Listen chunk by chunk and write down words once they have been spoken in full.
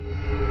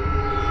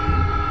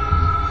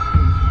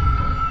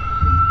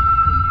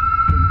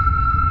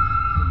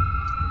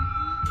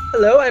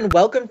Hello and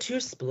welcome to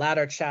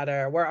Splatter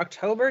Chatter, where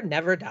October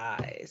never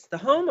dies, the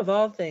home of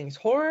all things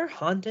horror,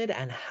 haunted,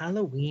 and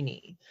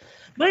Halloweeny.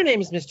 My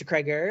name is Mr.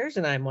 Craigers,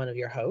 and I'm one of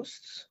your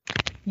hosts.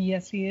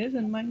 Yes, he is,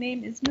 and my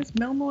name is Miss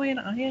Melmoy, and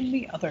I am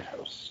the other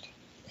host.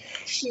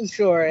 She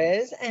sure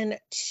is, and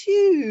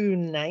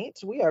tonight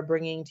we are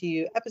bringing to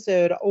you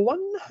episode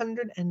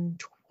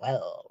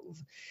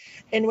 112,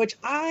 in which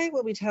I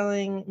will be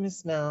telling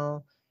Miss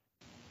Mel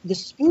the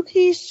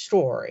spooky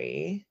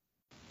story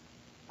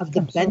of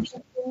the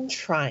Bennington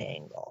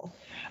Triangle.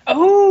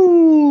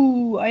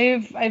 Oh,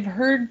 I've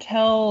heard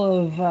tell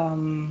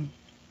of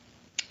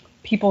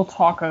people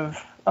talk of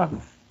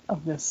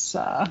this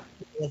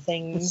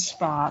this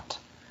spot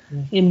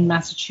in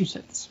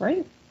Massachusetts,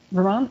 right?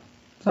 Vermont.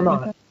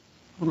 Vermont.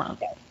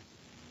 Yeah.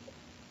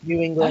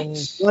 New England,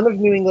 nice. One of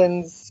New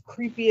England's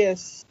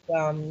creepiest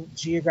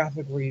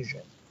geographic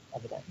regions,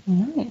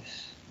 evidently.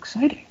 Nice,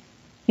 exciting.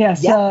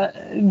 Yes, yeah.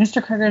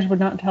 Mr. Krigers would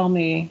not tell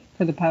me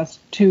for the past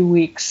 2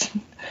 weeks.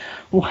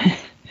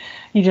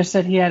 He just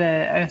said he had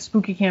a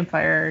spooky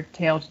campfire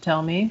tale to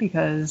tell me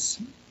because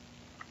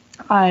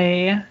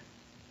I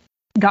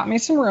got me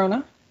some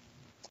Rona.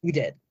 You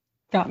did.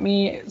 Got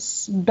me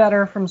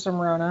better from some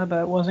Rona,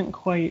 but it wasn't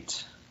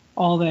quite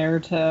all there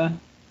to,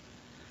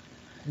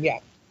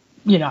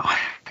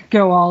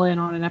 go all in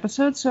on an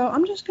episode. So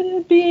I'm just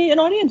going to be an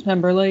audience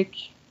member like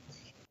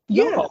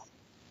y'all.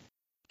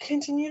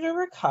 Continue to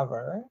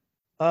recover.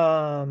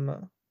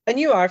 And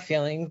you are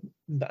feeling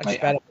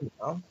much better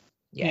now.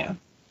 Yeah.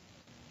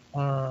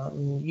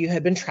 You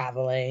had been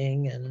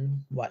traveling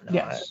and whatnot.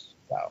 Yes.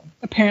 So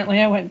apparently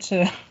I went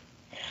to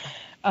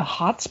a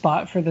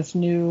hotspot for this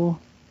new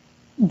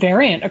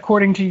variant,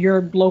 according to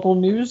your local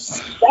news.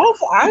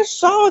 Yes, I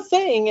saw a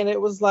thing and it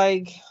was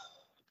like,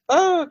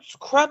 oh, it's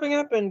cropping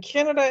up in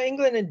Canada,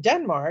 England, and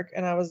Denmark.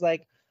 And I was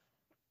like,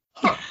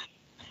 huh.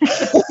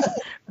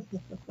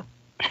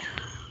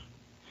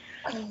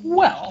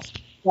 Well,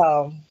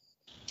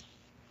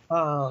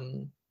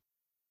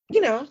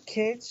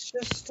 kids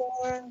just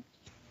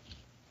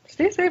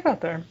stay safe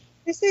out there.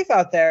 Stay safe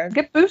out there.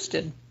 Get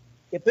boosted.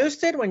 Get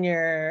boosted when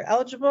you're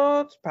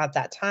eligible. It's about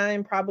that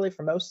time, probably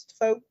for most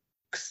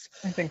folks.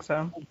 I think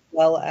so. As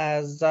well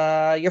as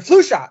your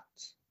flu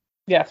shots.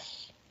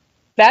 Yes.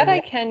 That I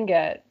can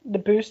get. The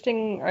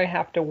boosting, I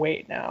have to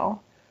wait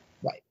now.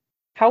 Right.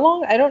 How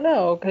long? I don't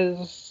know,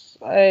 because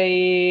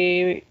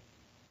I'm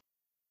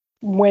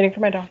waiting for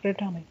my doctor to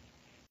tell me.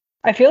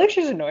 I feel like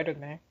she's annoyed with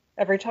me.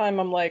 Every time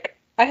I'm like,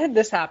 I had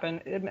this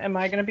happen. Am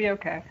I going to be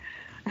okay?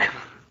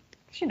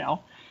 She's like,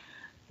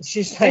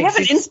 they have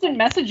an instant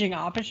messaging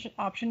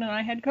option, and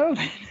I had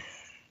COVID.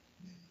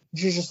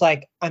 She's just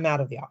like, I'm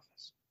out of the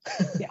office.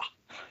 Yeah.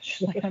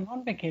 She's like, I'm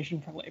on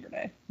vacation for Labor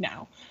Day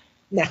now.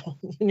 And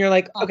you're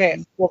like,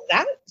 okay, well,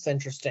 that's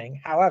interesting.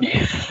 However,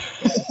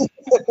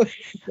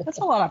 that's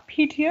a lot of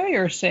PTO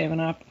you're saving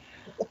up.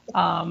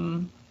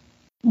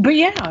 But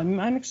yeah,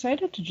 I'm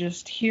excited to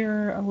just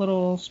hear a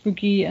little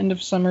spooky end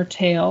of summer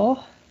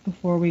tale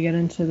before we get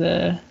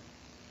into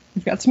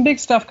we've got some big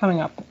stuff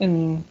coming up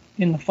in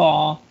the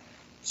fall.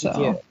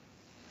 So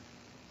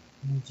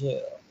yeah.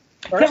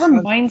 That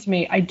reminds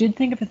me, I did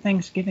think of a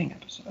Thanksgiving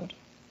episode.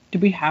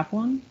 Did we have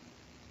one?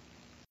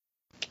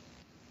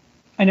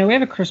 I know we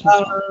have a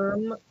Christmas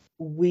one.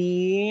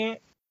 We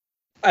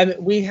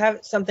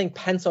have something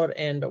penciled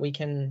in, but we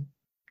can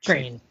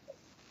change. Great.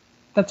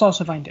 That's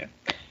also fine too.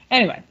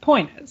 Anyway,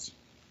 point is,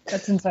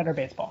 that's Insider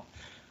Baseball.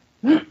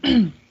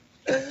 There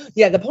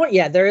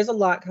is a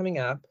lot coming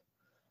up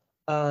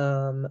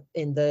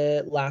in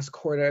the last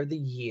quarter of the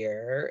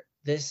year.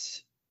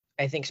 This,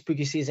 I think,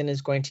 spooky season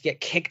is going to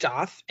get kicked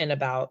off in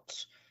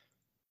about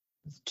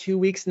 2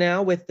 weeks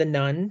now with The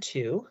Nun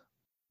 2.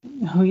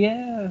 Oh,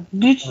 yeah.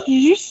 Did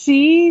you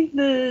see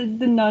the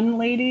nun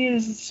lady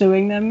is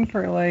suing them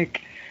for,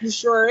 like... She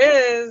sure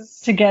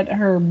is. To get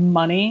her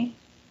money?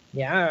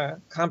 Yeah,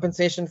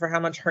 compensation for how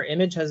much her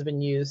image has been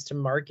used to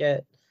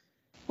market.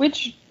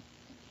 Which,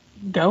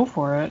 go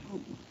for it.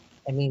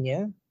 I mean,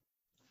 yeah.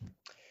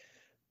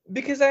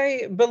 Because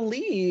I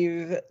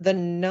believe The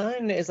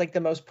Nun is like the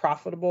most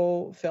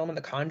profitable film in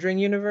the Conjuring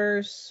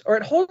universe, or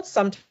it holds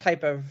some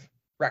type of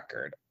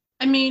record.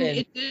 I mean,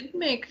 it did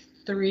make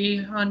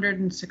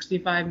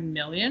 $365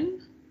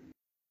 million.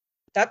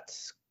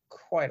 That's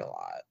quite a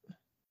lot.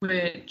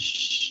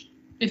 Which,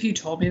 if you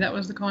told me that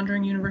was the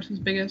Conjuring universe's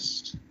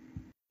biggest...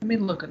 Let me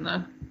look in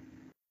the...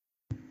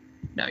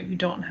 No, you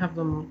don't have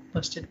them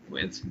listed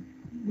with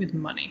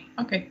money.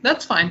 Okay,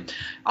 that's fine.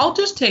 I'll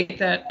just take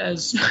that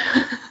as...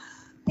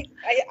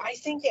 I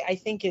think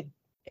it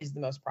is the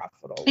most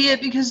profitable. Yeah,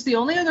 because the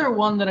only other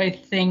one that I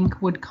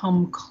think would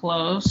come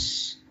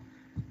close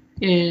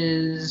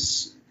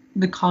is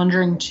The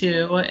Conjuring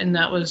 2, and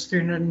that was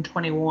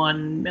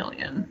 $321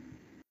 million.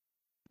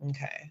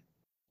 Okay.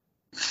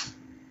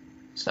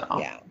 So...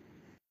 Yeah.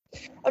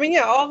 I mean,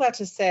 yeah, all that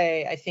to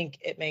say, I think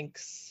it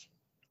makes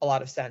a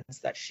lot of sense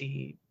that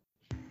she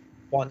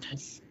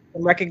wants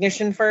some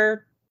recognition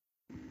for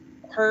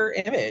her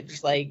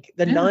image. Like,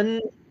 the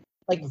nun,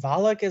 like,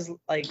 Valak is,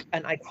 like,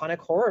 an iconic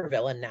horror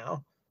villain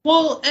now.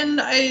 Well, and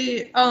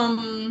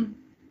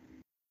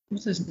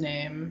what's his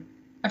name?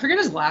 I forget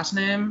his last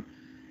name.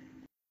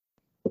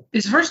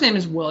 His first name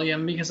is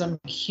William because I'm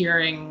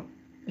hearing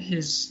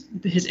his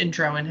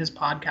intro in his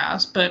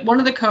podcast. But one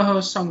of the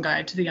co-hosts on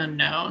Guide to the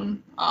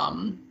Unknown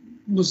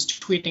was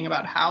tweeting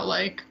about how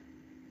like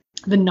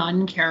the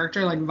nun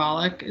character, like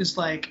Valak, is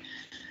like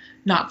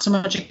not so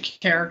much a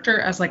character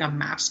as like a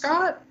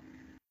mascot.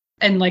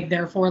 And like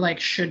therefore like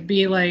should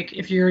be like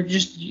if you're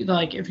just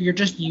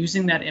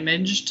using that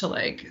image to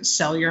like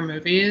sell your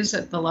movies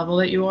at the level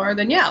that you are,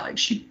 then yeah, like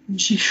she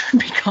should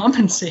be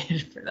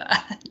compensated for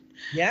that.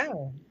 Yeah.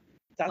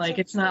 Like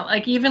it's not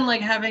like even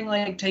like having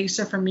like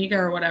Taissa Farmiga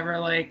or whatever,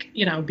 like,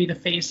 you know, be the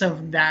face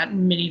of that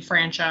mini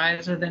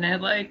franchise within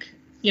it, like,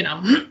 you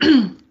know.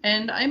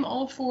 And I'm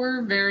all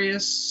for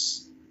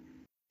various,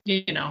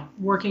 you know,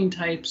 working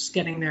types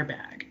getting their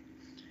bag.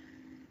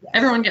 Yes.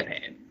 Everyone get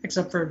paid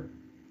except for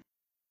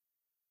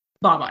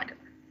Bob Iger.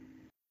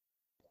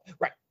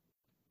 Right.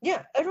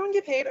 Yeah, everyone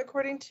get paid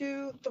according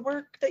to the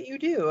work that you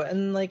do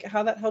and like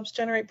how that helps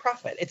generate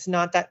profit. It's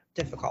not that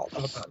difficult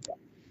of a concept.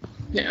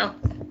 Yeah.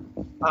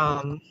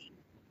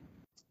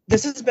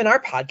 This has been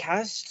our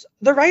podcast,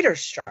 The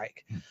Writer's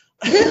Strike.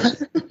 Yeah.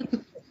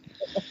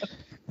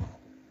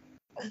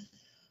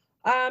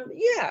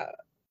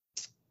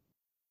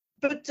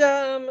 But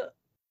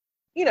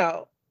you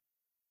know,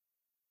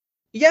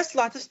 yes,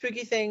 lots of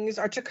spooky things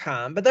are to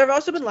come, but there have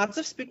also been lots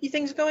of spooky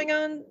things going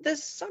on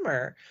this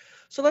summer.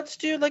 So let's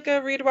do like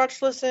a read,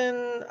 watch,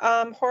 listen,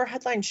 horror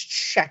headlines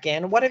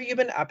check-in. What have you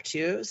been up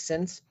to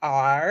since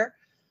our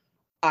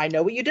I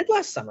Know What You Did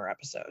Last Summer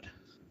episode?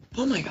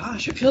 Oh my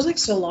gosh, it feels like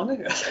so long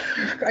ago.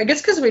 I guess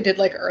because we did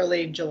like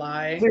early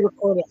July. We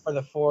recorded for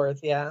the 4th,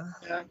 yeah.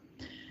 Yeah.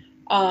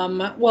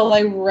 Well,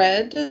 I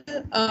read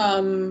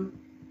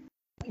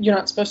You're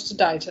Not Supposed to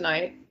Die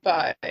Tonight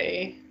by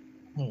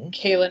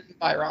Kaylin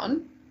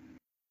Byron,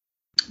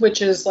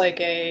 which is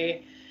like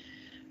a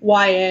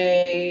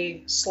YA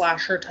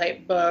slasher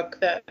type book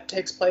that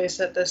takes place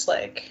at this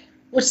like,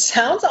 which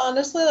sounds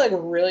honestly like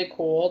really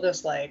cool,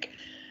 this like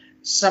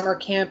summer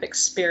camp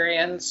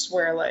experience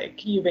where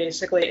like you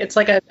basically, it's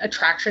like a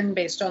attraction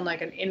based on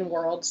like an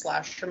in-world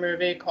slasher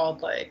movie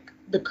called like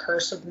The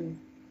Curse of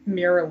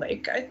Mirror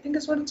Lake, I think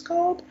is what it's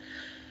called.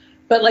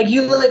 But like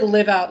you like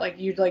live out, like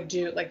you like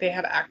do, like they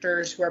have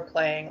actors who are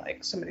playing,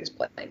 like somebody's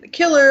playing the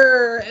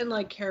killer and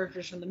like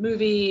characters from the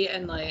movie,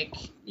 and like,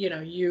 you know,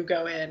 you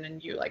go in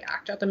and you like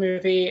act out the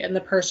movie, and the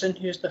person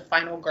who's the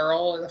final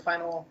girl or the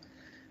final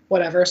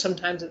whatever,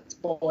 sometimes it's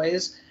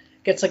boys,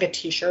 gets like a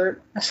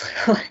t-shirt as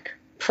like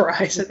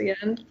prize at the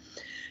end.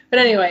 But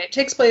anyway, it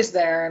takes place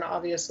there, and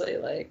obviously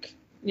like,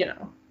 you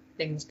know,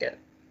 things get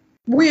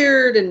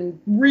weird and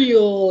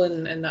real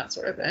and that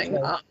sort of thing.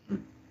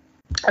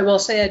 I will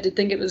say I did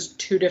think it was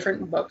 2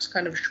 different books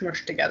kind of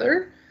smushed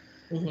together.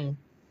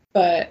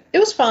 But it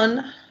was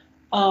fun.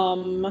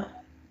 And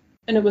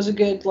it was a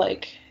good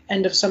like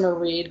end of summer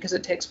read because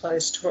it takes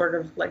place sort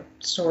of like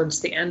towards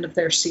the end of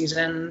their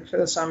season for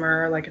the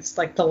summer. Like it's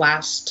like the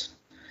last,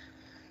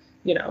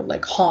 you know,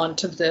 like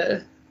haunt of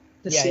the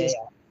season.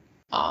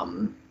 Yeah.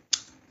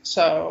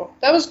 So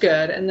that was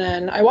good. And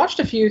then I watched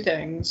a few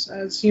things.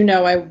 As you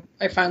know,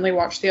 I finally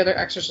watched the other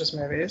Exorcist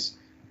movies.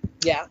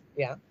 Yeah.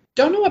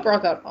 Don't know what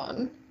brought that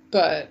on,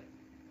 but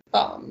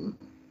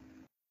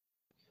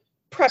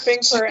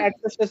prepping for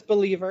Exorcist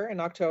Believer in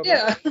October.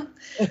 Yeah.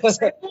 The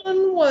second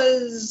one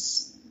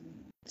was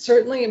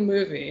certainly a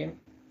movie.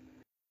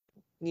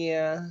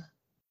 Yeah.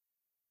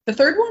 The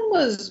third one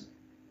was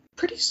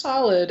pretty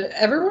solid.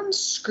 Everyone's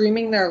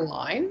screaming their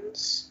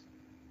lines,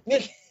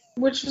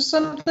 which is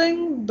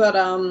something, but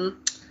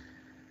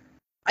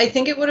I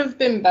think it would have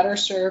been better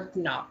served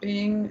not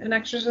being an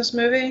Exorcist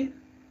movie.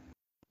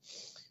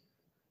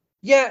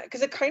 Yeah,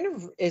 because it kind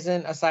of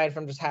isn't, aside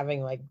from just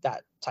having like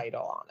that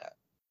title on it.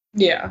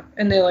 Yeah,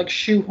 and they like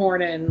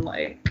shoehorn in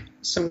like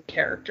some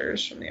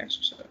characters from The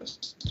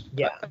Exorcist.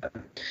 Yeah.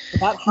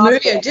 The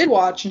movie I did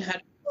watch and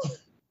had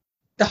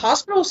the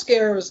hospital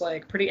scare was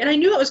like pretty, and I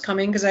knew it was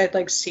coming because I had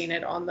like seen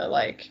it on the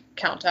like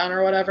countdown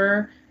or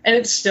whatever, and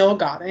it still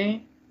got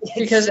me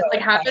because it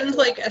like happens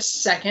like a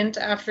second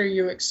after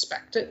you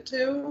expect it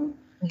to,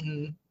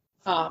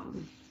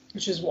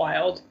 which is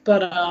wild.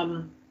 But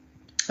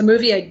a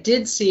movie I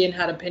did see and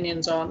had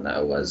opinions on,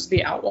 though, was The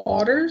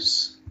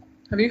Outwaters.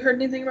 Have you heard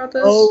anything about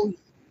this? Oh,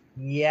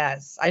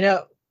 yes. I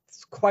know.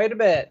 It's quite a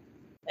bit.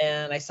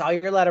 And I saw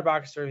your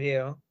Letterboxd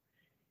review.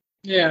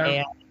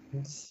 Yeah.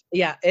 And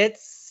yeah, it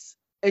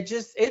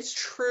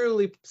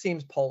truly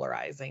seems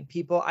polarizing.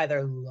 People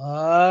either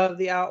love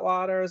The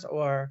Outwaters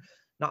or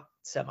not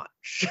so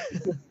much.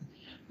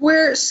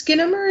 Where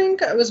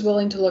Skinamarink, I was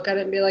willing to look at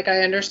it and be like,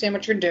 I understand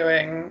what you're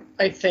doing.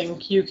 I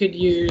think you could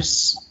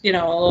use, you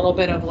know, a little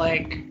bit of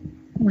like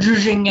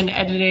zhuzhing and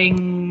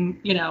editing,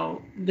 you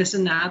know, this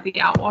and that. The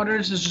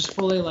Outwaters is just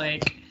fully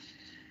like,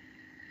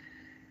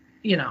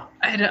 you know,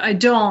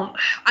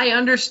 I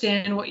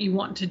understand what you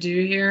want to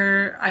do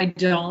here. I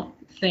don't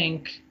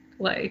think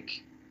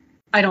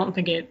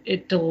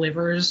it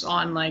delivers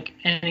on like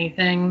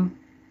anything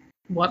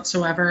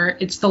whatsoever.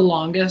 It's the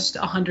longest,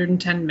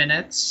 110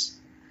 minutes,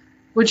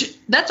 which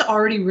that's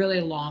already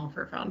really long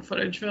for found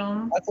footage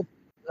film.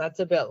 That's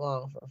a bit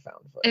long for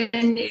found footage.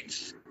 And it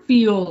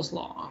feels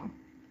long.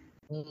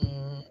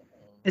 Mm.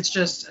 It's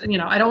just,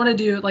 I don't want to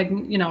do like,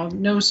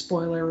 no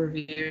spoiler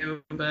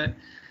review, but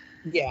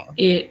yeah,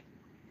 it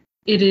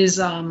is,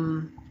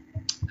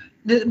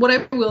 what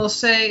I will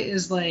say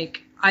is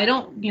like, I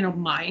don't,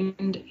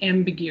 mind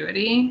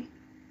ambiguity.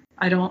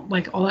 I don't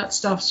like all that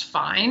stuff's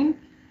fine,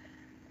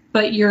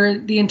 but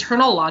the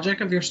internal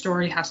logic of your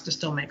story has to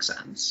still make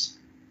sense.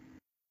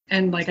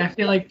 And like, I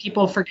feel like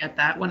people forget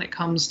that when it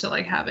comes to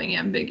like having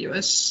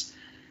ambiguous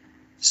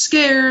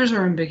scares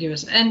or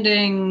ambiguous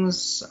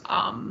endings.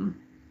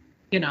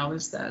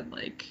 Is that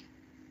like,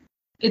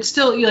 it's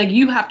still like,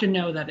 you have to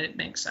know that it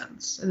makes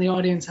sense, and the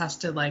audience has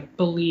to like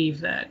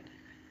believe that,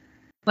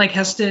 like,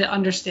 has to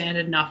understand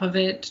enough of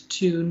it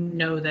to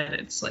know that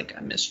it's like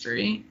a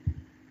mystery.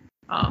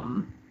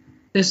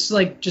 This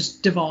like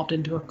just devolved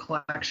into a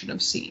collection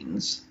of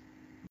scenes.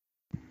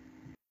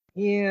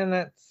 Yeah, and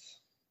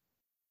that's,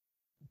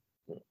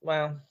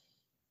 well,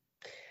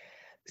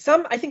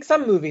 I think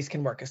some movies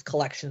can work as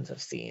collections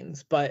of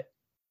scenes, but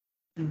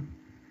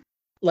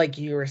like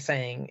you were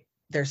saying,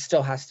 there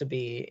still has to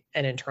be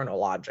an internal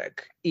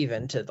logic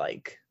even to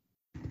like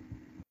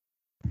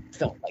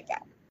film like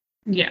that.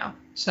 Yeah,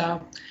 so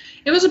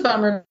it was a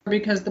bummer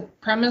because the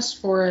premise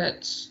for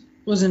it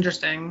was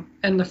interesting,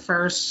 and the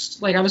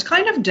first, like, I was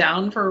kind of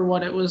down for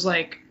what it was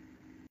like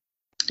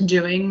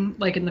doing,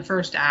 like, in the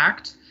first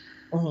act.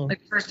 Like,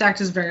 the first act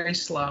is very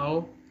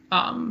slow,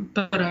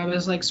 but I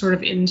was like sort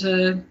of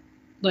into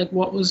like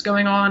what was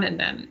going on, and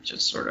then it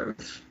just sort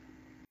of,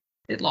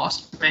 it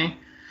lost me.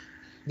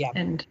 Yeah.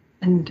 And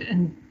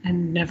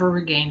never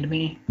regained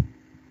me.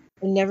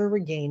 It never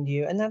regained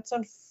you, and that's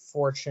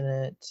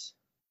unfortunate.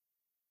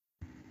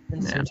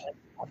 And sometimes it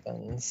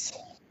happens.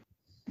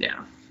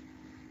 Yeah.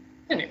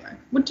 Anyway,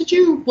 what did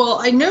you? Well,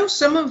 I know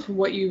some of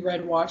what you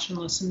read, watched, and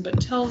listened, but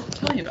tell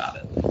me about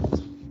it.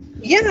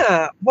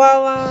 Yeah.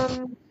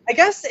 Well, I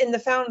guess in the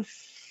found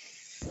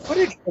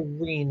footage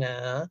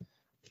arena,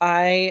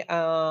 I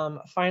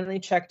finally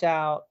checked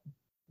out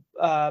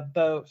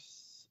both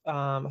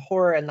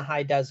Horror in the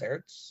High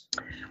Deserts.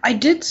 I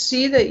did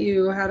see that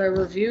you had a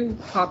review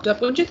popped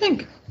up. What did you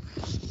think?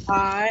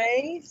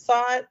 I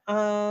thought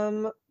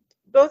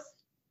both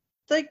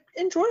like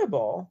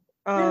enjoyable.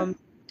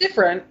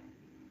 Different.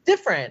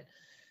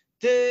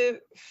 The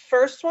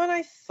first one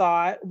I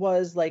thought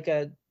was like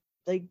a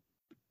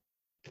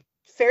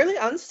fairly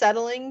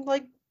unsettling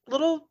like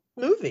little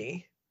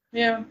movie.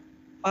 Yeah.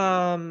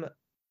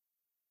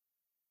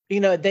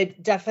 They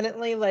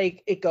definitely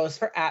like, it goes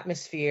for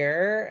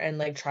atmosphere and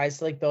like tries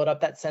to like build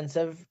up that sense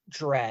of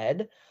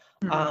dread,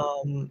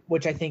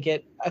 which I think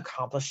it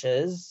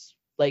accomplishes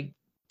like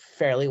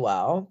fairly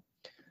well.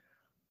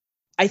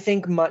 I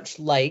think much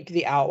like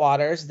The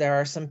Outwaters, there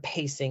are some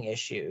pacing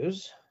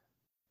issues.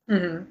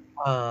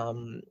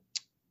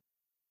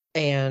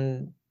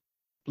 And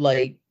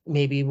like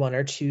maybe one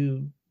or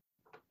two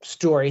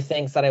story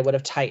things that I would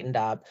have tightened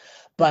up.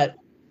 But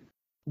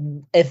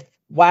if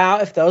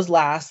those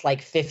last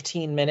like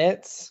 15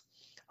 minutes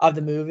of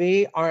the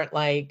movie aren't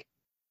like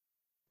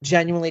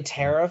genuinely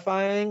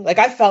terrifying, like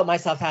I felt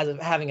myself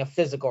having a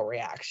physical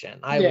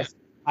reaction. I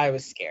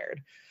was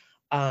scared.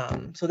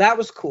 So that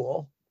was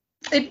cool.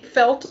 It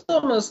felt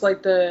almost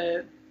like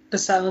the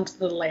Silence of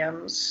the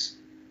Lambs.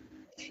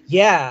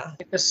 Yeah.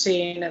 Like the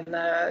scene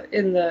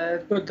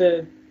with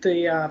the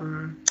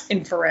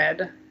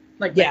infrared,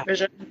 like night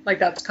vision. Like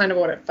that's kind of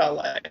what it felt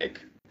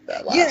like.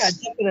 Yeah,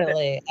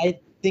 definitely. I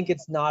think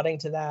it's nodding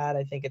to that.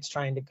 I think it's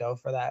trying to go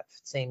for that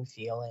same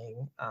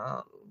feeling.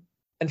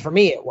 And for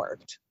me, it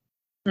worked.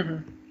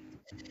 And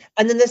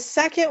then the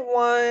second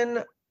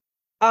one,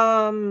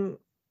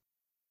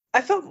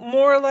 I felt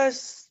more or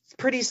less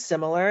pretty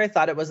similar. I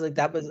thought it was like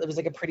it was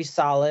like a pretty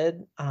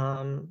solid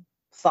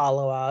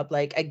follow-up.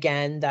 Like,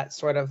 again, that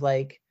sort of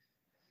like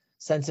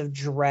sense of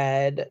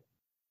dread,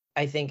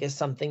 I think, is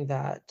something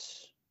that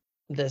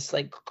this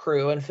like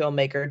crew and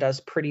filmmaker does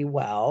pretty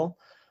well.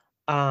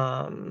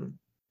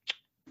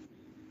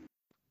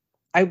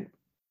 I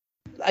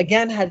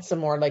again had some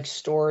more like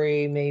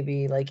story,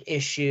 maybe like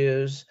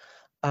issues,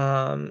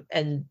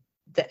 and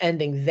the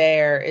ending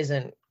there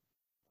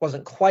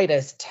wasn't quite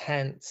as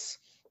tense,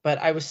 but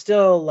I was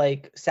still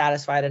like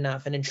satisfied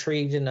enough and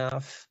intrigued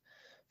enough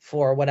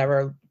for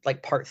whatever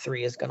like part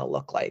 3 is going to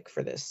look like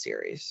for this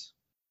series.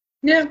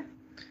 Yeah,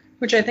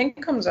 which I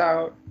think comes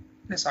out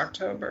this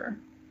October.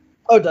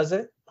 Oh, does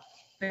it?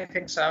 I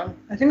think so.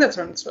 I think that's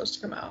when it's supposed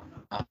to come out.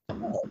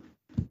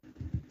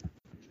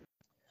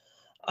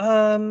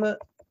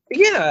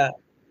 Yeah,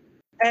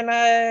 and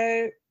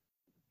I've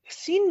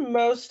seen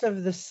most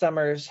of the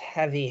summer's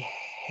heavy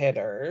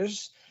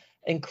hitters,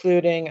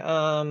 including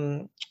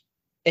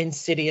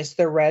Insidious: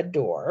 The Red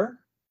Door.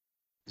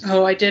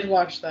 Oh, I did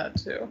watch that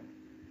too.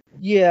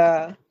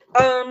 Yeah.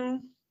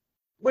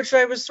 Which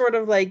I was sort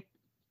of like,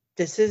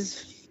 this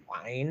is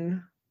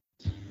fine.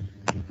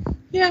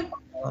 Yeah.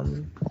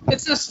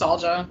 It's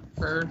nostalgia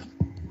for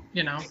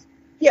you know.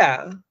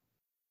 Yeah.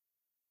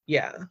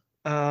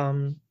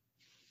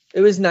 It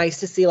was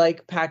nice to see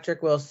like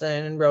Patrick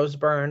Wilson and Rose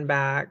Byrne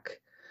back.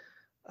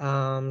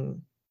 I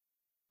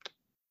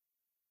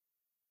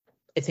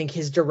think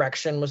his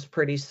direction was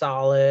pretty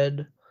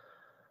solid.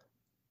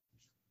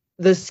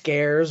 The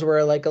scares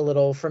were like a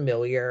little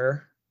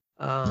familiar.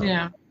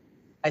 Yeah.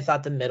 I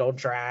thought the middle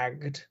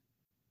dragged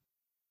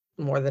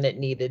more than it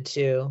needed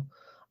to.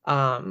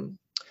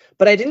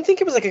 But I didn't think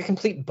it was like a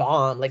complete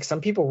bomb. Like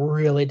some people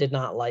really did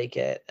not like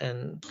it.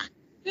 And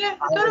yeah,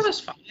 I thought it was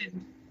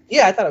fine.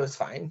 Yeah, I thought it was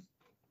fine.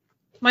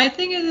 My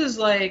thing is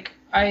like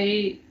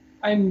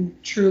I'm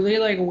truly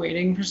like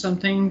waiting for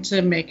something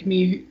to make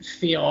me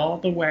feel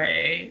the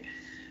way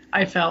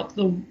I felt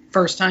the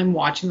first time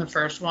watching the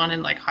first one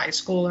in like high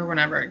school or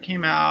whenever it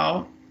came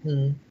out.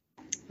 Hmm.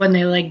 When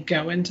they like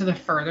go into the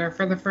further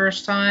for the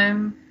first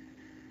time.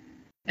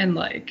 And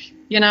like,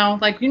 you know,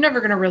 like you're never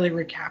gonna really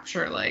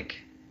recapture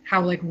like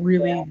how like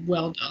really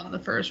well done the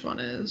first one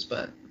is,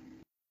 but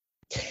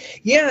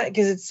yeah,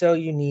 because it's so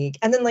unique.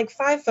 And then like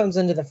 5 films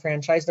into the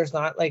franchise, there's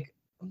not like,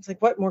 it's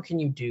like, what more can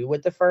you do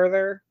with the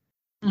further?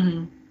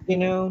 Mm-hmm. You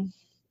know?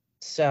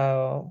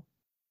 So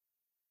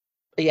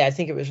yeah, I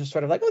think it was just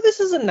sort of like, oh, this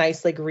is a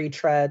nice like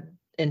retread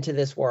into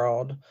this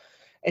world.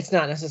 It's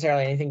not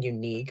necessarily anything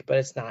unique, but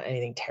it's not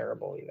anything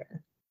terrible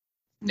either.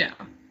 Yeah.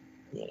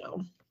 You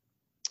know.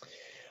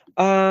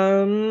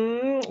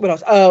 What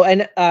else? Oh,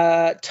 and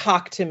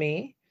Talk to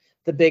Me,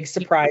 the big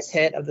surprise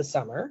hit of the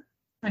summer.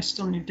 I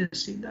still need to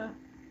see that.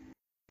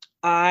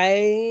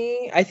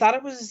 I thought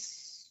it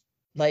was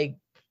like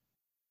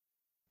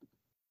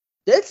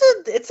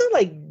it's a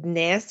like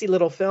nasty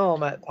little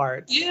film at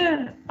parts.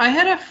 Yeah. I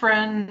had a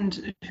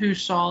friend who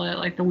saw it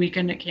like the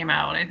weekend it came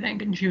out, I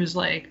think, and she was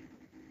like,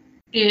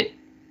 it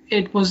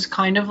was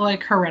kind of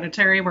like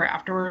Hereditary, where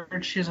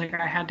afterwards she's like,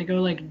 I had to go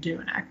like do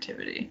an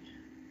activity.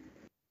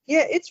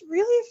 Yeah, it's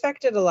really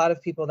affected a lot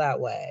of people that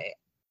way.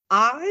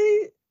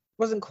 I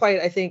wasn't quite,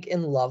 I think,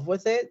 in love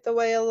with it the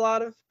way a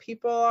lot of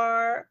people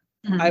are.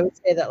 Mm-hmm. I would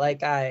say that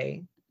like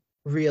I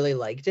really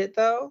liked it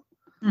though.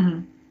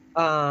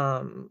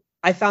 Mm-hmm.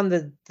 I found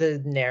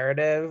the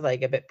narrative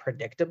like a bit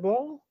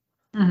predictable.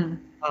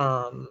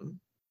 Mm-hmm.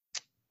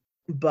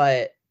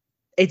 But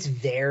it's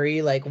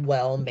very like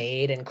well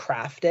made and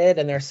crafted,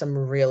 and there's some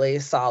really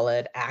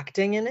solid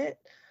acting in it.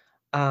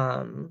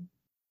 And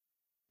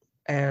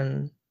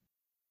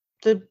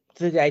the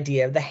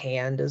idea of the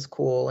hand is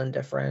cool and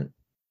different.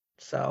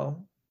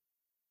 So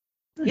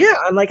yeah,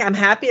 I'm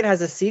happy it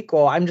has a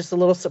sequel. I'm just a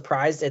little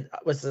surprised it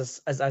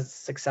was as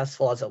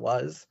successful as it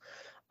was.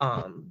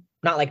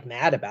 Not like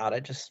mad about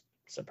it, just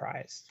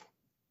surprised.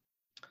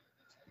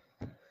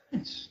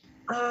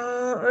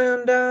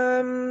 And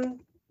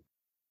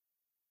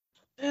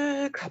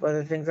a couple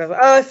other things.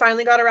 I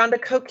finally got around to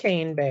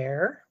Cocaine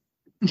Bear.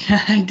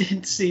 Yeah, I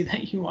did see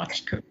that you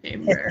watched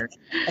Cocaine Bear.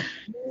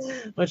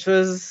 Which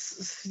was,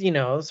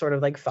 sort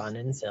of like fun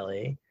and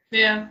silly.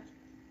 Yeah.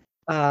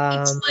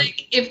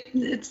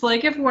 It's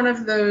like if one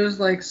of those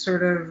like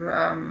sort of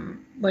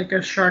like a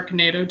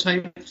Sharknado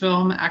type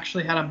film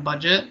actually had a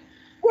budget.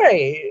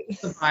 Right.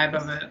 The vibe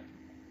of it.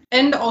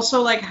 And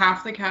also like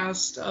half the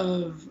cast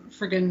of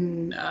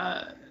friggin'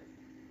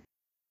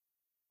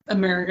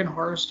 American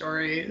Horror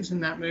Story is in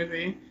that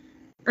movie.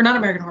 Or not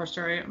American Horror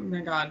Story, oh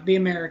my god, The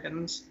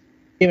Americans.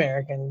 The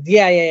Americans.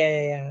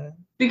 Yeah.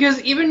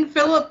 Because even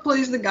Philip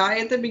plays the guy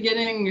at the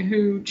beginning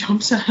who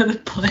jumps out of the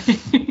plane.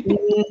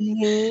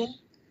 Mm-hmm.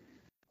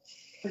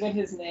 Forget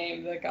his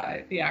name,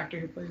 the actor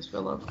who plays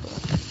Philip.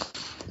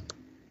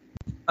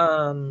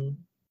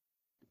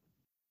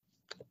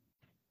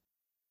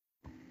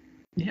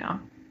 Yeah.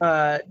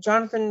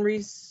 Jonathan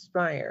Rhys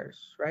Meyers,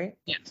 right?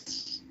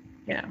 Yes.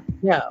 Yeah.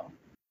 No.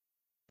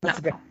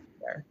 That's no. a good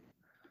there.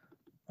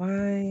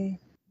 Why?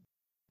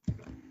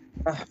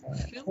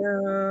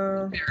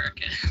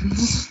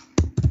 Americans.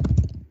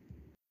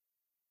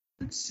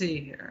 Let's see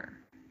here.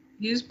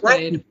 He's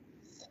played.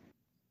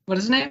 What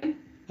is his name?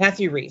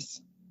 Matthew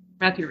Rhys.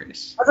 Matthew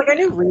Rhys. I was like, I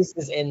knew Rhys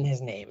was in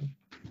his name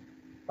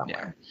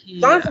somewhere. Yeah,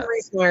 Jonathan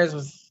Rhys Meyers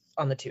was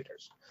on the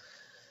Tudors.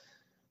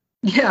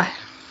 Yeah.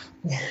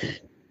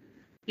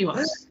 He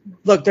was.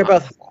 Look, they're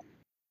both.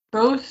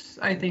 Both,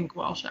 I think,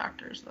 Welsh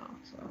actors, though.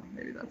 So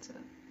maybe that's it.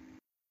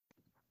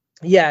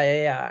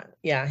 Yeah.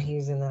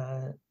 He's in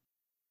that.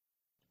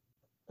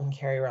 And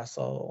Carrie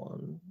Russell,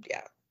 and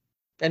yeah,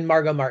 and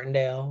Margot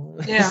Martindale.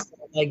 Yeah,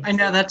 I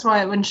know. That's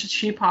why when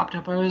she popped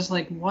up, I was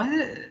like,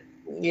 "What?"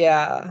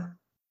 Yeah,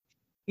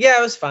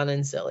 it was fun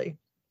and silly.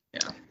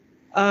 Yeah.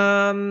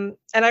 And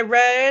I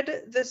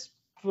read this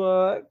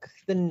book,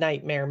 The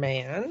Nightmare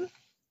Man.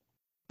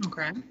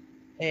 Okay.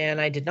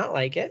 And I did not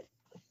like it.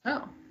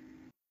 Oh.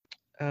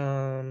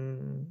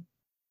 And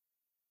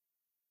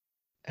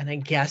I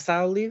guess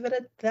I'll leave it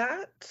at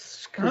that.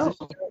 Oh.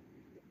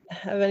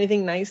 Have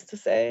anything nice to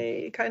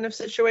say kind of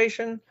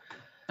situation.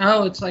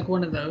 Oh, it's like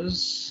one of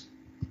those.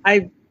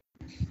 I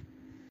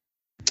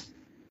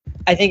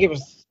think it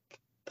was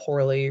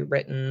poorly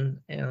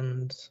written,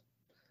 and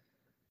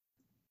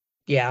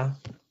yeah.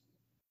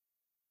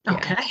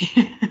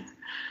 Okay.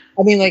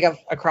 I mean, like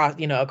across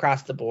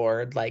the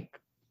board, like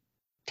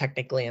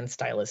technically and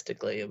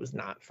stylistically, it was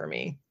not for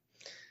me.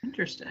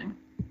 Interesting.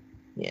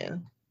 Yeah,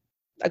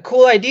 a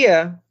cool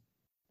idea,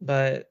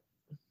 but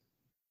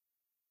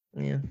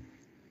yeah.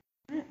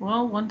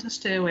 Well, one to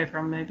stay away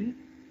from, maybe.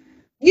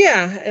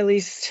 Yeah, at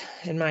least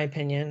in my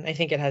opinion. I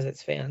think it has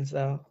its fans,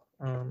 though.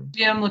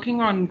 Yeah, I'm looking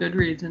on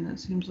Goodreads, and it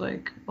seems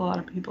like a lot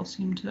of people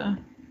seem to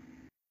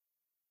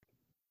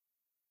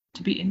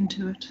be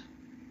into it.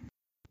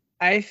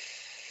 I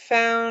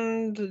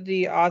found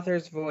the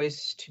author's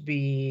voice to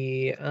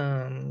be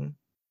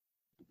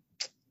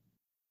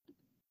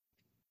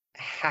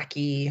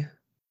hacky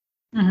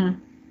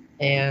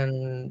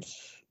and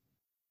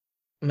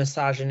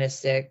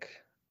misogynistic,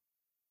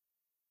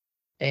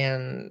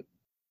 and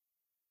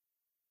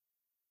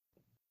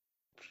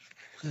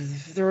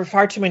there were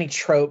far too many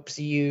tropes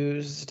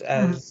used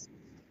as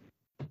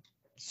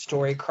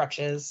story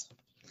crutches.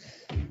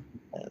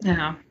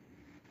 Yeah.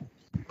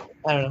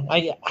 I don't know.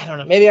 I don't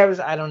know. Maybe I was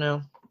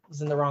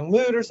in the wrong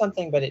mood or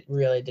something, but it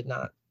really did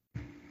not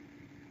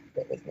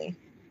fit with me.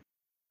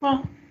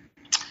 Well,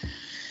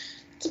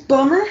 it's a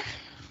bummer.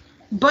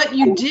 But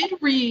you did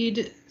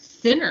read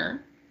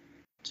Thinner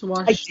to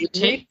wash the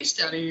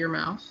taste out of your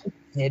mouth. I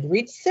did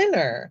read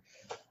Thinner,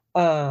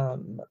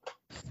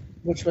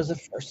 which was a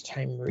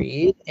first-time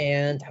read,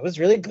 and that was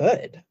really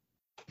good.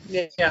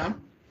 Yeah.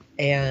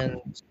 And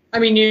I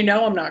mean,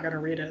 I'm not going to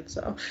read it,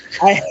 so.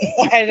 I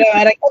know,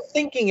 and I kept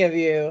thinking of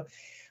you,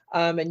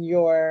 and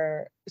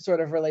your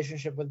sort of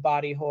relationship with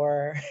body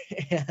horror,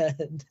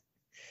 and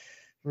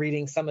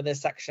reading some of the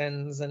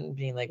sections and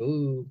being like,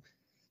 ooh,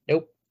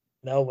 nope,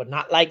 no, would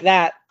not like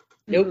that.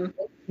 Nope,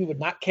 you would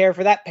not care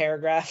for that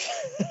paragraph.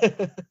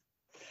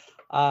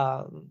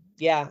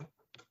 Yeah,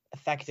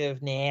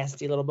 effective,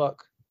 nasty little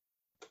book.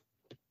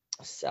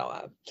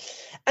 So,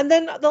 and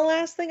then the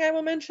last thing I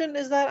will mention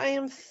is that I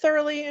am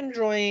thoroughly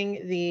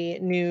enjoying the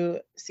new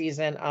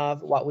season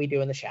of What We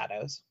Do in the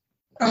Shadows.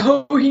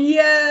 Oh,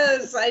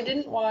 yes! I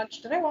didn't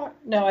watch. Did I watch?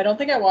 No, I don't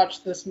think I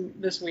watched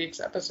this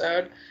week's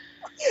episode.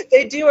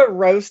 They do a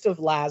roast of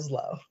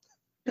Laszlo.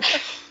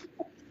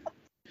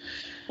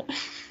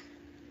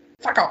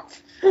 Fuck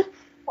off.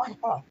 Fuck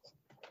off.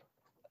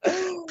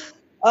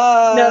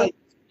 No,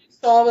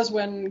 saw was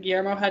when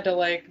Guillermo had to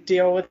like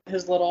deal with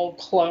his little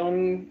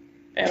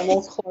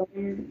animal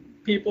clone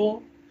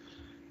people.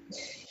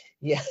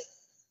 Yeah.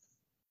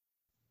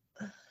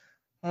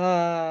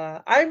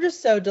 I'm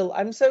so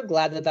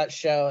glad that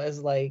show is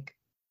like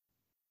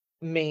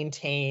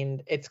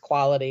maintained its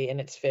quality in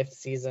its 5th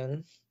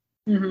season.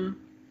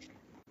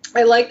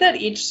 I like that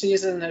each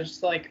season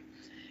there's like,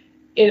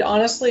 it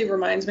honestly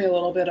reminds me a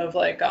little bit of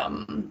like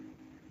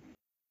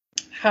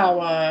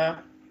how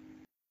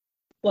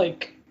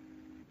like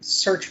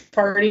Search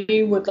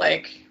Party would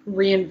like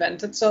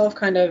reinvent itself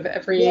kind of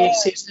every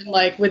season.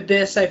 Like with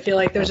this, I feel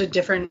like there's a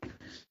different,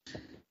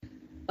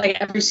 like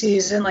every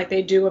season, like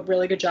they do a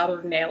really good job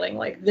of nailing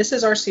like, this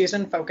is our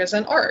season focus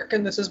and arc,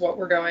 and this is what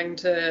we're going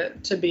to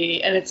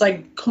be, and it's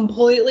like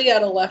completely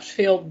out of left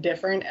field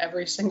different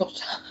every single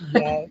time.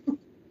 Yeah.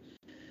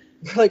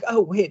 You're like,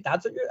 oh wait,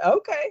 that's what you're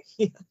okay.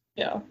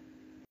 Yeah.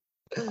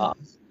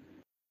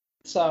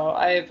 So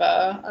I've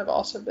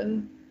also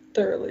been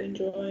thoroughly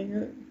enjoying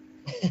it.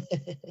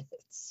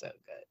 It's so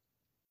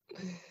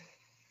good.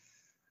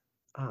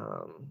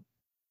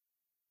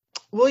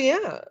 Well,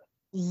 yeah.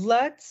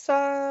 Let's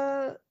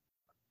now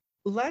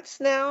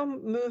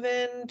move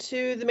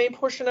into the main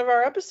portion of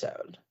our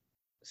episode.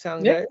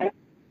 Sound good?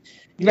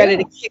 You ready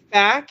to kick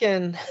back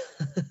and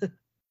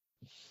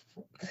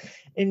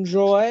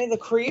enjoy the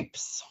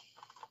creeps?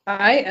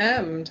 I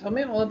am. Tell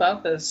me all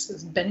about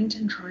this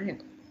Bennington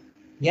Triangle.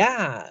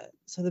 Yeah.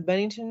 So the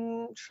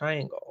Bennington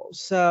Triangle.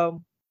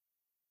 So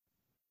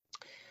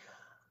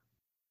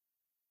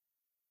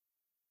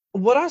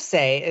what I'll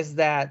say is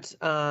that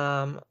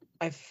I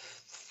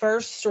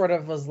first sort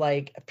of was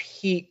like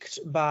piqued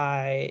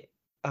by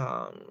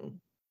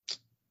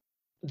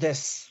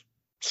this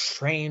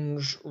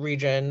strange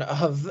region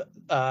of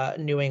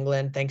New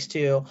England thanks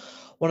to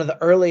one of the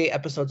early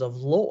episodes of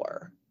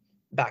Lore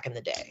back in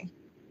the day.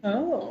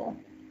 Oh.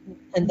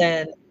 And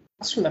then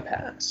that's from the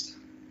past.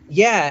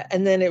 Yeah,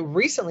 and then it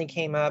recently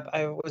came up.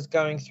 I was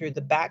going through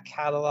the back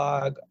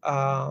catalog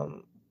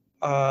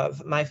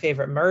of My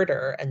Favorite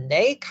Murder, and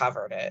they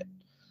covered it.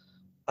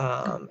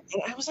 And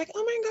I was like,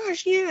 oh my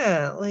gosh,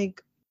 yeah,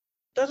 like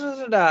da da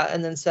da da.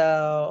 And then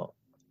so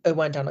it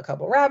went down a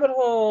couple rabbit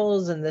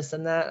holes and this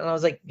and that, and I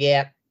was like,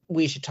 yeah,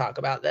 we should talk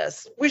about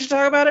this. We should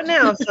talk about it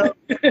now. So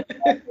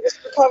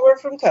recover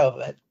from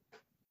COVID.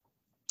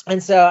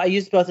 And so I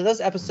used both of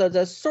those episodes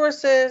as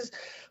sources,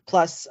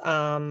 plus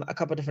a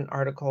couple different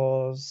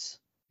articles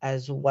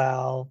as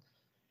well.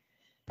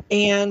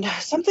 And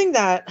something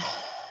that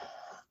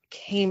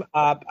came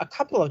up a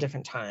couple of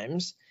different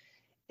times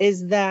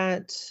is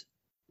that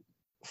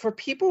for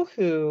people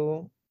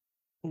who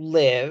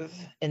live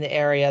in the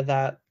area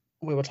that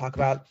we will talk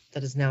about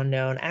that is now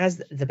known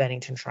as the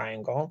Bennington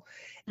Triangle,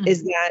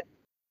 is that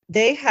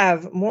they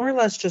have more or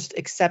less just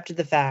accepted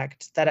the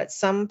fact that at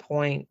some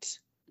point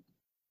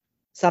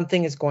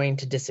something is going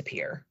to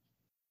disappear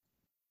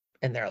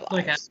in their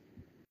lives.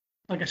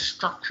 Like a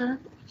structure?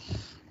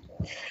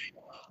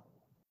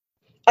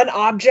 An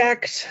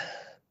object,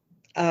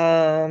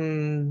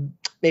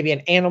 maybe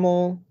an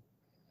animal,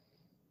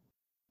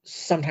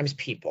 sometimes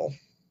people.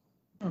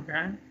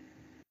 Okay.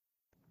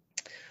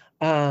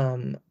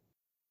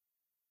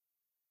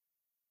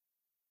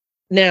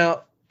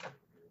 Now,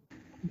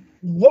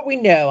 what we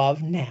know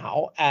of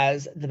now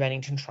as the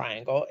Bennington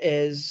Triangle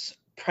is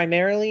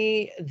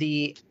primarily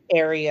the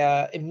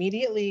area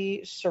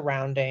immediately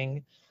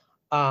surrounding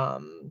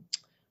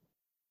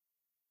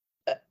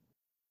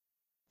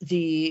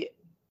the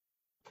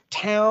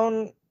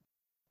town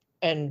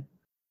and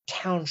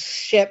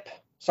township.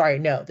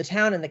 The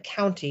town and the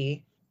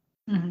county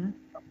of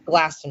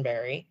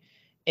Glastonbury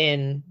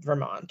in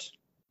Vermont,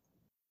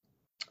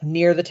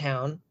 near the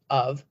town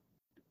of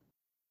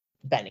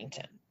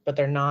Bennington, but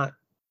they're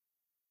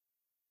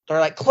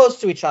like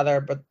close to each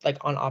other, but like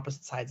on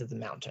opposite sides of the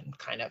mountain,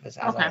 kind of as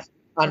I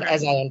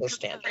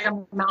understand. Like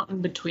a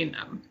mountain between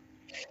them.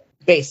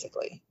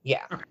 Basically,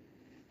 yeah. Okay.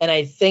 And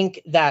I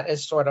think that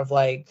is sort of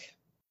like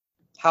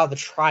how the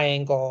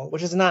triangle,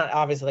 which is not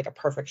obviously like a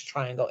perfect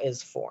triangle,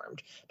 is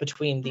formed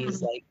between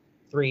these like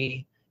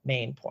three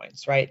main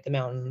points, right? The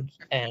mountain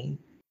and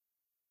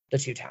the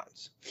two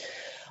towns.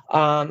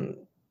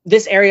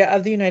 This area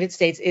of the United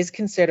States is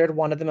considered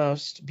one of the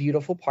most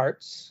beautiful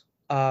parts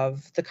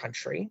of the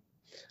country.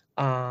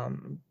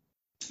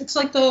 It's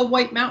like the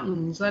White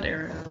Mountains, that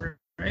area,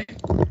 right?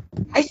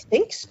 I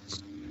think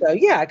so,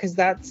 yeah, because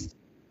that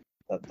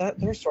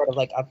they're sort of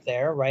like up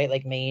there, right?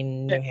 Like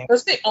Maine, New Hampshire.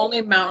 Those are the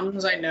only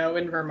mountains I know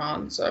in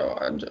Vermont, so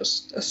I'm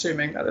just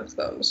assuming that it's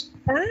those.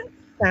 That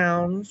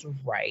sounds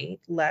right.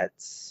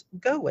 Let's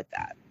go with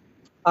that.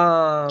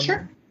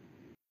 Sure.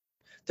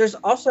 There's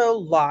also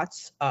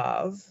lots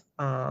of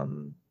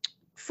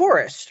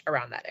forest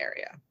around that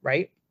area,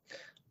 right?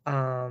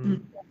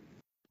 And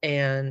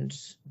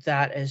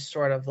that is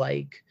sort of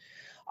like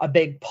a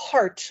big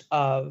part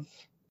of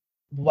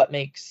what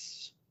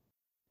makes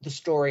the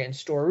story and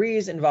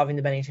stories involving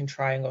the Bennington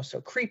Triangle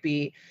so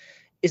creepy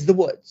is the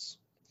woods,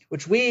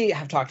 which we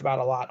have talked about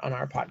a lot on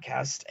our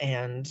podcast,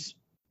 and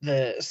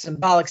the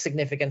symbolic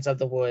significance of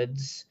the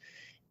woods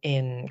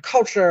in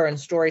culture and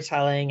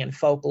storytelling and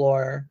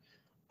folklore.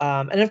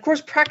 And of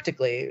course,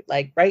 practically,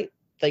 like, right,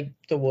 like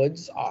the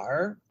woods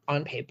are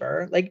on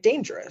paper, like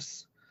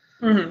dangerous.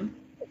 Mm-hmm.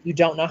 If you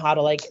don't know how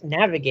to like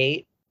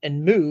navigate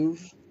and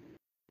move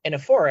in a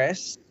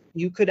forest,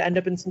 you could end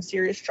up in some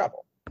serious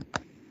trouble.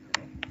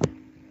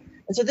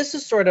 And so this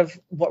is sort of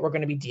what we're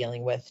going to be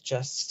dealing with,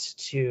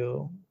 just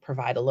to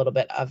provide a little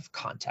bit of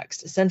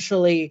context.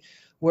 Essentially,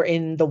 we're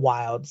in the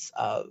wilds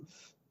of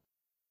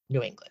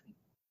New England.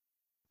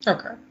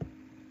 Okay.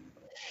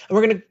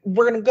 And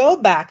we're gonna go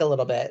back a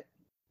little bit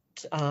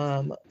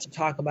to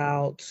talk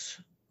about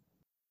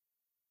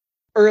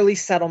early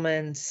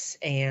settlements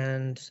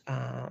and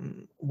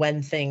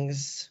when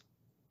things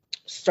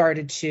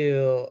started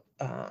to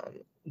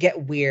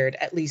get weird,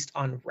 at least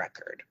on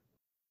record.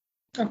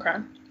 Okay.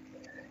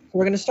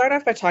 We're going to start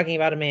off by talking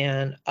about a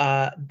man,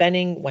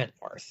 Benning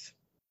Wentworth.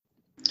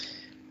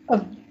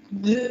 Of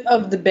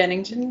the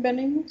Bennington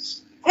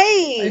Bennings?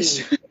 Hey!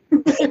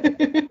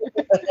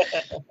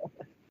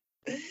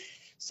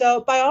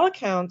 So, by all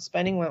accounts,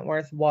 Benning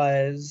Wentworth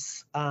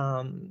was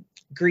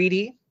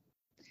greedy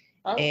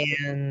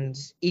and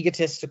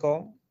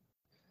egotistical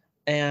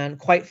and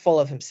quite full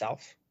of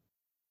himself,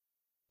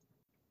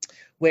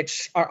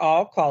 which are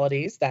all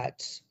qualities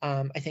that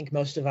I think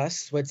most of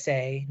us would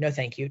say no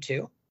thank you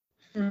to.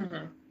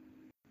 Mm-hmm.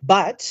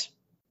 But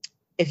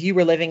if you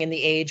were living in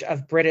the age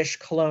of British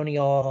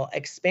colonial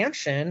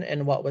expansion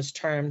in what was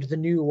termed the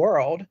New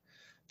World,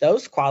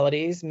 those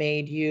qualities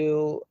made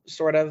you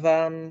sort of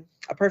a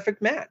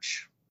perfect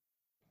match.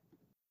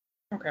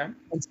 Okay.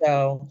 And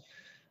so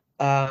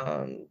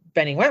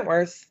Benning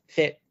Wentworth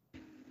fit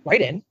right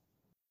in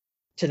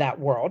to that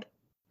world.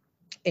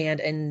 And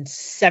in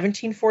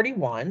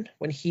 1741,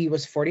 when he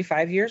was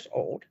 45 years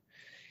old,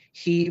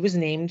 he was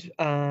named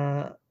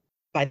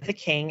by the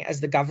king as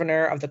the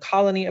governor of the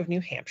colony of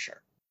New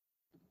Hampshire.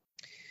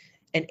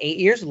 And 8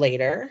 years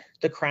later,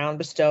 the crown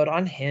bestowed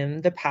on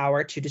him the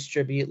power to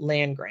distribute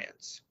land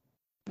grants.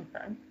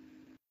 Okay.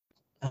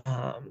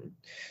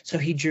 So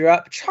he drew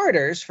up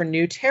charters for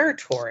new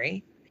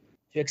territory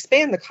to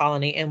expand the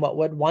colony in what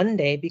would one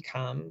day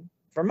become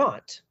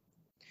Vermont.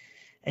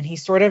 And he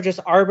sort of just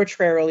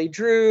arbitrarily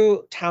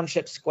drew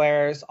township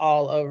squares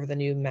all over the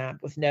new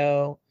map with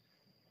no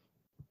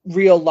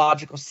real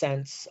logical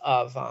sense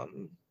of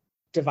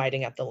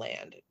dividing up the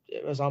land.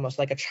 It was almost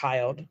like a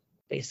child,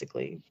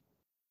 basically,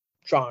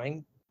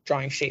 drawing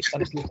shapes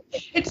on a piece of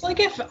paper. It's like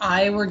if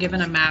I were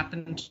given a map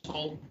and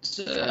told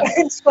to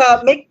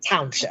Well, make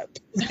township.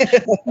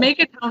 make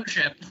a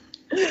township.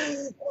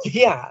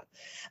 Yeah.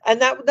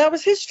 And that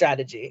was his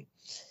strategy.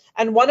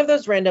 And one of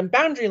those random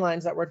boundary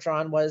lines that were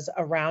drawn was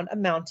around a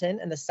mountain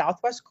in the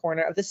southwest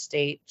corner of the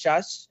state,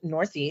 just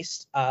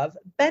northeast of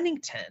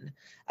Bennington,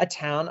 a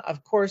town,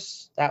 of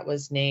course, that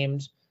was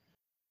named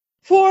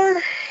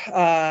for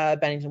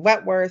Bennington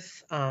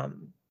Wentworth.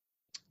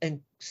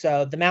 And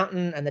so the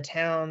mountain and the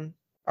town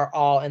are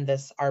all in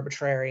this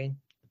arbitrary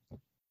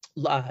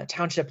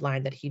township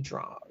line that he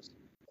draws.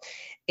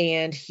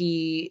 And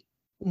he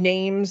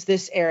names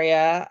this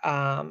area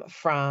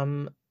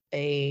from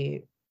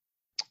a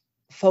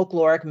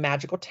folkloric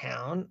magical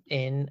town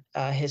in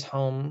his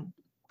home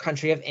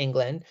country of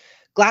England,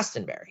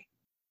 Glastonbury.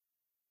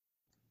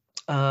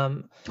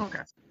 Okay.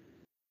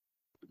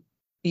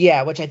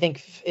 Yeah, which I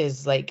think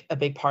is like a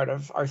big part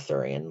of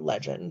Arthurian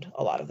legend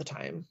a lot of the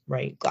time,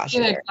 right?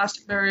 Glastonbury. Yeah,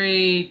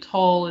 Glastonbury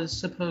Toll is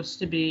supposed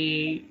to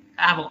be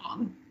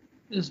Avalon.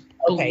 Is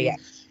believed. Okay,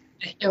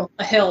 yeah.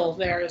 A hill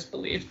there is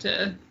believed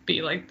to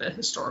be like the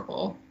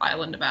historical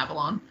island of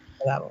Avalon.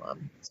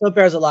 So it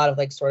bears a lot of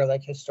like sort of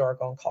like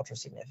historical and cultural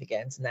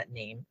significance, and that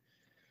name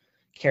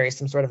carries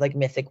some sort of like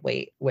mythic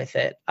weight with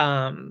it.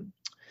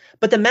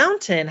 But the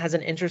mountain has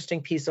an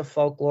interesting piece of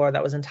folklore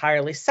that was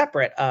entirely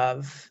separate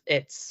of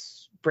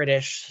its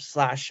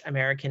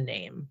British/American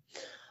name.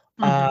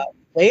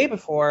 Way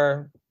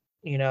before,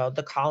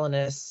 the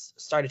colonists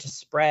started to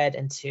spread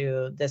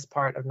into this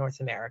part of North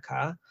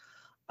America.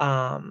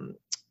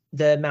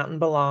 The mountain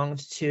belonged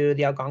to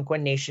the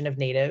Algonquin Nation of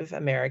Native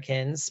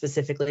Americans,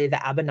 specifically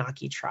the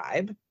Abenaki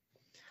tribe,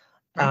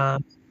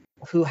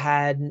 who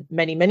had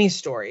many, many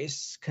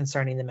stories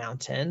concerning the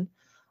mountain,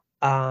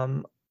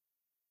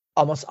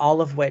 almost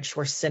all of which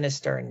were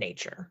sinister in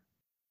nature.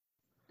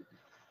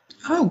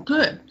 Oh,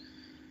 good.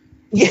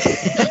 Yeah.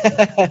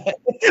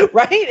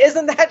 Right?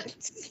 Isn't that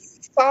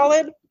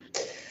solid?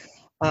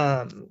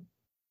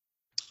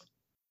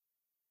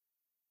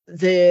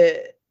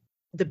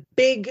 The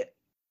big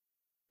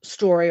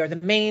story, or the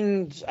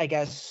main, I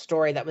guess,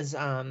 story that was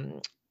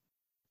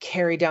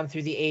carried down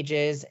through the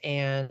ages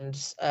and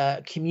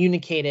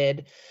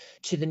communicated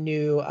to the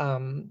new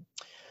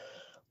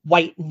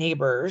white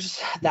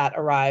neighbors that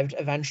arrived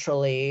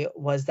eventually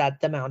was that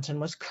the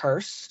mountain was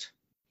cursed,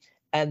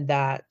 and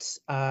that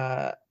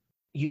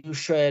you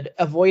should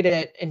avoid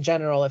it in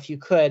general if you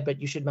could,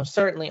 but you should most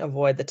certainly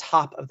avoid the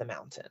top of the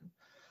mountain.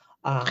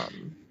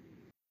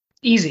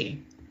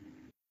 Easy.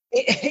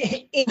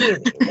 Easy.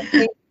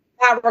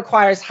 That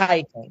requires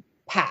hiking.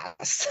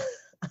 Pass.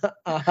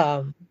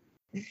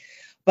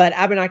 But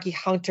Abenaki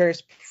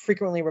hunters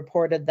frequently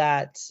reported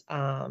that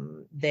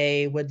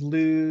they would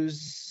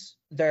lose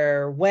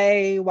their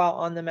way while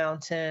on the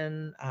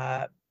mountain.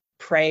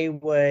 Prey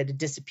would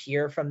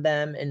disappear from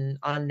them in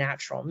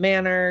unnatural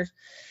manners.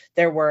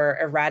 There were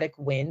erratic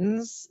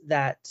winds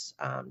that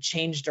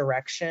changed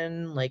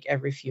direction like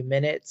every few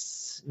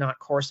minutes, not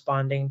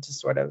corresponding to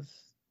sort of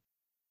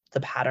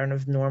the pattern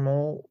of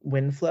normal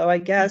wind flow, I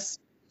guess.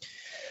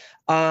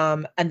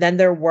 And then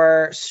there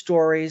were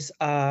stories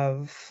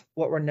of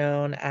what were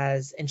known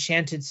as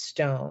enchanted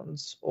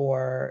stones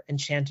or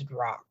enchanted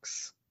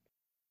rocks.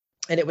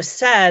 And it was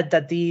said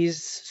that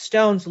these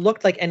stones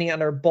looked like any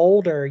other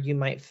boulder you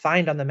might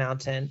find on the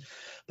mountain,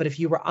 but if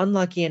you were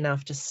unlucky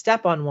enough to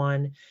step on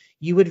one,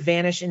 you would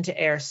vanish into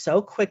air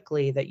so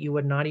quickly that you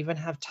would not even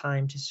have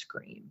time to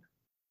scream.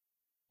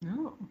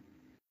 Oh.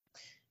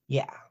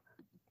 Yeah.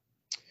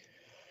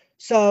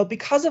 So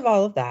because of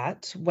all of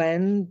that,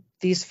 when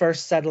these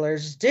first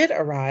settlers did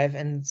arrive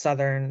in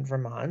southern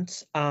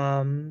Vermont,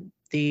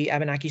 the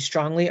Abenaki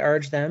strongly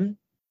urged them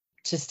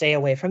to stay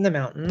away from the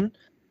mountain,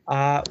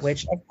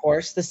 which, of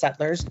course, the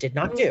settlers did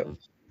not do.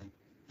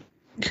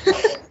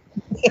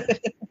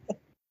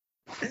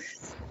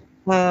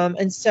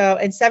 And so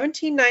in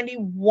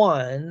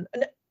 1791,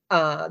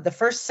 the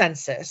first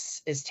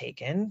census is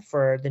taken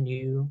for the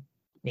new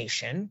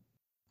nation,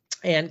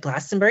 and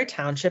Glastonbury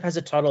Township has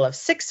a total of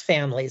 6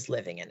 families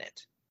living in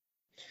it.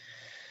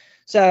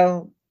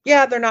 So,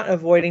 yeah, they're not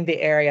avoiding the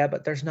area,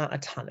 but there's not a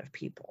ton of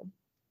people.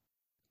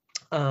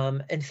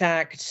 In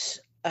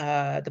fact,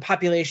 the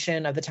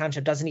population of the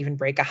township doesn't even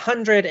break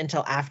 100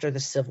 until after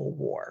the Civil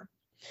War.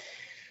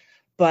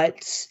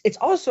 But it's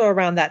also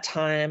around that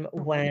time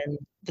when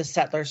the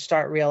settlers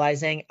start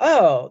realizing,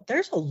 oh,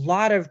 there's a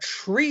lot of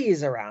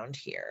trees around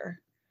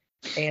here.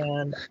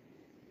 And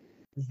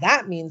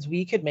that means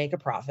we could make a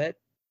profit,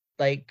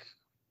 like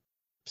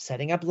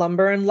setting up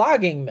lumber and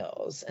logging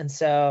mills. And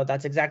so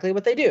that's exactly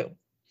what they do.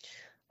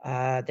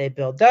 They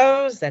build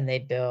those, then they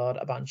build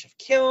a bunch of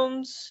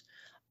kilns,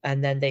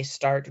 and then they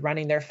start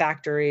running their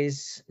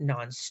factories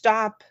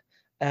nonstop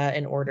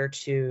in order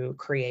to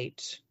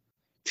create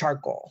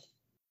charcoal.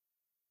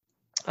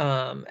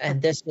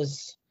 And this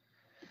was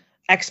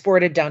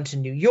exported down to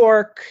New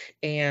York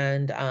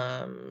and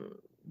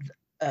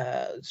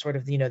sort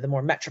of, the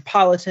more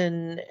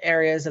metropolitan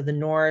areas of the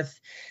North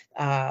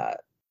that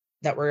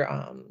were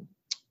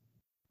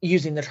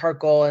using the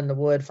charcoal and the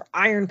wood for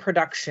iron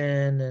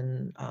production.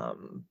 And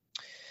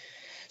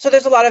so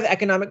there's a lot of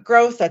economic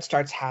growth that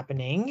starts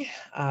happening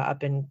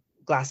up in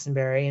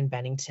Glastonbury and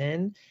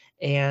Bennington.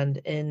 And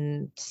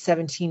in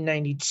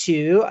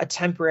 1792, a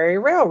temporary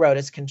railroad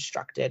is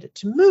constructed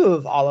to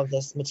move all of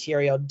this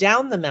material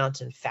down the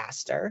mountain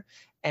faster,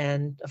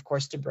 and of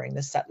course to bring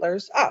the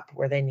settlers up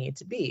where they need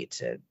to be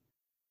to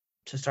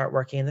start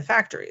working in the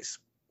factories.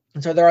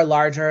 And so there are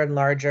larger and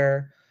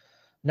larger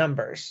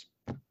numbers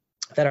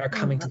that are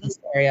coming to this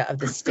area of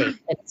the state.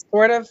 And it's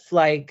sort of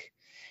like,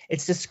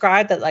 it's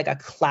described that like a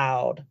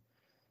cloud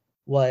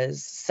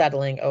was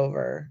settling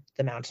over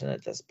the mountain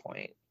at this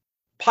point.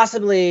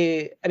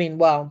 Possibly, I mean,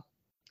 well,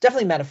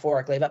 definitely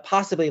metaphorically, but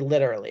possibly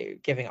literally,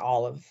 giving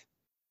all of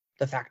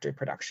the factory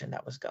production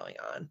that was going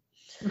on.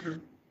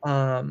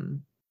 Mm-hmm.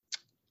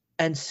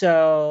 And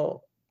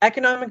so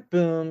economic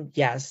boom,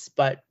 yes,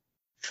 but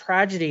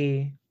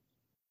tragedy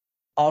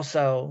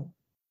also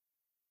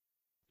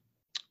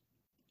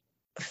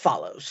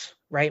follows,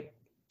 right?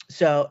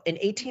 So in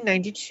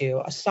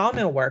 1892, a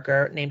sawmill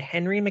worker named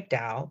Henry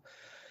McDowell,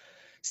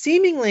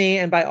 seemingly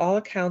and by all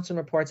accounts and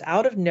reports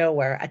out of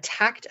nowhere,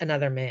 attacked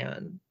another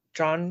man,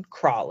 John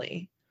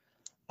Crawley.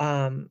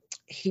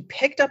 He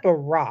picked up a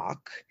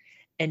rock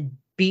and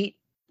beat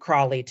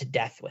Crawley to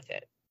death with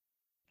it.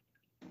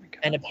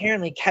 And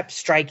apparently kept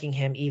striking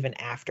him even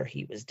after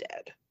he was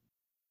dead.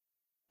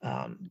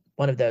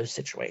 One of those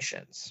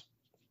situations.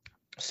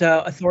 So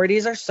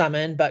authorities are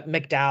summoned, but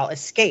McDowell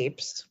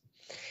escapes.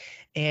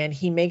 And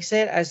he makes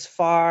it as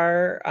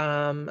far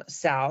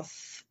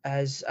south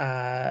as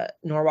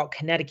Norwalk,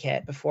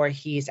 Connecticut, before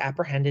he's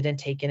apprehended and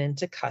taken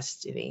into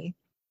custody.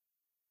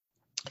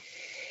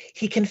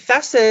 He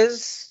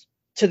confesses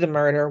to the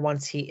murder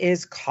once he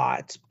is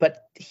caught,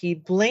 but he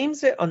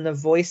blames it on the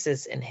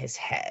voices in his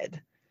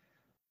head.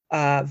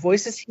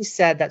 Voices, he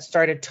said, that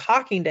started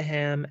talking to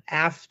him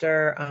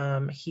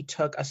after he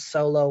took a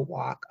solo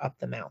walk up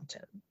the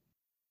mountain.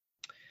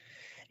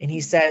 And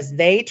he says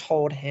they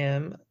told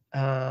him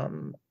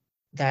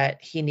that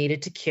he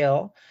needed to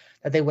kill,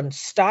 that they wouldn't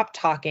stop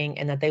talking,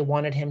 and that they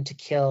wanted him to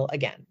kill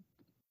again.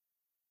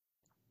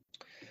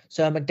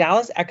 So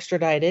McDowell is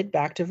extradited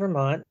back to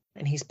Vermont,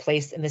 and he's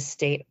placed in the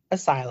state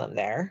asylum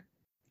there,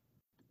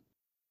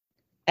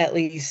 at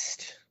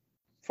least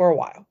for a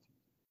while.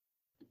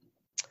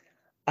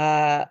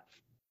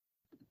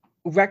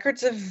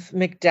 Records of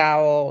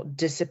McDowell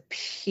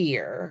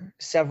disappear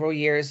several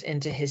years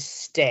into his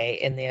stay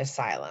in the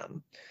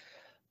asylum.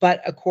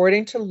 But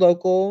according to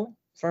local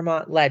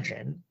Vermont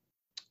legend,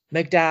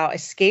 McDowell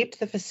escaped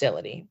the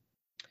facility,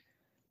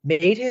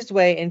 made his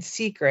way in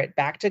secret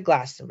back to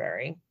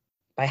Glastonbury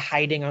by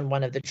hiding on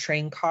one of the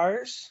train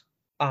cars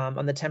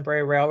on the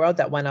temporary railroad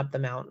that went up the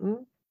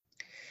mountain.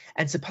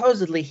 And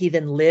supposedly he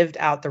then lived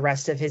out the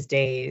rest of his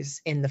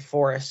days in the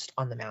forest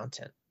on the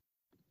mountain.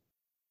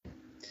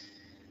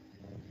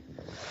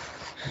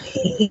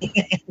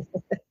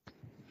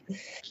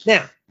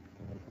 Now,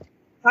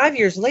 5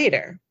 years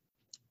later,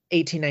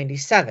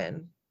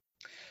 1897,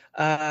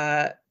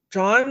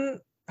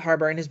 John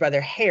Harbour and his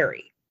brother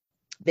Harry,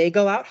 they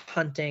go out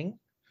hunting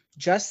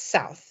just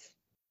south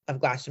of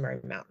Glastonbury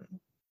Mountain.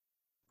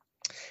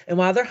 And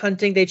while they're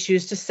hunting, they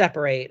choose to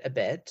separate a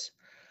bit.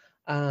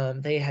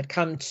 They had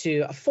come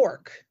to a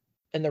fork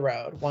in the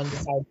road. One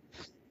decided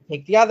to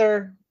take the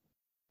other.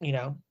 You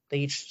know, they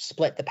each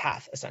split the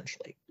path,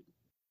 essentially.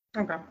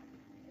 Okay.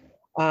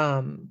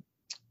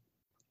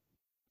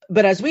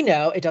 But as we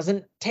know, it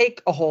doesn't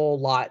take a whole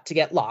lot to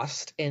get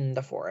lost in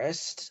the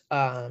forest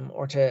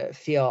or to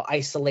feel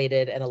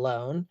isolated and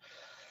alone.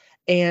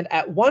 And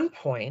at one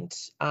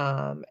point,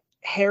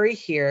 Harry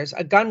hears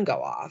a gun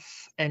go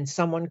off and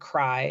someone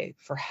cry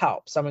for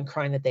help, someone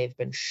crying that they've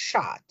been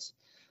shot.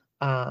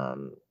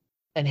 And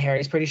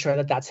Harry's pretty sure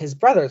that that's his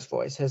brother's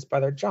voice, his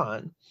brother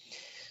John.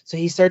 So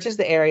he searches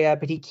the area,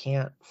 but he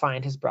can't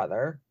find his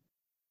brother.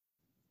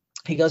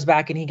 He goes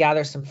back and he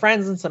gathers some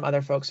friends and some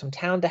other folks from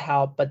town to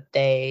help, but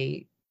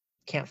they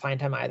can't find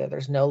him either.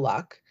 There's no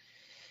luck.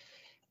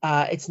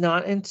 It's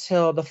not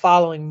until the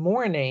following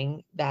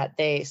morning that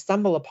they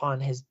stumble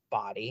upon his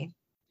body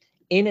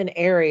in an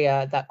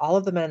area that all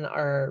of the men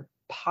are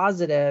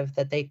positive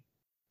that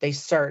they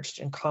searched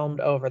and combed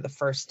over the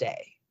first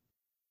day.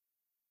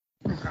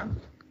 Okay.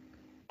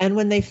 And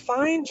when they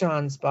find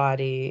John's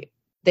body,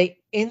 they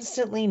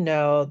instantly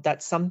know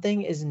that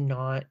something is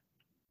not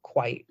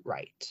quite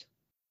right.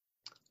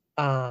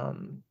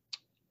 John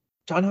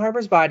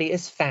Harbour's body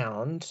is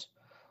found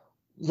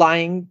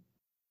lying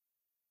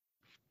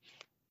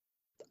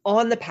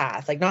on the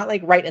path, like not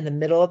like right in the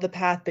middle of the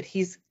path, but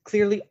he's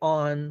clearly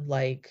on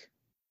like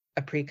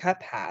a pre-cut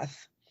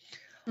path.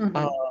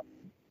 Mm-hmm.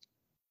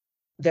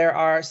 There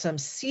are some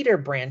cedar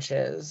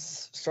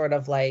branches sort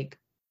of like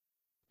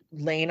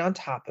laying on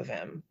top of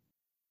him.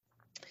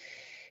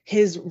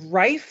 His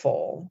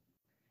rifle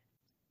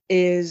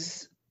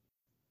is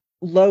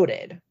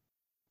loaded.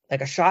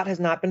 Like a shot has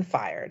not been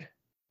fired.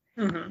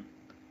 Mm-hmm.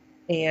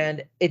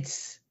 And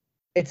it's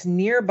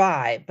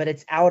nearby, but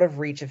it's out of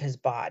reach of his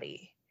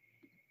body.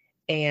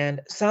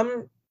 And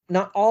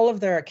not all of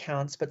their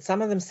accounts, but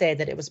some of them say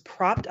that it was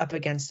propped up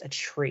against a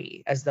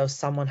tree as though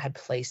someone had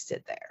placed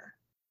it there.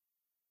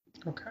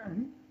 Okay.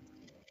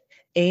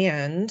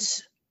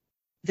 And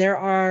there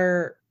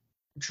are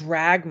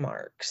drag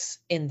marks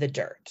in the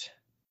dirt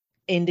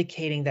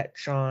indicating that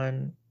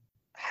John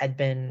had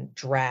been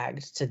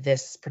dragged to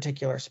this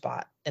particular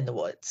spot in the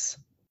woods.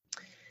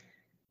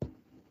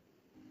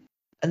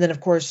 And then,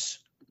 of course,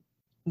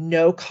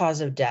 no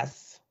cause of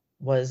death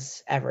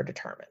was ever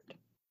determined.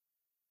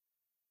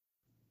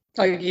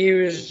 Like he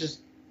was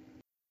just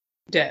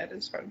dead,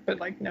 as far, but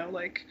like no,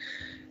 like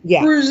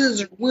Yeah.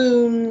 bruises or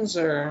wounds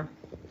or.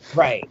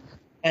 Right.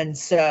 And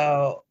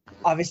so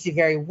obviously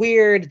very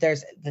weird.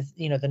 There's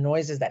the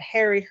noises that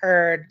Harry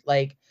heard,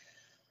 like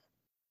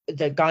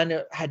the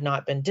gun had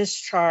not been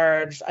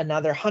discharged.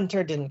 Another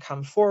hunter didn't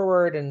come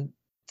forward and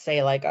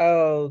say like,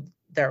 oh,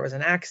 there was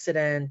an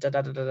accident, da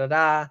da da da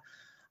da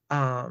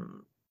da.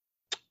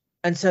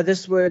 And so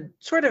this would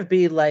sort of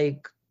be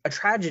like a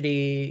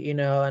tragedy,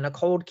 and a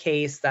cold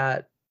case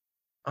that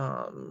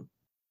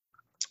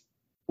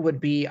would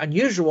be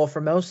unusual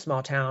for most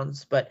small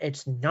towns, but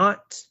it's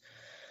not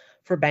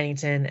for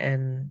Bennington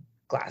and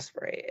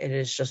Glassbury. It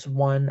is just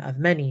one of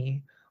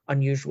many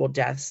unusual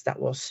deaths that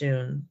will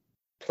soon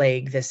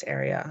plague this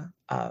area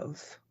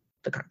of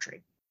the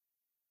country.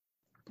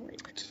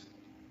 Great.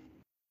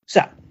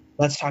 So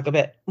let's talk a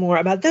bit more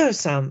about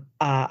those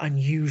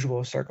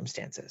unusual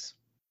circumstances.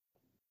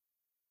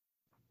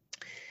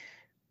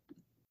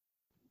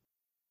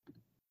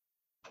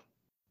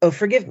 Oh,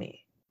 forgive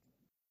me.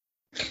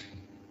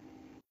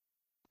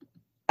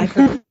 I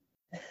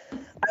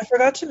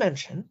forgot to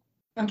mention,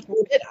 or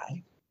did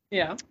I?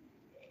 Yeah.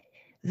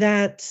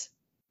 That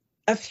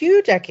a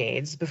few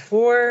decades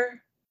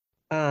before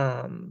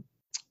the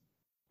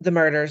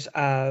murders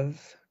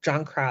of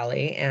John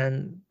Crowley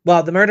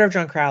the murder of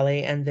John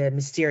Crowley and the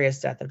mysterious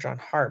death of John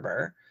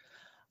Harbour,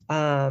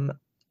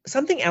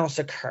 something else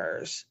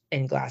occurs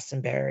in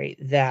Glastonbury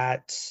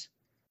that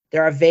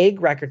there are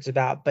vague records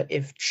about, but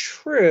if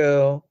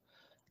true,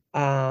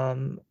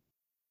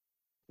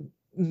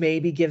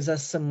 maybe gives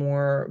us some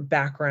more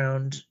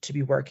background to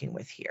be working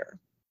with here.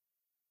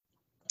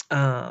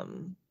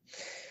 In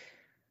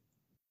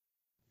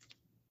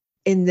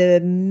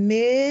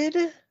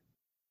the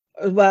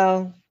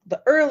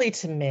early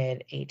to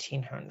mid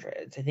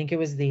 1800s, I think it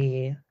was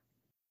the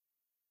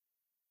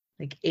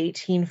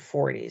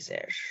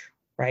 1840s-ish,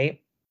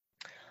 right?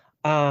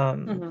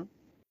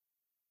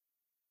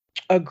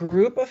 A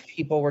group of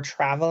people were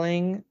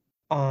traveling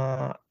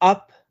down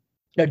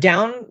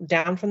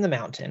from the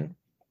mountain,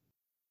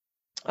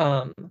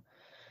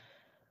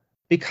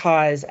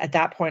 because at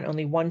that point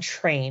only one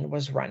train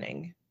was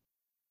running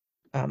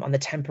on the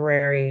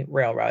temporary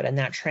railroad, and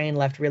that train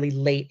left really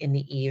late in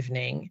the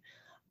evening,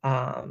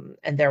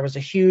 and there was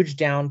a huge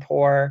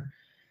downpour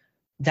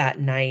that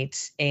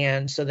night,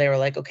 and so they were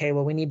like, okay,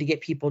 well, we need to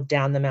get people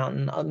down the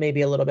mountain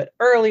maybe a little bit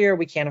earlier.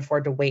 We can't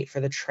afford to wait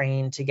for the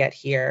train to get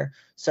here,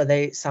 so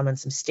they summoned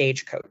some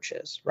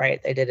stagecoaches,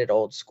 right? They did it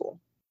old school.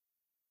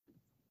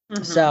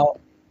 So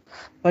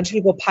a bunch of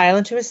people pile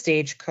into a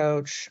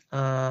stagecoach.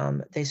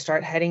 They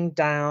start heading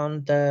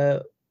down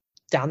the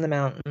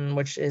mountain,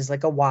 which is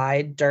like a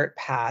wide dirt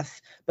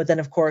path. But then,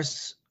 of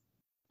course,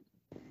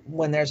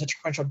 when there's a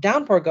torrential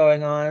downpour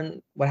going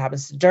on, what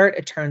happens to dirt?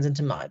 It turns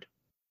into mud.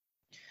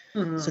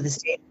 So the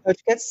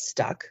stagecoach gets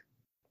stuck.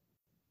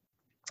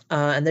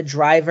 And the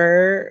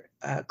driver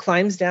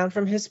climbs down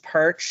from his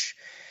perch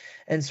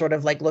and sort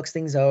of like looks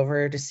things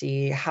over to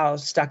see how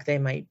stuck they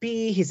might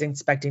be. He's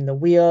inspecting the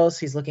wheels.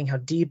 He's looking how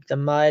deep the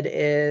mud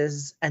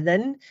is. And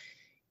then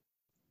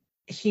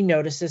he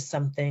notices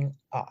something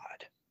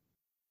odd.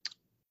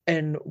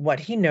 And what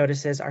he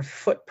notices are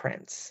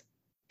footprints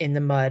in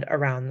the mud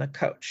around the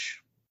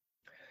coach.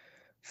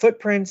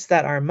 Footprints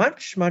that are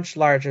much, much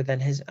larger than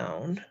his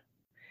own.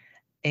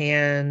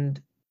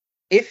 And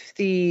if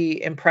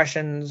the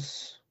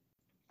impressions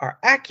are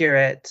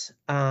accurate,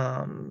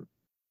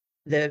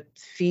 the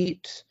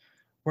feet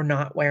were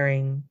not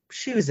wearing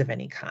shoes of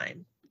any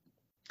kind.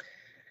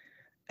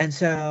 And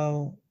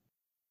so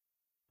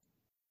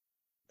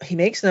he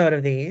makes note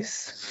of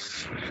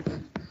these.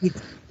 He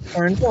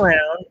turns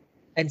around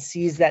and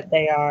sees that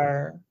they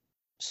are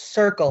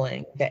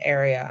circling the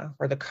area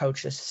where the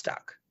coach is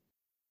stuck.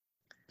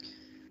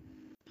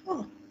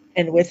 Oh.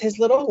 And with his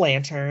little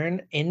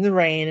lantern in the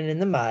rain and in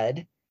the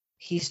mud,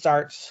 he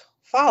starts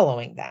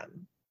following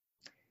them.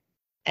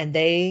 And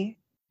they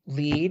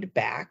lead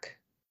back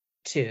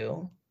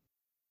to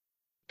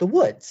the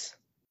woods,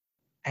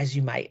 as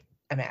you might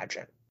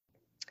imagine.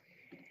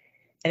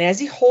 And as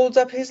he holds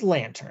up his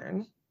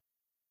lantern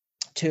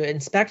to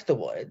inspect the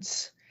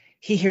woods,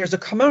 he hears a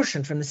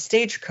commotion from the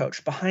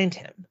stagecoach behind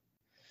him.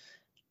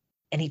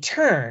 And he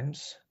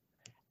turns,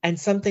 and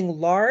something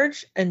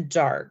large and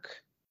dark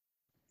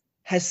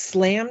has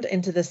slammed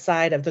into the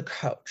side of the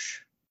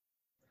coach,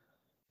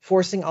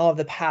 forcing all of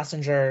the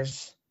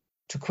passengers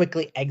to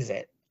quickly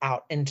exit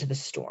out into the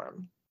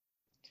storm.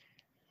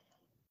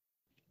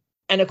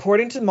 And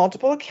according to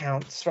multiple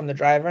accounts from the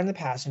driver and the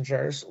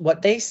passengers,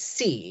 what they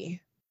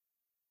see,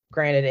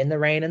 granted in the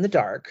rain and the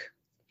dark,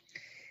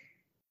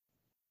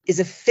 is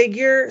a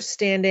figure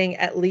standing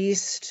at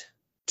least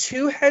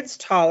 2 heads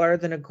taller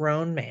than a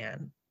grown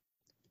man,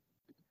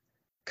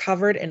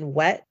 covered in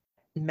wet,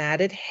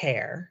 matted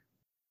hair,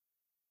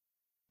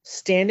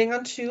 standing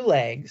on 2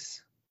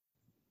 legs,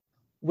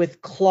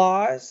 with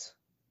claws,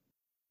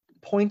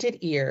 pointed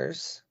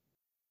ears,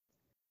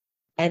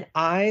 and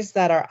eyes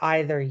that are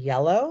either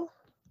yellow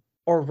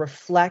or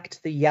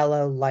reflect the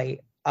yellow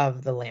light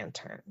of the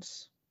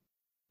lanterns.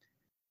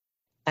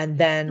 And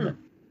then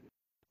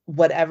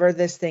whatever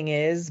this thing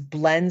is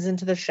blends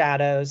into the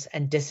shadows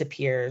and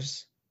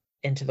disappears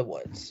into the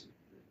woods.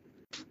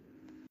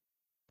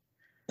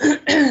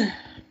 That's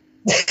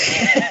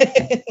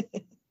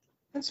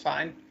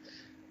fine.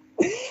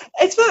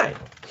 It's fine.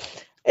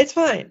 It's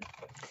fine.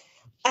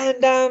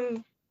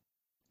 And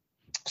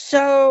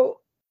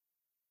so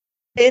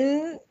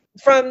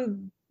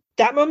from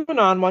that moment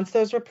on, once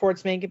those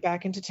reports make it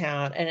back into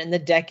town, and in the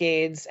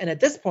decades, and at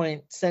this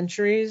point,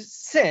 centuries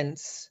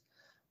since,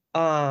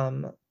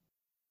 that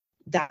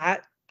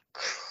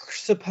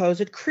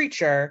supposed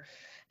creature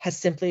has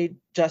simply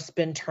just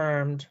been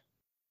termed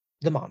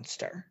the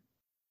monster.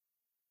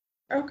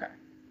 Okay.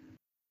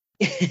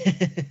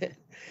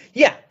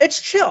 Yeah, it's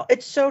chill.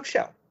 It's so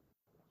chill.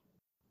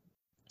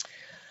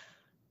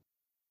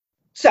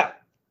 So,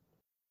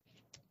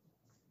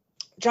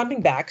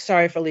 jumping back,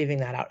 sorry for leaving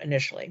that out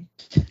initially.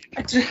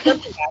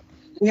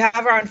 We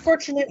have our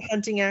unfortunate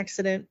hunting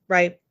accident,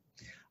 right?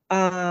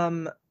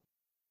 The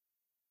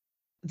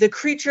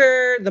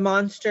creature, the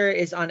monster,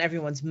 is on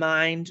everyone's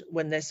mind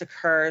when this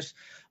occurs,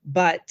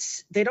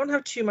 but they don't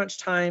have too much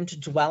time to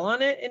dwell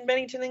on it in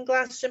Bennington and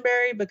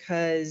Glastonbury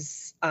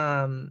because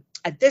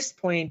at this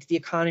point, the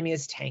economy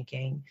is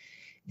tanking.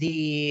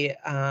 The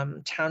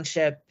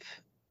township,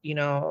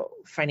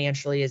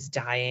 financially is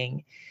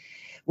dying.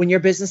 When your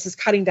business is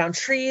cutting down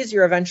trees,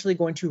 you're eventually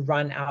going to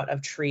run out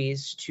of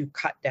trees to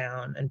cut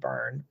down and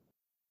burn.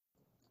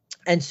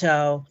 And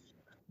so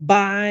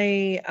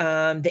by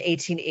the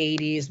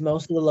 1880s,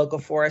 most of the local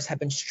forests have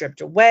been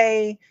stripped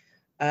away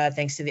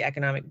thanks to the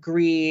economic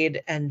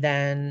greed. And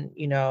then,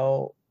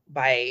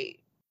 by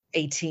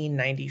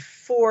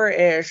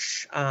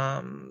 1894-ish,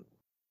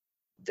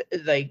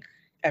 like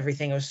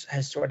everything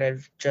has sort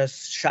of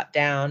just shut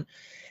down,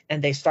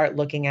 and they start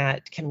looking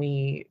at, can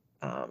we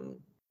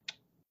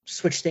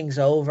switch things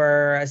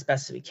over as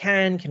best as we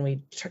can? Can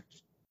we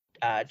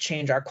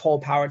change our coal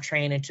power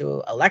train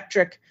into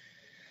electric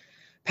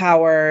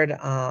powered?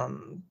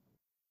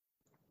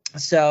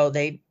 So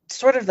they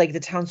sort of the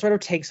town sort of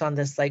takes on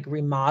this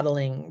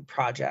remodeling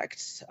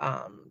project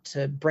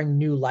to bring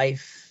new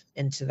life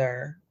into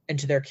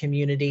their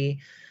community.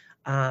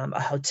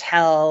 A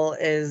hotel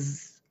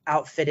is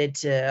outfitted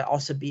to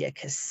also be a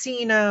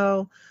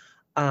casino,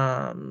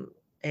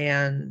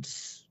 and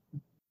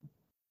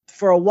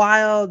for a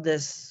while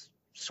this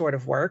sort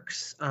of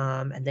works,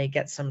 and they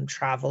get some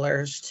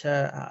travelers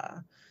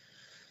to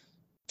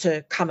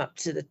come up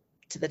to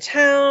the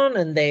town,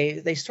 and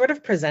they sort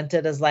of present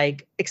it as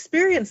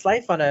experience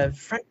life on a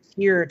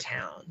frontier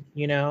town,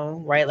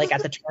 right?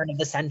 At the turn of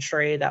the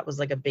century, that was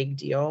a big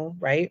deal,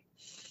 right?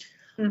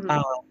 Mm-hmm.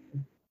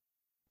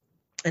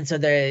 And so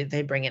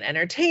they bring in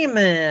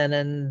entertainment,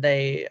 and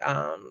they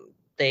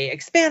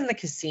expand the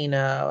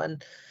casino,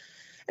 and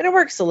it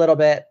works a little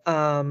bit.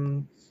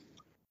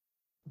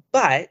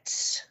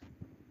 But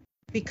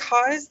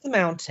because the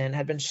mountain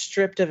had been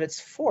stripped of its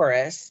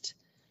forest,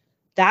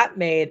 that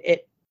made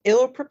it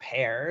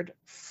ill-prepared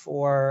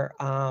for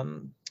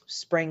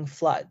spring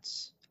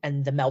floods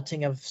and the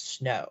melting of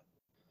snow,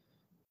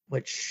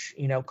 which,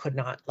 could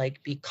not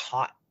be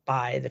caught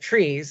by the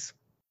trees.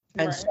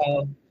 Right. And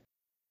so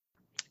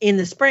in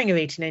the spring of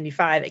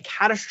 1895, a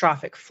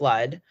catastrophic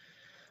flood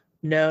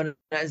known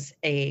as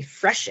a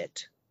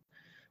freshet,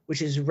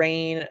 which is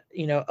rain,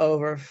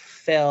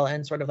 overfill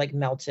and sort of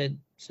melted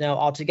snow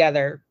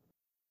altogether,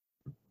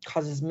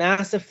 causes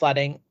massive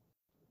flooding,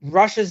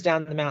 rushes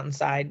down the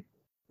mountainside,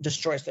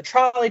 destroys the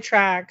trolley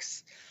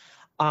tracks,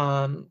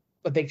 a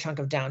big chunk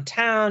of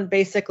downtown.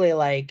 Basically,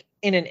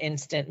 in an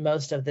instant,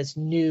 most of this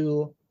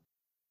new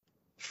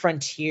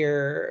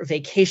frontier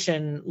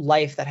vacation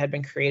life that had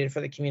been created for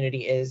the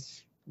community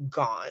is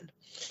gone.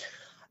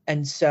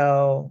 And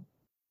so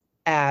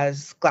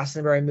as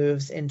Glastonbury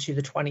moves into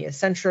the 20th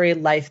century,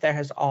 life there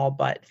has all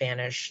but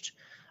vanished.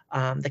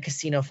 The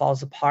casino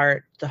falls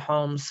apart. The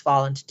homes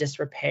fall into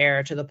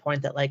disrepair to the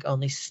point that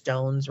only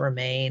stones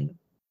remain.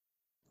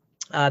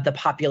 The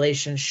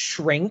population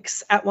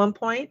shrinks at one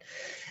point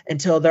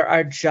until there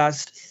are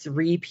just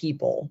 3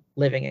 people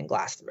living in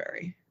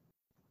Glastonbury.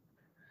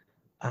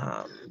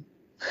 I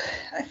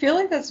feel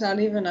like that's not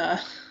even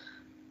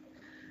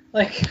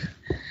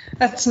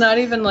that's not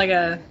even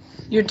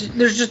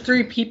there's just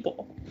 3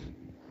 people.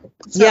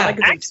 Yeah,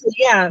 actually,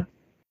 yeah.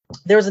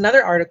 There was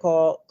another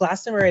article.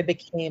 Glastonbury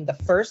became the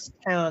first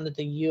town that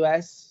the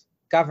U.S.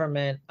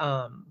 government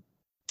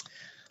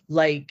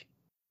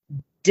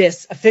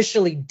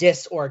officially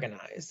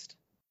disorganized,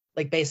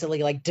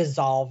 basically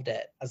dissolved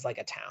it as a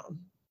town.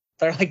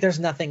 They're there's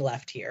nothing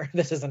left here.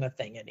 This isn't a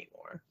thing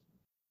anymore.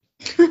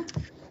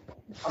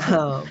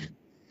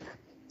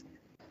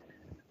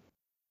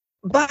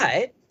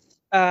 But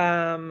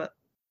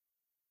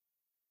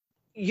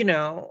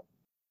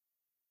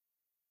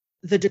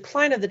the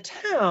decline of the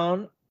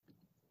town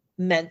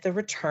meant the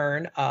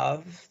return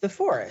of the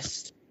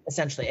forest.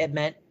 Essentially, it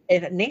meant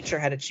nature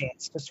had a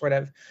chance to sort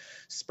of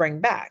spring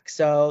back.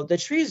 So the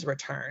trees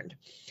returned.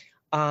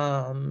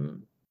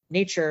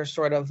 Nature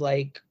sort of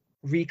like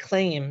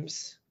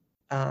reclaims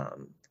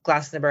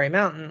Glastonbury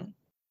Mountain.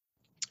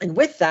 And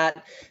with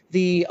that,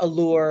 the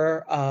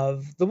allure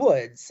of the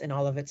woods and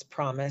all of its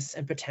promise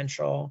and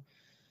potential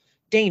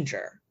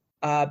danger.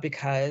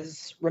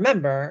 Because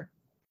remember,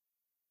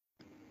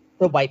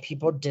 the white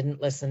people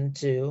didn't listen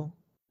to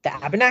the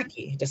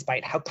Abenaki,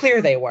 despite how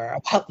clear they were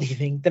about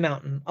leaving the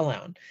mountain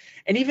alone,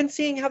 and even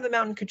seeing how the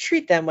mountain could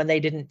treat them when they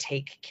didn't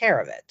take care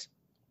of it.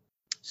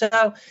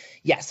 So,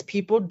 yes,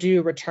 people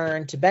do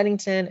return to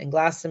Bennington and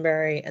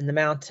Glastonbury and the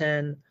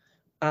mountain.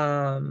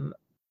 But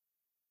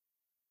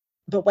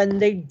when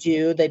they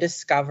do, they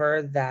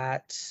discover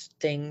that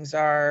things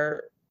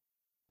are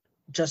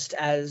just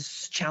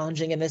as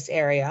challenging in this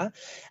area,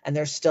 and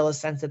there's still a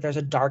sense that there's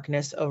a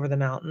darkness over the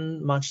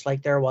mountain, much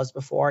like there was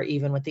before,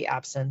 even with the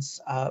absence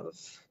of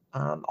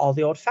all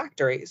the old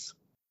factories.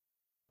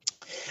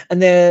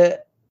 And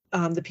the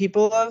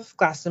people of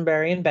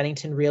Glastonbury and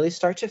Bennington really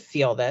start to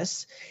feel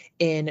this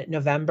in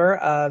November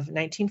of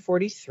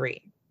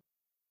 1943,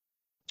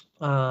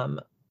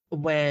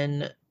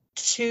 when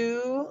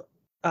two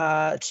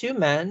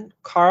men,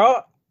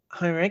 Carl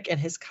Heinrich and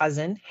his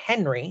cousin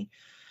Henry,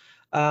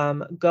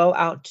 go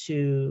out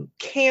to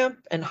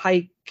camp and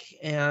hike,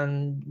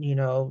 and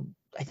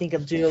I think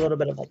they'll do a little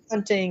bit of like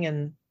hunting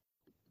and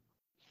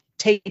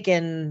take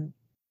in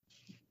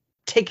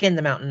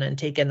the mountain and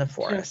take in the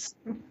forest.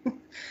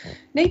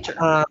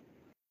 Nature.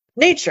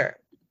 Nature.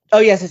 Oh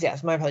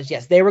yes. My apologies.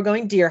 Yes, they were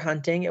going deer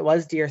hunting. It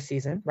was deer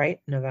season, right?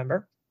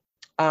 November.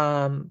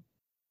 And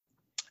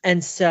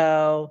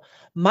so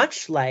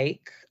much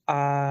like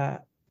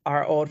our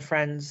old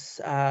friends,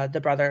 the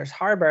brothers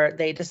Harbor,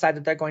 they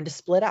decided they're going to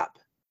split up,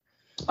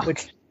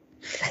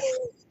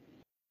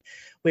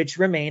 which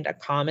remained a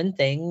common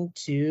thing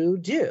to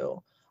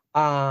do.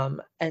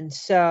 And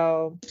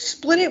so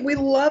split it. We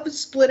love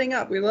splitting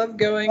up. We love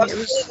going. It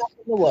was in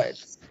the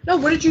woods. No,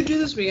 what did you do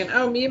this weekend?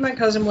 Oh, me and my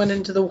cousin went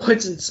into the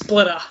woods and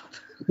split up.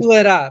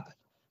 Split up.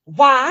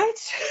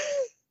 What?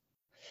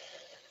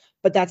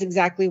 But that's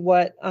exactly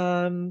what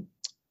Carl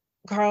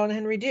and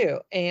Henry do.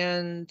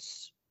 And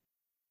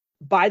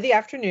by the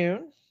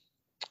afternoon,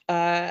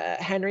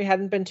 Henry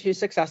hadn't been too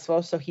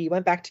successful, so he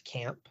went back to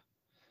camp.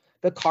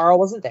 But Carl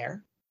wasn't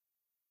there.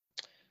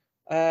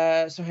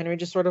 So Henry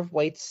just sort of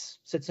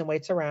sits and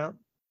waits around.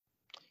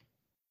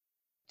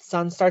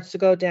 Sun starts to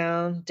go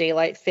down,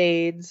 daylight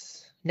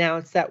fades. Now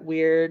it's that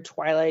weird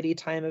twilighty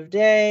time of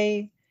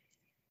day.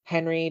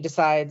 Henry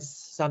decides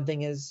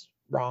something is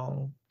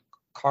wrong.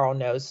 Carl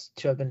knows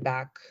to have been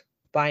back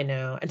by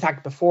now. In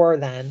fact, before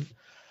then.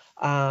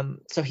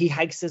 So he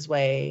hikes his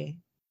way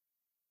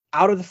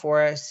out of the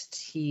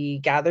forest. He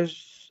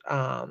gathers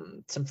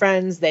some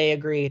friends. They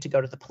agree to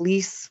go to the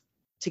police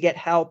to get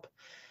help.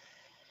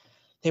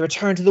 They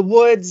return to the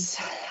woods.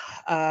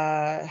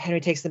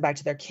 Henry takes them back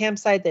to their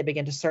campsite. They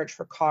begin to search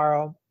for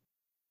Carl.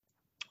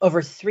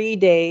 Over 3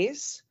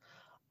 days,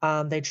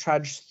 they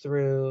trudge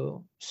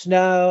through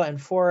snow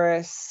and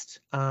forest.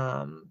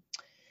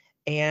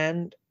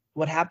 And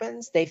what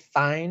happens? They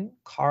find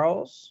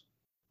Carl's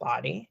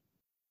body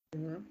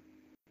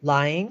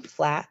lying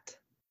flat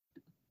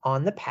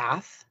on the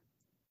path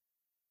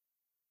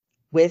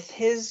with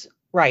his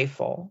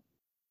rifle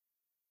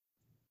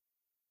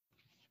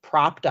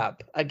propped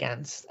up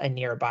against a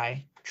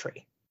nearby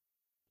tree.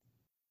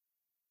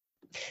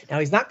 Now,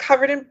 he's not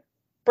covered in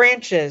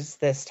branches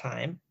this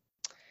time,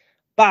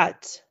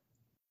 but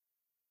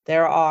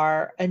there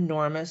are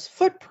enormous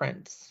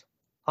footprints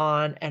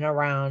on and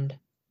around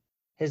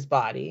his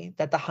body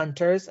that the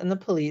hunters and the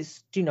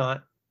police do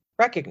not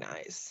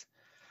recognize.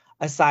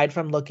 Aside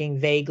from looking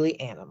vaguely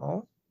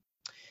animal,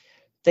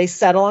 they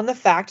settle on the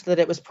fact that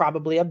it was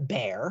probably a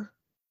bear.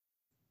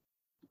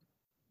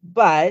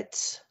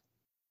 But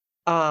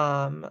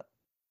Carl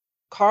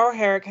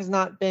Herrick has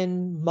not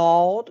been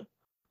mauled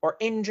or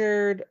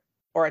injured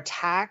or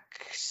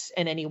attacked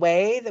in any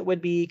way that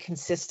would be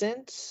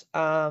consistent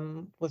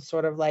with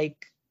sort of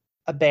like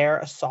a bear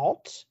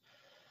assault.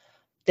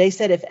 They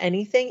said, if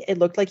anything, it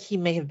looked like he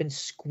may have been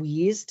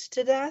squeezed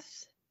to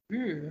death.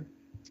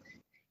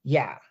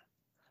 Yeah.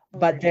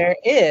 But there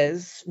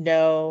is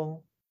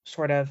no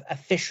sort of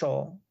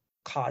official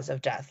cause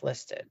of death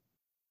listed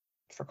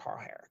for Carl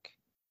Herrick.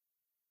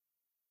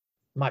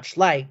 Much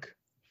like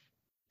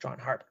John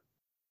Harbor.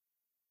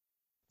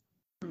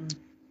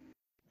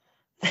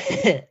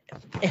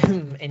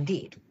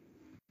 Indeed.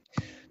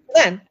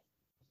 Then,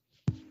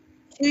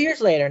 2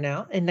 years later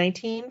now, in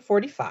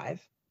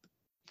 1945,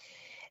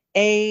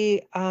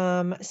 a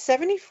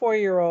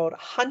 74-year-old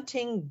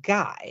hunting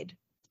guide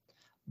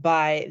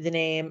by the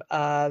name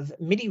of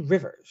Mitty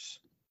Rivers.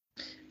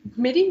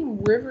 Mitty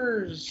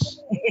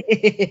Rivers.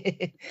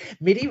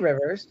 Mitty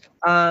Rivers,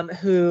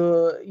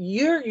 who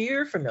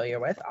you're familiar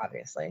with,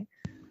 obviously.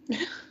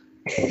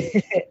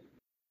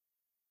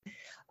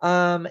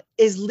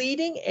 Is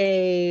leading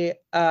a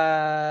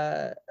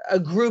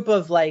group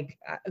of like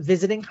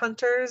visiting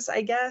hunters,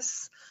 I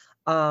guess,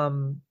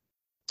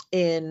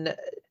 in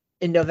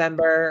in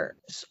November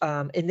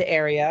in the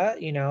area,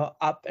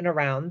 up and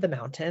around the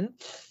mountain.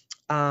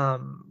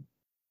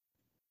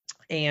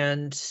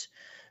 And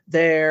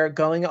they're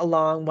going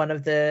along one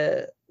of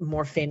the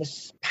more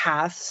famous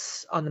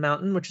paths on the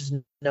mountain, which is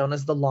known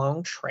as the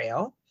Long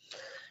Trail.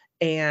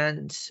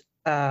 And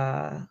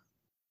at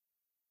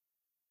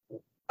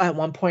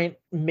one point,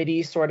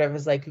 Mitty sort of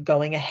is like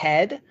going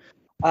ahead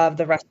of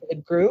the rest of the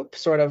group,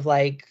 sort of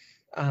like,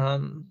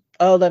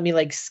 let me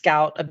like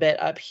scout a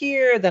bit up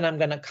here, then I'm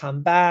gonna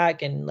come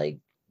back and like,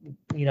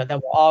 then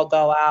we'll all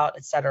go out,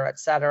 et cetera, et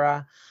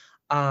cetera.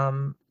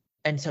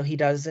 And so he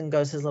does and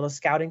goes his little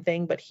scouting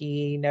thing, but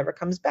he never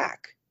comes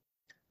back.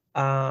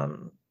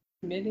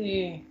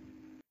 Mitty.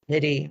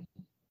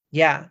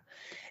 Yeah.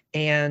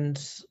 And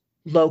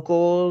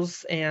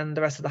locals and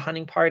the rest of the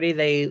hunting party,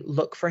 they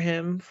look for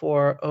him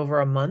for over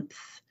a month,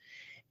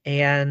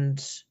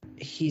 and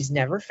he's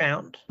never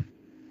found.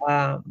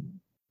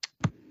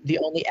 The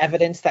only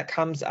evidence that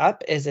comes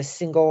up is a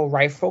single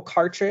rifle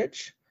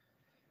cartridge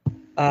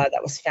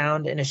that was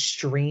found in a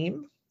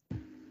stream.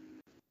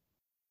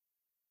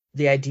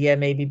 The idea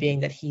maybe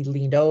being that he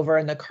leaned over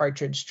and the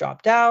cartridge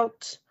dropped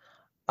out.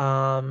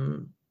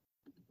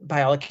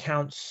 By all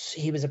accounts,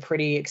 he was a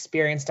pretty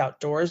experienced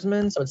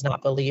outdoorsman, so it's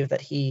not believed that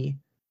he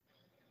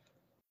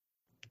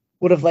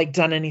would have like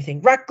done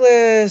anything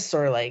reckless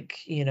or like,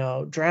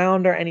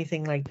 drowned or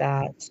anything like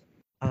that.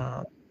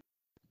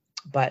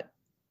 But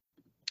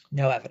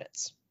no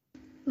evidence.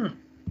 Then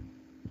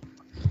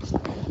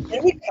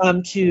we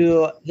come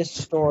to the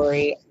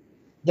story,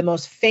 the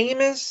most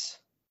famous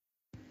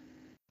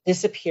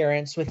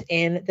disappearance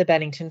within the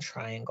Bennington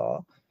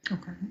Triangle,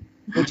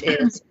 which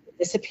is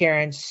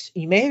disappearance.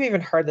 You may have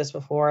even heard this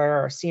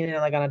before or seen it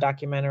like on a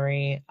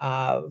documentary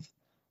of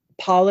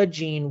Paula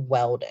Jean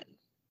Weldon.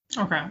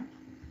 Okay.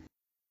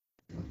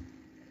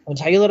 I'll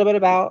tell you a little bit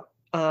about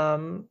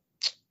her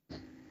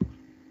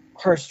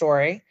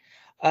story.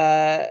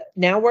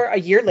 Now we're a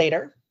year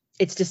later.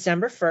 It's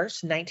December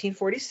 1st,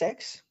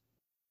 1946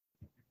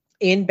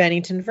 in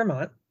Bennington,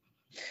 Vermont,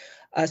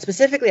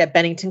 specifically at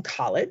Bennington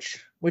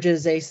College, which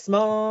is a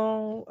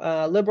small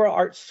liberal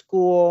arts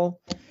school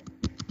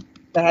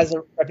that has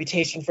a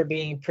reputation for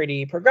being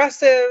pretty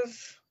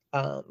progressive.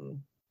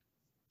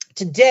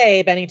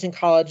 Today, Bennington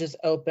College is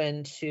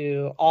open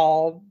to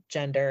all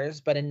genders,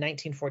 but in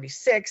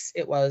 1946,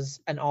 it was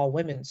an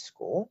all-women's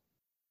school.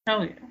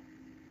 Hell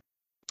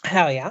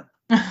yeah.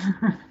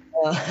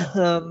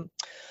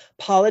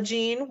 Paula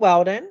Jean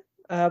Weldon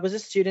was a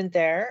student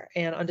there,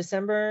 and on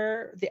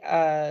December,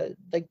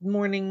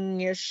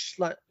 morning-ish,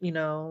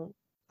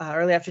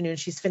 early afternoon,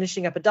 she's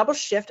finishing up a double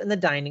shift in the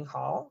dining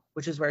hall,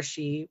 which is where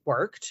she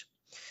worked.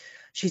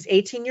 She's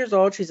 18 years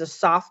old. She's a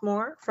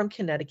sophomore from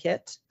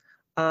Connecticut.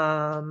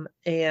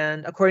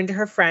 And according to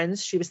her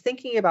friends, she was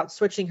thinking about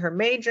switching her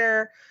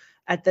major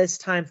at this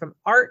time from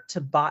art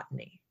to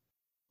botany.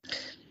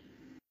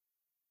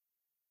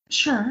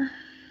 Sure.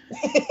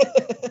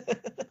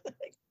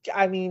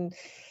 I mean,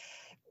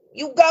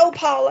 you go,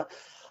 Paula.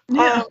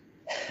 Yeah.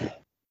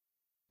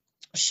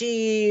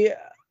 She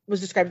was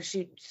described,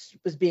 she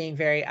was being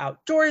very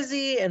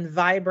outdoorsy and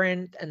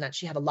vibrant, and that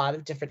she had a lot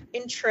of different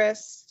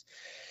interests.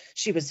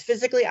 She was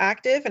physically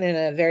active and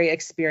a very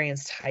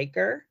experienced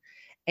hiker.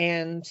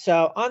 And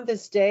so on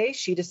this day,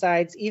 she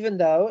decides, even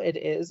though it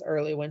is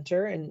early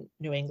winter in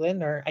New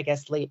England, or I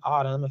guess late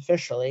autumn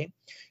officially,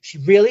 she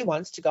really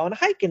wants to go on a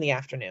hike in the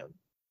afternoon.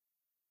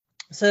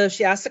 So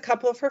she asks a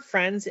couple of her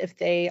friends if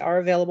they are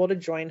available to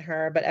join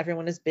her, but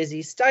everyone is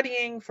busy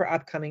studying for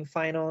upcoming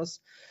finals.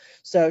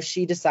 So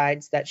she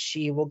decides that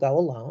she will go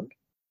alone.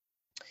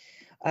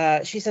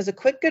 She says a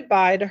quick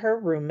goodbye to her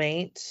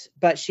roommate,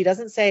 but she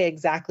doesn't say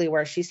exactly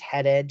where she's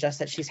headed, just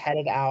that she's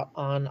headed out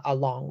on a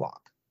long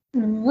walk.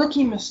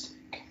 Rookie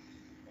mistake.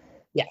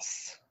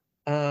 Yes.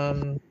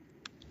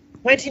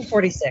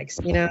 1946,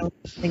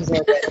 things are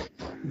a bit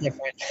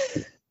different.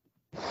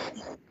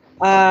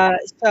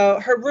 So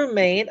her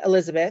roommate,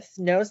 Elizabeth,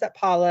 knows that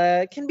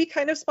Paula can be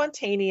kind of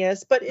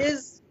spontaneous, but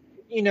is,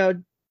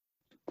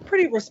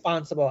 pretty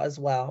responsible as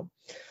well.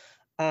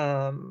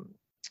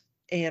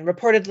 And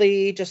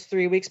reportedly, just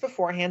 3 weeks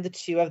beforehand, the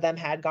two of them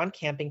had gone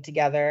camping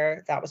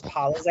together. That was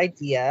Paula's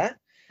idea.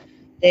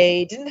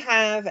 They didn't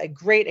have a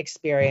great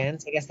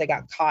experience. I guess they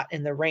got caught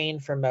in the rain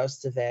for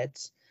most of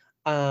it.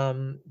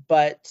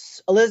 But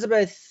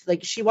Elizabeth,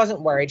 she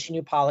wasn't worried. She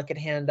knew Paula could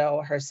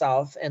handle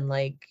herself in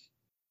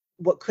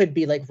what could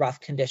be rough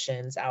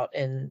conditions out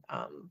in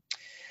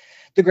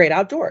the great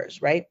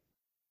outdoors, right?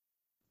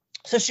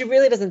 So she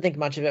really doesn't think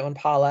much of it when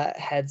Paula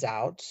heads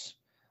out.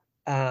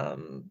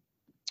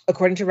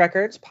 According to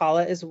records,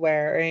 Paula is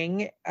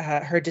wearing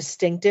her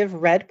distinctive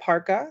red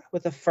parka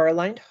with a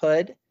fur-lined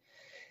hood,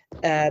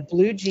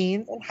 blue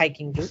jeans, and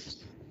hiking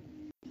boots.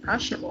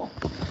 Fashionable.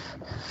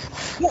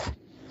 Yeah.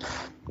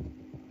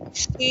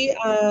 She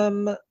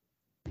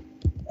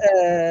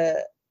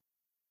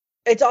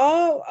it's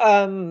all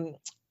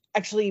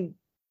actually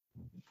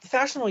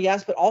fashionable,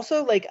 yes, but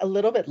also a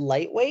little bit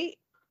lightweight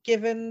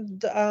given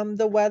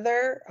the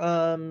weather.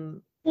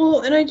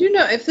 Well, and I do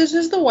know if this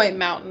is the White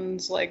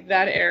Mountains, like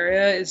that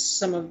area is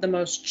some of the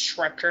most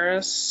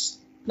treacherous,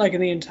 like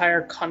in the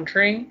entire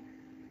country.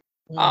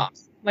 Mm.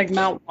 Like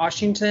Mount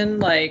Washington,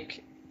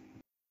 like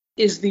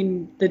is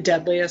the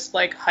deadliest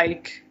like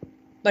hike,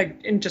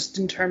 like in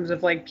terms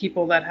of like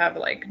people that have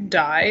like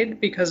died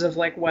because of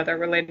like weather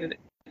related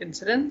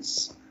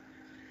incidents.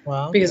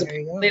 Well, Because there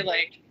you apparently go.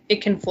 like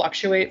it can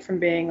fluctuate from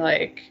being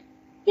like,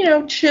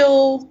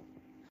 chill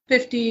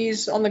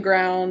 50s on the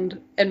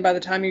ground, and by the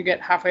time you get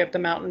halfway up the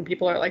mountain,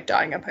 people are like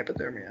dying of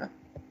hypothermia.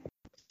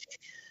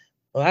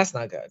 Well, that's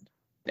not good.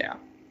 Yeah.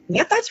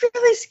 That's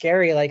really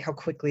scary, like how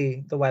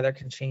quickly the weather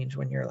can change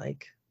when you're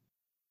like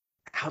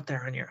out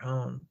there on your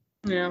own.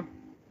 Yeah.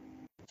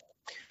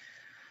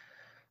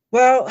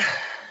 Well,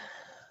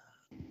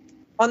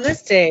 on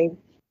this day,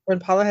 when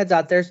Paula heads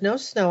out, there's no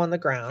snow on the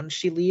ground.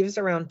 She leaves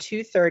around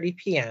 2:30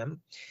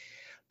 p.m.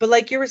 But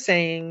like you were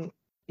saying,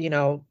 you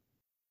know,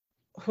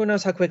 who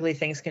knows how quickly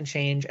things can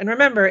change. And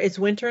remember, it's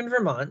winter in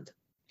Vermont.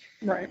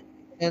 Right.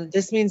 And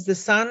this means the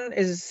sun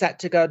is set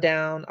to go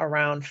down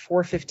around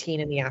 4:15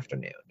 in the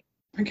afternoon.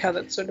 God,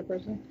 that's so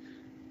depressing.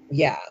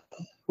 Yeah.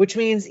 Which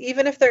means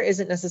even if there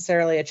isn't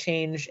necessarily a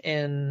change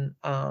in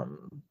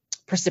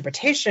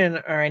precipitation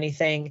or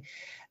anything,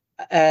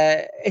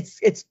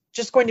 it's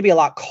just going to be a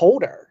lot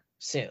colder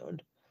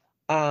soon.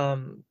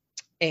 And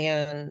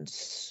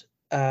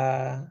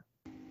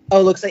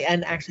looks like,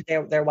 and actually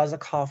there was a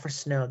call for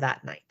snow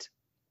that night.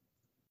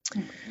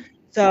 Okay.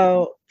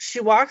 So she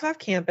walks off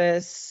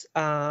campus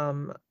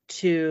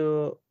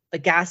to a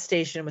gas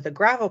station with a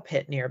gravel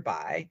pit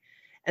nearby.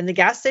 And the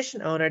gas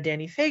station owner,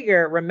 Danny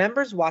Fager,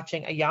 remembers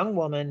watching a young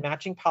woman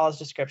matching Paula's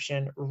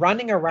description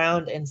running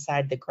around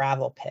inside the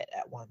gravel pit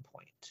at one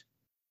point.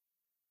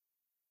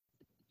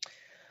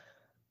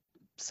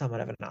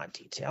 Somewhat of an odd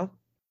detail.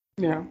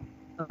 Yeah.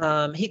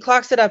 He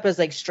clocks it up as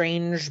like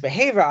strange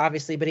behavior,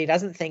 obviously, but he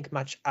doesn't think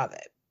much of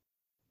it.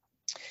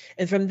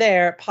 And from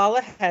there,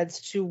 Paula heads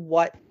to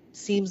what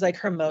seems like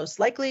her most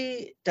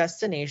likely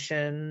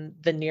destination,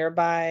 the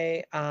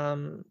nearby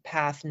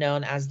path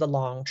known as the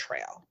Long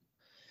Trail.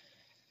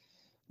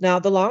 Now,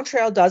 the Long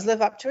Trail does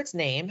live up to its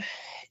name.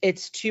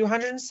 It's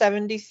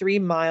 273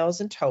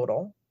 miles in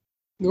total.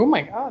 Oh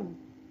my God.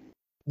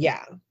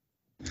 Yeah.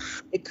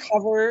 It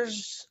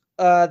covers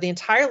the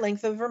entire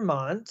length of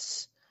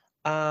Vermont,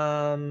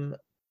 from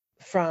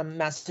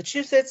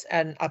Massachusetts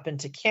and up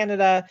into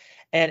Canada,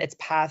 and its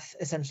path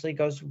essentially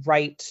goes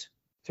right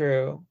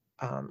through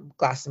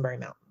Glastonbury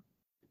Mountain.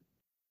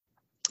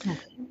 Okay.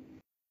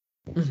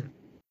 Mm-hmm.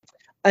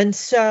 And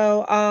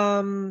so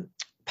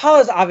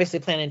Paula's obviously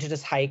planning to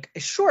just hike a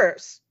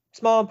short,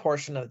 small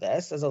portion of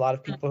this, as a lot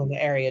of people in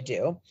the area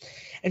do.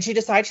 And she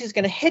decides she's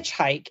going to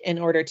hitchhike in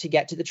order to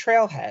get to the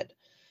trailhead.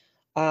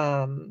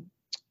 Now,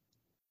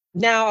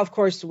 of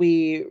course,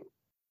 we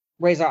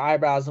raise our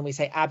eyebrows and we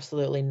say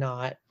absolutely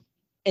not.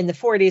 In the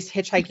 40s,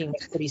 hitchhiking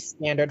was pretty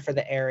standard for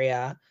the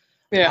area.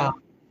 Yeah.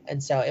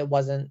 And so it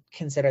wasn't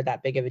considered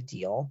that big of a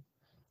deal.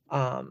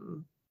 But,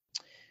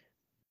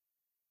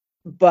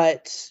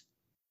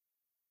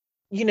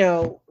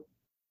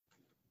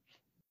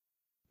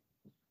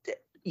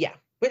 yeah,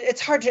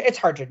 it's hard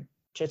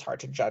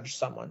to judge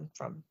someone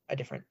from a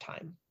different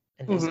time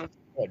in this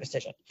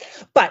decision.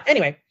 But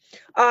anyway,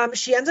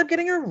 she ends up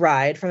getting a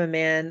ride from a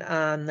man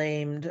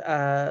named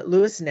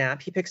Lewis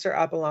Knapp. He picks her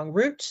up along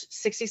Route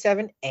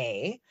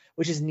 67A,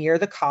 which is near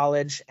the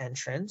college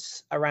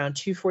entrance, around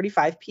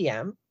 2:45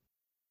 p.m.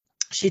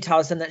 She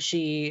tells him that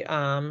she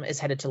is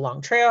headed to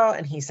Long Trail,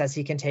 and he says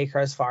he can take her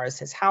as far as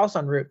his house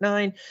on Route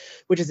 9,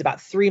 which is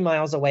about 3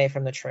 miles away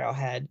from the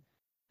trailhead.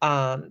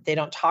 They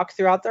don't talk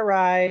throughout the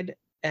ride,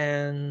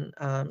 and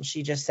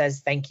she just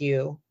says thank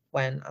you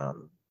when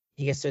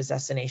he gets to his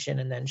destination,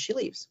 and then she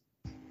leaves.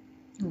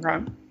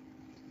 Okay.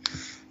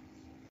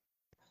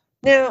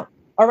 Now,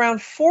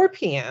 around 4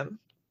 p.m.,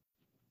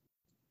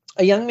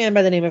 a young man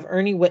by the name of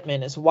Ernie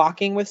Whitman is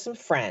walking with some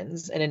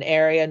friends in an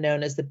area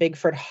known as the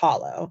Bigford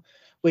Hollow,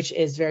 which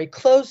is very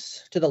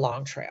close to the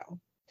Long Trail.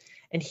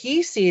 And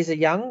he sees a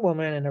young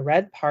woman in a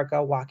red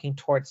parka walking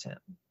towards him.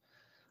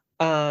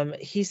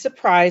 He's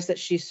surprised that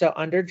she's so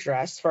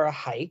underdressed for a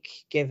hike,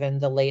 given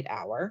the late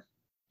hour.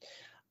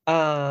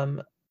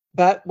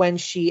 But when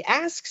she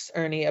asks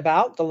Ernie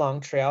about the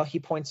Long Trail, he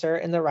points her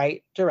in the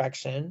right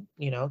direction,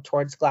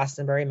 towards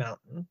Glastonbury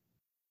Mountain.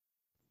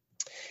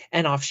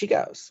 And off she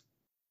goes.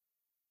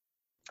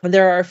 And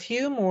there are a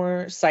few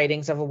more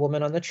sightings of a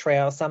woman on the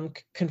trail, some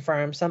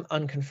confirmed, some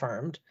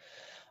unconfirmed.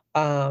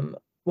 One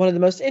of the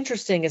most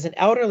interesting is an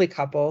elderly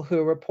couple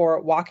who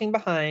report walking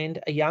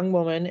behind a young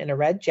woman in a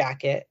red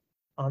jacket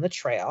on the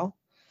trail,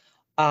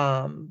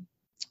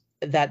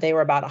 that they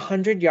were about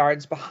 100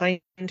 yards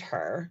behind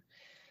her.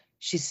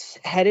 She's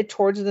headed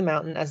towards the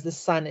mountain as the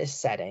sun is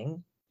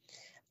setting,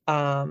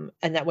 and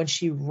that when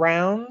she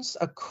rounds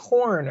a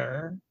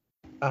corner,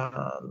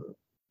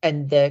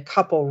 and the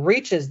couple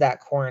reaches that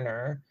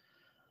corner,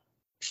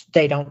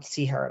 they don't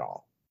see her at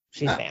all.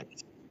 She's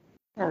vanished.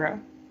 Okay.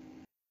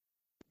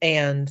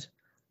 And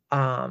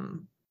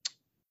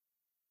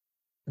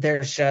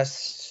there's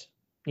just,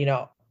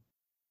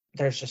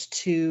 there's just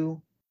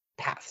two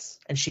paths,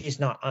 and she's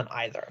not on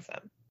either of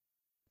them.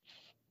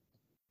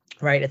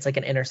 Right? It's like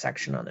an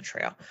intersection on the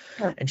trail,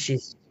 and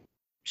she's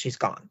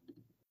gone.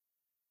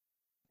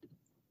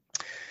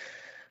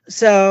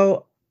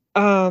 So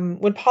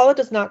when Paula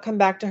does not come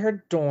back to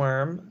her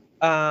dorm,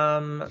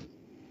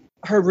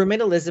 her roommate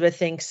Elizabeth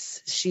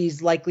thinks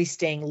she's likely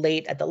staying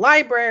late at the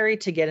library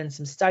to get in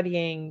some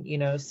studying,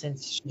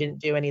 since she didn't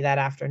do any that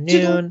afternoon.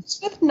 Did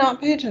Elizabeth not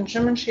pay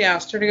attention when she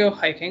asked her to go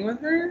hiking with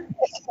her?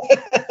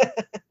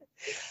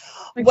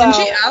 Didn't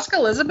she ask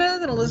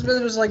Elizabeth? And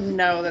Elizabeth was like,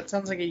 no, that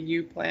sounds like a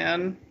you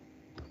plan.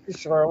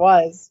 Sure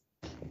was.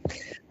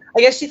 I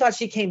guess she thought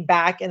she came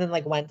back and then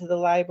went to the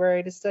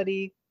library to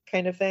study,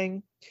 kind of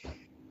thing.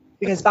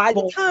 Because by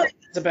the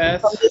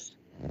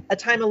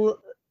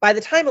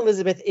time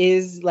Elizabeth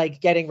is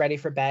getting ready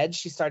for bed,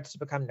 she starts to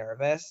become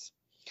nervous,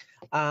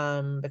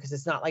 because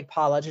it's not like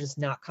Paula to just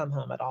not come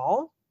home at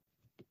all.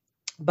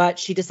 But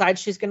she decides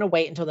she's going to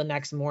wait until the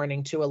next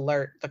morning to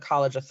alert the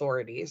college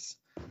authorities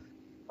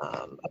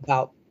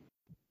about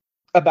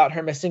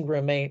her missing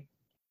roommate.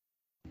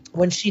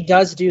 When she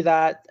does do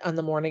that on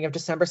the morning of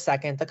December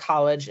 2nd, the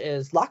college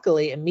is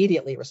luckily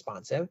immediately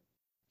responsive.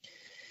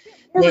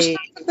 More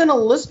responsive than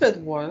Elizabeth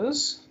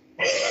was.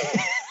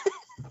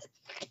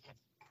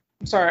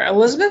 I'm sorry,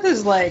 Elizabeth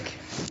is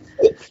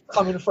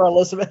coming for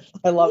Elizabeth.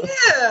 I love it.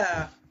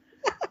 Yeah.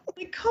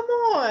 Come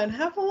on,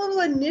 have a little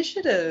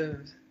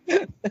initiative.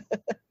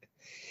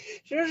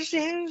 She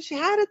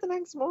had it the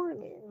next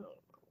morning.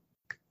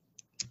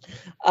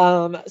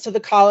 So the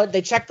college,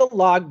 they checked the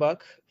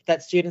logbook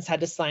that students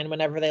had to sign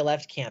whenever they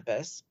left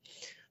campus.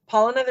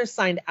 Paula neither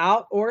signed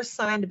out or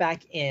signed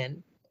back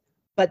in,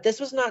 but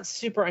this was not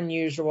super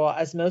unusual,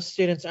 as most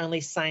students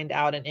only signed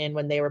out and in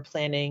when they were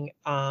planning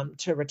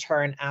to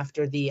return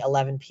after the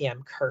 11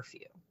 p.m.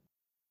 curfew.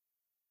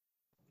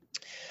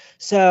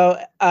 So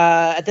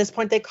at this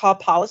point, they call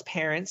Paula's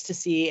parents to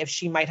see if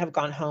she might have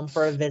gone home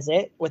for a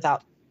visit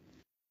without,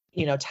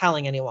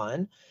 telling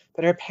anyone.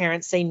 But her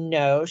parents say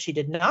no, she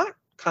did not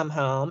come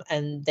home,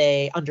 and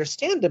they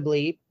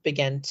understandably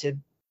began to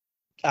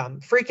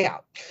freak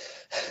out.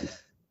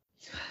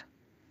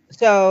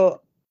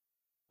 So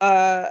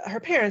her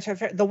parents,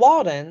 the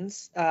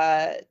Waldens,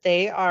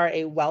 they are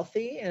a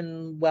wealthy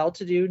and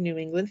well-to-do New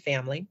England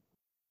family.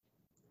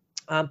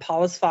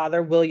 Paula's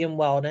father, William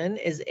Weldon,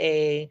 is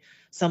a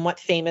somewhat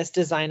famous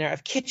designer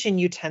of kitchen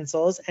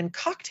utensils and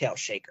cocktail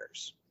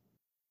shakers.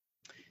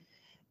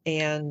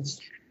 And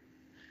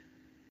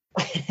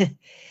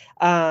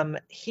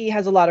he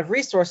has a lot of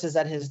resources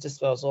at his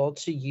disposal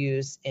to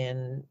use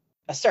in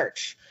a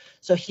search.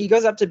 So he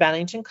goes up to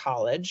Bennington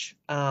College.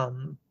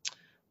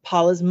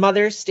 Paula's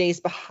mother stays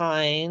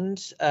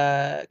behind,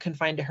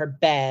 confined to her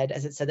bed,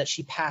 as it said that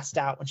she passed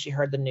out when she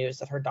heard the news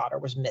that her daughter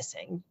was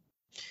missing.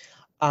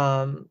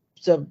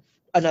 So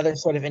another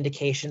sort of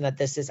indication that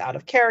this is out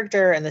of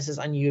character and this is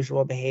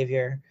unusual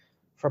behavior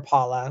for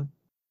Paula.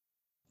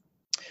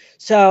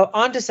 So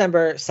on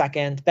December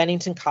 2nd,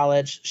 Bennington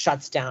College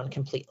shuts down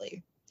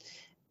completely.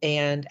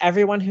 And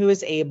everyone who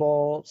is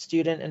able,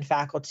 student and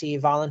faculty,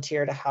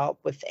 volunteer to help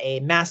with a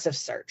massive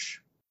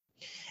search.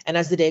 And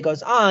as the day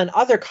goes on,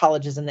 other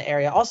colleges in the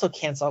area also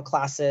cancel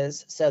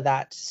classes so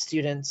that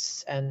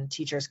students and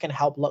teachers can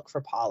help look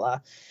for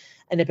Paula.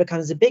 And it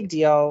becomes a big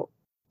deal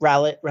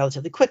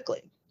relatively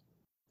quickly.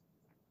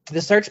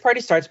 The search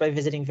party starts by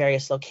visiting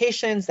various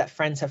locations that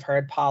friends have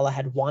heard Paula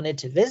had wanted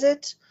to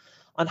visit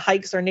on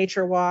hikes or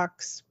nature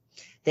walks.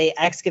 They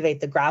excavate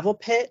the gravel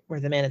pit where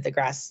the man at the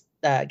gas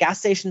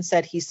station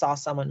said he saw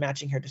someone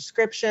matching her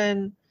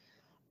description.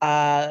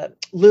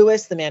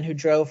 Lewis, the man who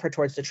drove her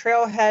towards the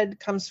trailhead,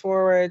 comes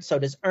forward. So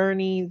does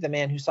Ernie, the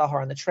man who saw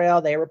her on the trail.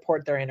 They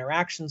report their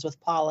interactions with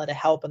Paula to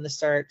help in the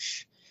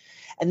search.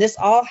 And this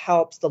all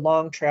helps the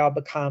long trail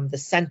become the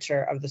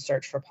center of the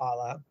search for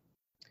Paula.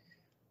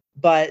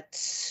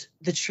 But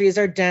the trees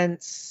are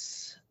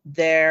dense.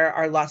 There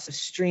are lots of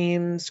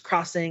streams,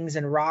 crossings,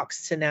 and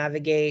rocks to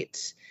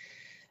navigate.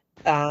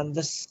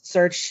 The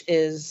search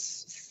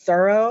is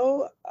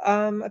thorough,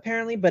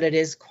 apparently, but it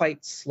is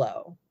quite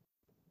slow.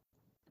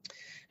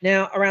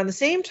 Now, around the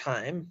same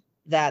time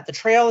that the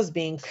trail is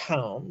being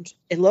combed,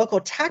 a local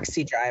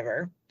taxi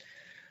driver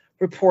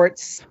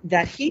reports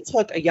that he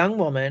took a young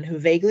woman who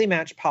vaguely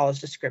matched Paula's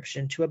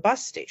description to a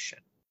bus station.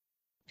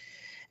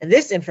 And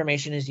this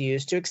information is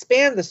used to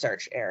expand the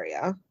search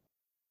area.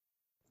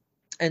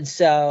 And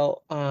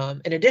so,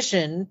 in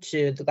addition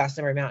to the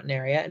Glastonbury Mountain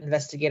area,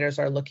 investigators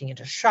are looking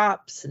into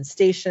shops and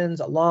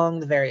stations along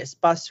the various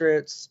bus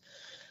routes.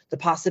 The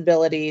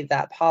possibility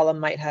that Paula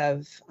might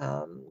have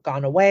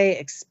gone away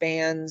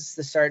expands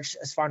the search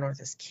as far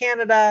north as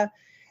Canada,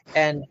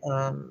 and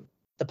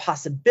the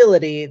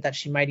possibility that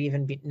she might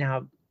even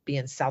be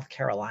in South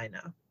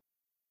Carolina.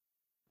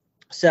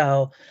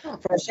 So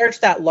for a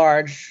search that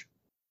large,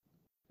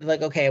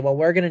 okay, well,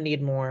 we're going to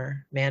need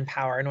more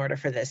manpower in order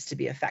for this to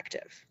be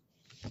effective.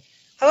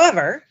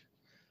 However,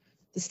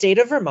 the state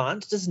of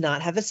Vermont does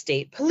not have a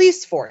state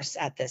police force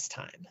at this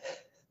time.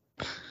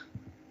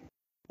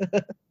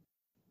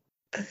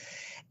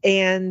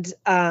 And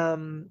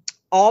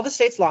all the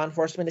state's law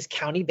enforcement is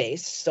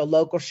county-based, so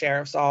local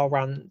sheriffs all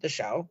run the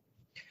show.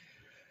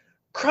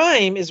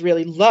 Crime is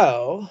really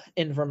low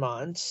in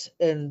Vermont,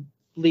 and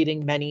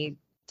leading many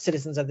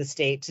citizens of the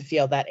state to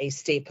feel that a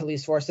state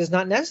police force is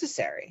not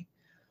necessary,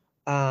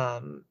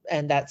 and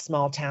that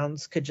small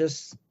towns could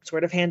just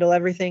sort of handle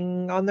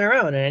everything on their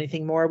own, and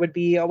anything more would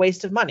be a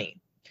waste of money.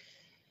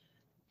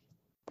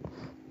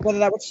 Whether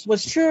that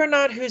was true or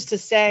not, who's to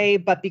say?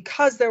 But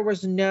because there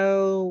was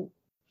no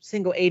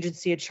single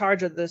agency in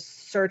charge of the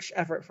search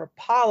effort for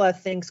Paula,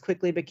 things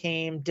quickly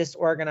became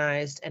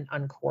disorganized and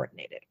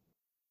uncoordinated,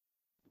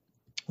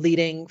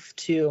 leading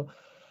to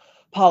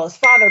Paula's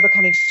father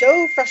becoming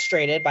so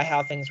frustrated by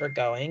how things were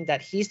going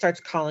that he starts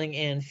calling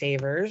in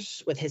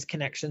favors with his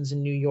connections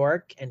in New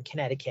York and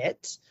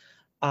Connecticut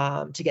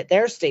to get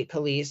their state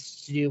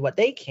police to do what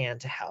they can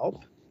to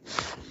help.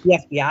 The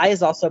FBI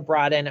is also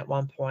brought in at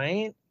one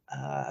point.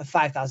 A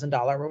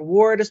 $5,000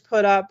 reward is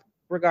put up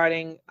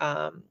regarding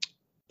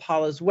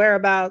Paula's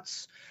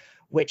whereabouts,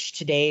 which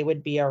today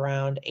would be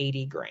around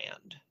 80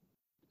 grand.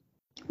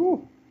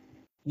 Ooh.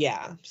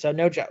 Yeah, so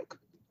no joke.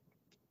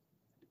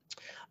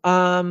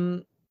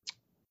 But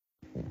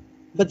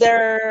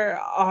there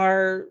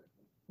are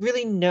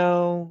really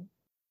no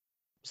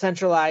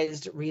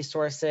centralized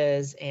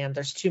resources, and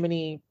there's too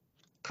many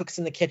cooks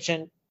in the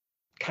kitchen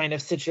kind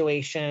of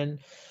situation.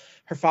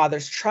 Her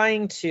father's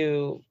trying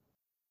to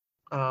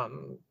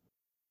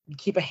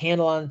keep a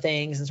handle on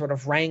things and sort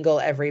of wrangle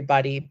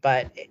everybody,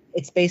 but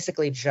it's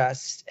basically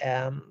just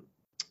a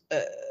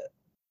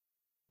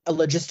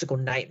logistical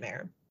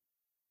nightmare.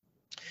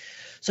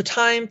 So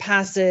time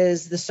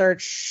passes. The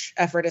search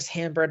effort is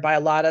hampered by a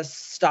lot of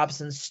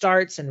stops and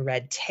starts and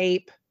red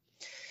tape.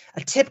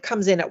 A tip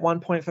comes in at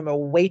one point from a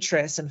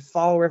waitress in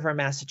Fall River,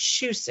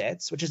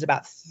 Massachusetts, which is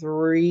about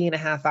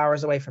 3.5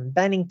 hours away from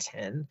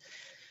Bennington.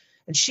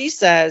 And she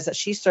says that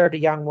she served a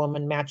young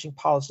woman matching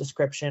Paula's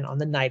description on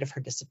the night of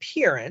her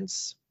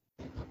disappearance.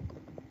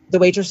 The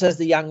waitress says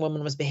the young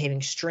woman was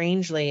behaving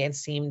strangely and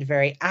seemed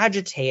very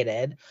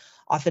agitated,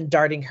 often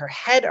darting her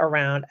head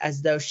around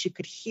as though she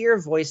could hear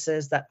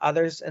voices that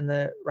others in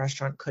the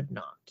restaurant could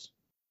not.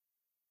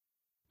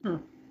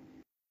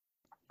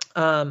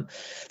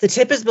 The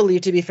tip is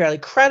believed to be fairly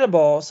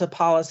credible, so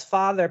Paula's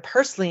father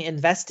personally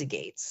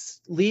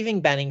investigates,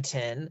 leaving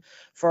Bennington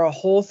for a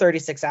whole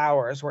 36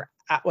 hours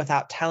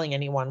without telling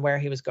anyone where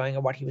he was going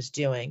or what he was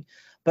doing,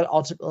 but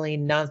ultimately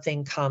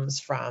nothing comes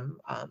from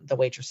the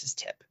waitress's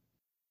tip.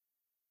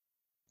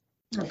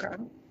 Okay.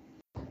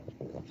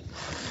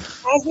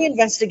 As the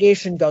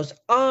investigation goes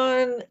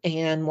on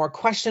and more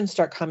questions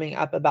start coming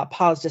up about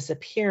Paula's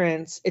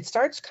disappearance, it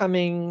starts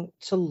coming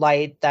to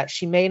light that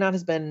she may not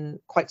have been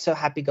quite so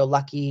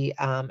happy-go-lucky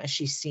as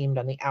she seemed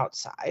on the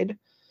outside.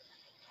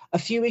 A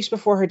few weeks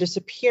before her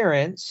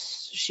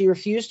disappearance, she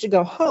refused to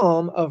go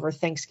home over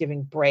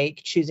Thanksgiving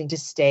break, choosing to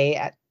stay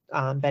at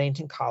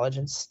Bennington College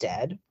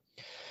instead.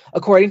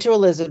 According to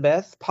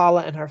Elizabeth,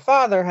 Paula and her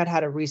father had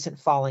had a recent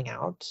falling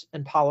out,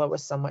 and Paula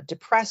was somewhat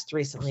depressed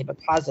recently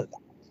because of that.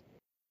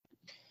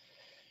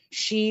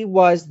 She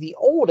was the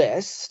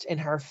oldest in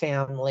her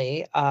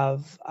family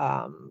of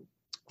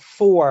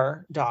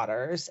 4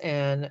 daughters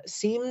and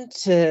seemed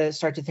to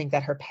start to think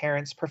that her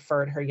parents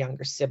preferred her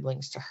younger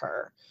siblings to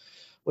her,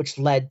 which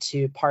led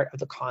to part of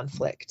the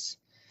conflict.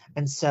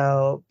 And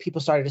so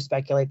people started to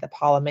speculate that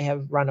Paula may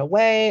have run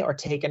away or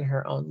taken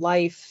her own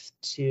life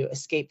to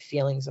escape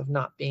feelings of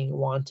not being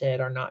wanted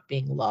or not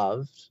being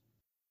loved.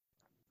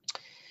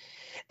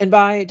 And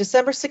by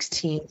December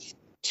 16th,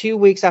 2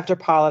 weeks after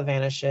Paula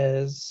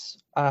vanishes,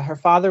 her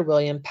father,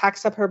 William,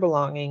 packs up her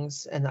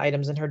belongings and the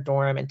items in her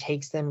dorm and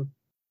takes them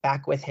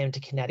back with him to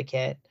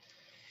Connecticut.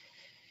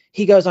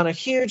 He goes on a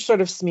huge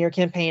sort of smear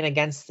campaign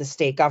against the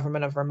state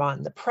government of Vermont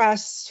and the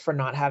press for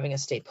not having a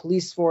state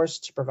police force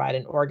to provide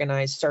an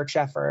organized search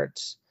effort.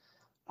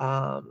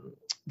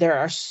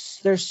 There's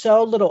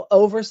so little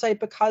oversight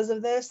because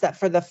of this that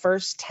for the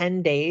first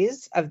 10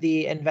 days of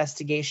the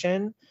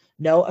investigation,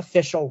 no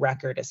official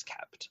record is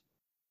kept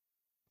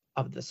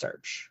of the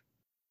search.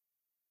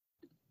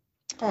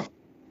 Oh.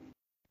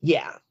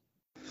 Yeah.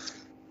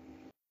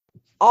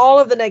 All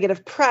of the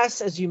negative press,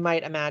 as you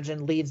might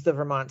imagine, leads the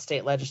Vermont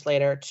state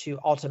legislature to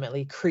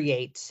ultimately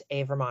create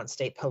a Vermont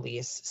state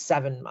police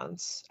 7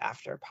 months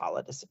after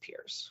Paula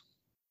disappears.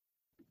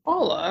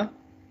 Paula?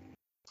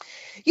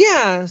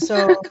 Yeah,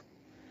 so at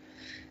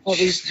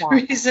least the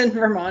reason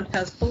Vermont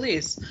has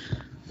police.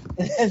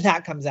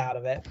 that comes out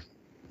of it.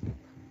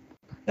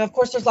 Now, of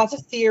course, there's lots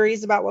of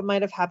theories about what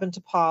might have happened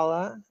to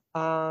Paula.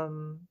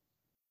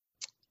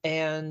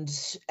 And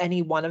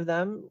any one of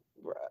them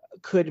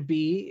could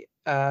be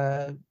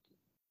what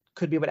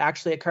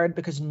actually occurred,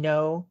 because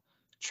no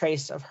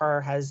trace of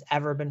her has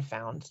ever been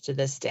found to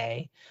this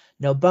day.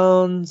 No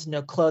bones,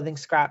 no clothing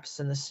scraps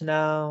in the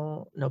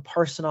snow, no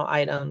personal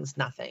items,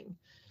 nothing.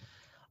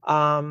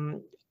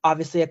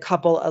 Obviously, a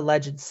couple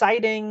alleged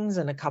sightings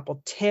and a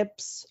couple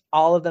tips.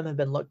 All of them have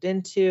been looked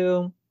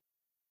into.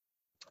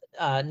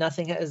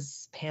 Nothing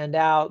has panned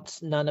out.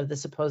 None of the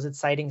supposed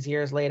sightings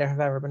years later have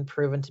ever been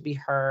proven to be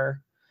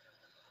her.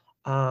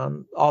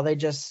 All they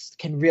just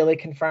can really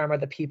confirm are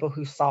the people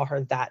who saw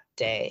her that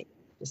day,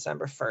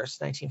 December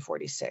 1st,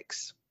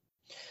 1946.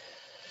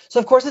 So,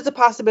 of course, it's a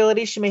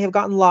possibility she may have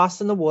gotten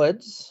lost in the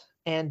woods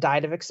and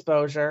died of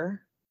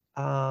exposure,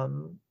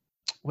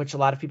 which a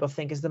lot of people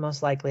think is the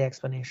most likely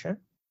explanation,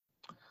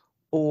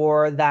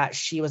 or that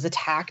she was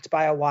attacked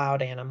by a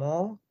wild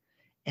animal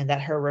and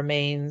that her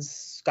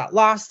remains got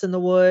lost in the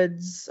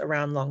woods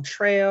around Long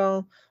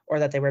Trail, or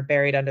that they were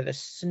buried under the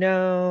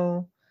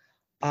snow,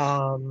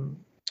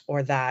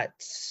 or that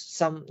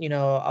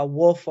a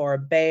wolf or a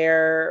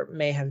bear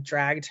may have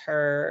dragged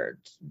her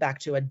back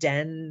to a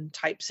den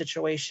type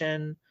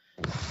situation.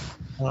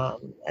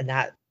 And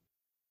that,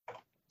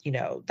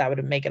 that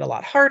would make it a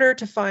lot harder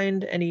to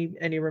find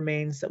any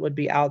remains that would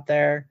be out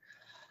there.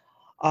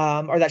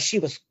 Or that she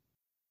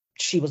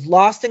was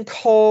lost and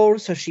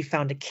cold, so she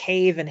found a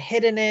cave and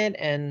hid in it,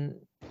 and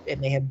it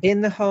may have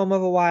been the home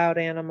of a wild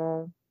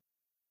animal.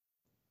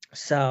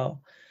 So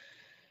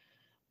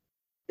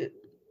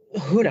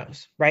who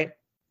knows, right?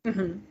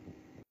 Mm-hmm.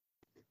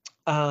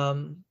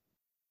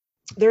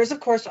 There is, of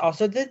course,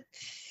 also the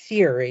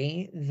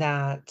theory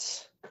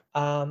that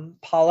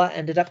Paula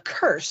ended up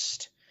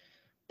cursed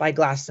by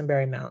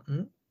Glastonbury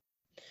Mountain,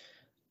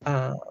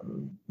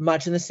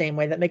 much in the same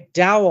way that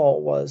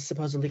McDowell was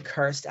supposedly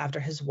cursed after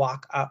his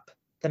walk up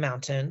the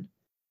mountain,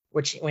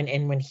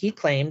 when he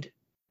claimed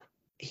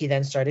he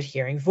then started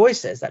hearing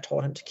voices that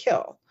told him to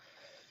kill.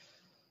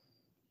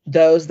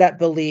 Those that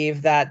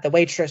believe that the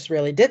waitress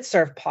really did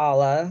serve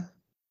Paula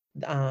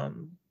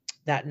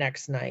that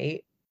next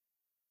night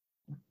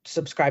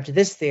subscribe to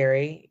this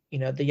theory.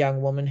 The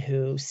young woman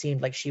who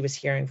seemed like she was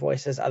hearing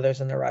voices others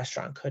in the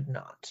restaurant could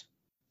not.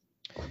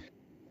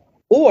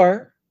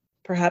 Or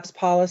perhaps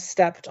Paula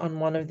stepped on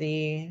one of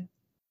the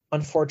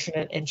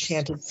unfortunate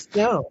enchanted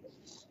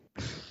stones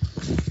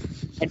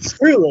and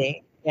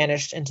truly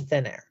vanished into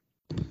thin air.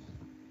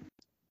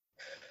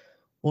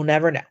 We'll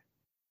never know.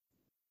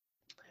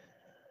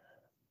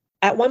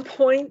 At one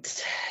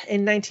point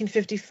in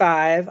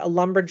 1955, a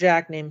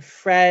lumberjack named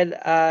Fred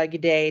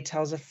Gaudet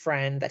tells a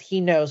friend that he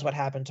knows what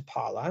happened to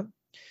Paula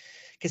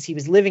because he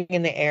was living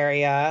in the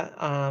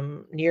area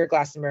near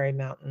Glastonbury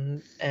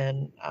Mountain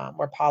and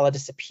where Paula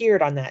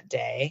disappeared on that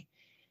day.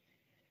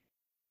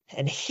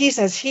 And he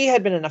says he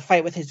had been in a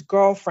fight with his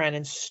girlfriend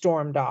and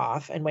stormed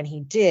off. And when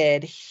he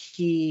did,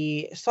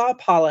 he saw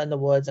Paula in the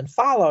woods and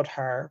followed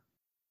her.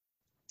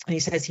 And he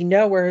says he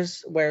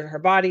knows where her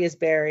body is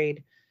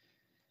buried.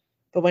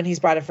 But when he's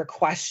brought in for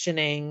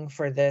questioning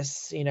for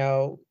this,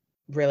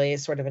 really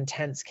sort of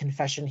intense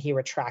confession, he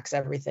retracts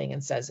everything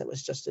and says it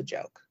was just a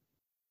joke.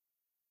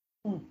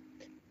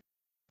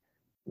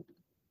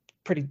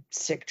 Pretty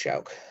sick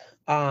joke.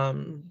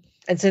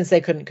 And since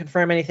they couldn't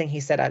confirm anything, he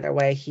said either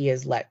way, he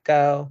is let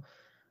go.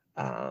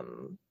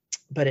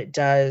 But it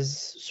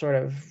does sort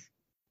of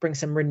bring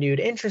some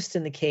renewed interest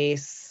in the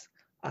case.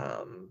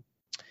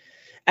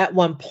 At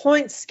one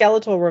point,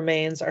 skeletal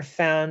remains are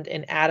found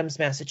in Adams,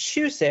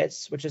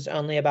 Massachusetts, which is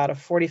only about a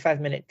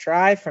 45-minute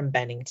drive from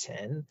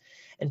Bennington.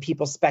 And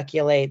people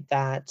speculate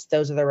that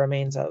those are the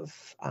remains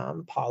of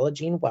Paula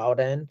Jean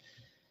Weldon.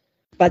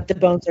 But the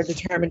bones are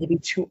determined to be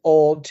too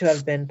old to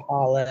have been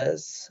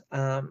Paula's.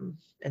 And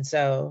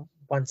so,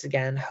 once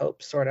again,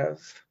 hope sort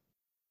of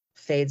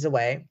fades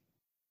away.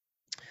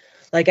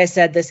 Like I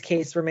said, this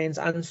case remains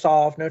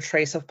unsolved. No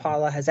trace of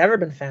Paula has ever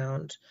been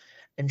found.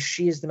 And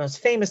she is the most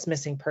famous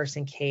missing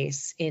person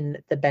case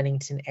in the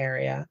Bennington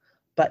area,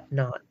 but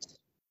not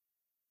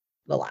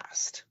the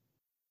last.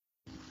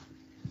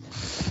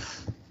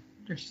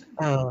 Interesting.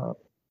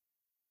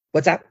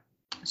 What's that?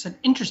 I said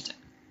interesting.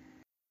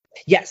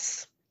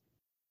 Yes.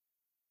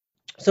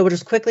 So we'll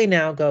just quickly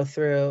now go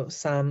through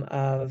some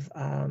of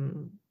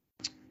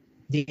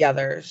the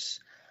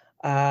others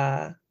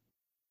that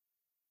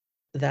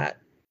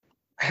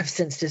have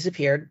since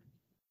disappeared.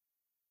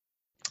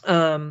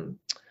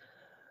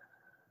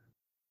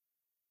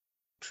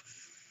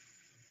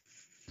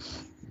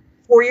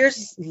 4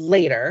 years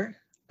later,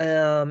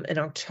 in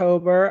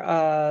October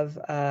of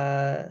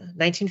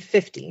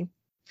 1950,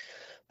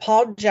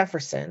 Paul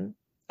Jefferson,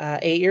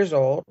 8 years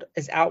old,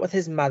 is out with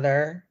his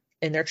mother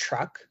in their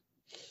truck.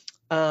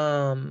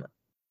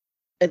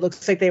 It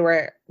looks like they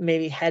were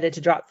maybe headed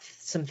to drop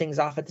some things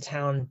off at the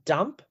town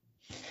dump.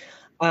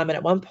 And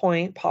at one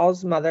point,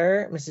 Paul's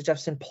mother, Mrs.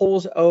 Jefferson,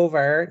 pulls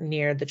over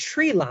near the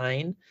tree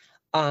line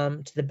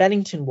to the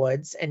Bennington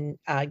woods and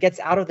gets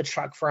out of the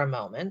truck for a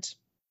moment,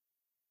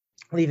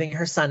 leaving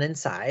her son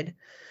inside.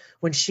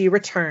 When she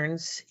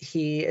returns,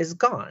 he is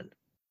gone.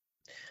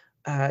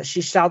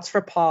 She shouts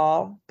for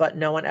Paul, but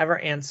no one ever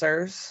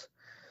answers.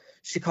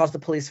 She calls the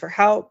police for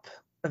help.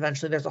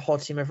 Eventually, there's a whole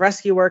team of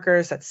rescue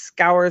workers that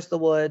scours the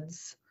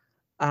woods.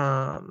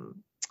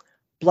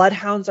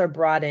 Bloodhounds are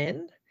brought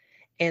in,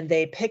 and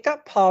they pick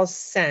up Paul's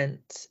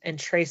scent and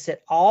trace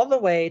it all the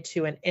way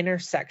to an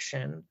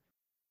intersection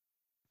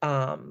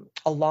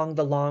along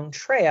the long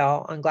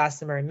trail on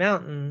Glastonbury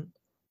Mountain,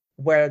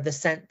 where the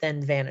scent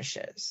then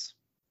vanishes.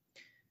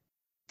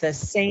 The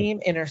same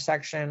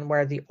intersection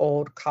where the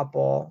old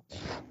couple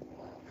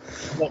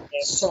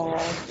witnessed Saw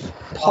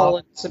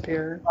Paula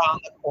disappear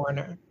around the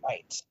corner.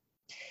 Right.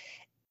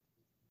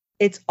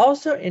 It's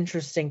also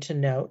interesting to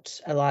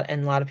note, a lot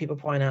of people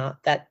point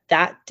out,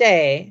 that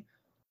day,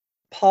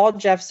 Paul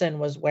Jeffson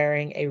was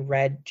wearing a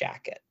red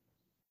jacket.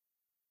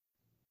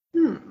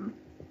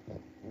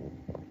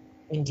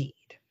 Indeed.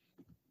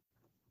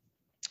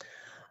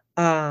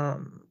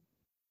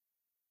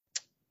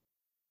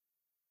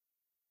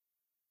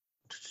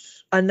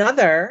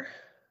 Another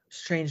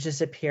strange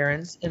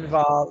disappearance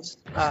involves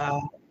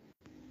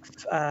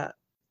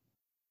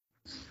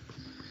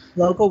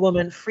local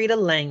woman Frida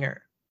Langer.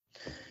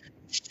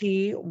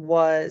 She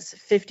was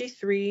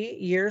 53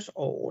 years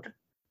old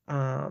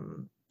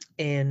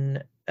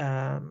in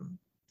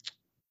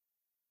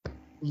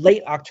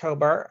late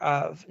October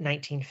of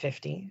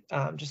 1950,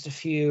 just a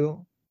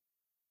few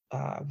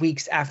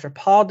weeks after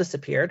Paul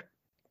disappeared.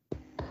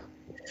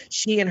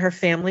 She and her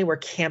family were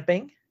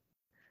camping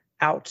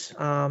out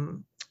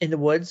in the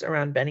woods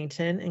around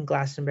Bennington and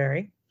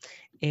Glastonbury,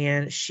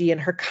 and she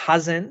and her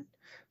cousin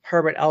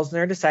Herbert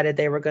Elsner decided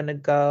they were going to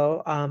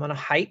go on a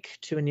hike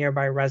to a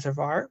nearby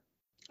reservoir.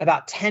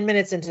 About 10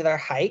 minutes into their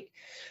hike,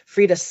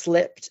 Frida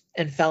slipped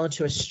and fell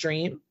into a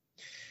stream.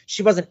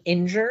 She wasn't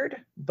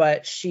injured,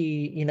 but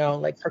she,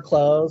 like her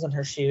clothes and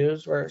her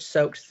shoes were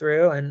soaked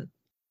through, and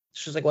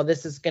she was like, well,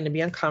 this is going to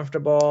be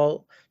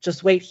uncomfortable.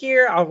 Just wait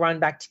here. I'll run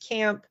back to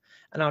camp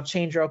and I'll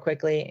change real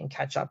quickly and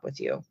catch up with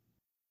you.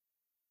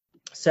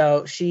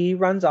 So she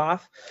runs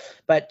off,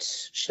 but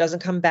she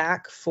doesn't come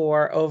back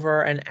for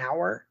over an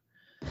hour.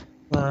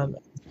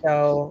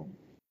 So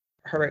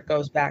Herbert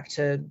goes back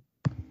to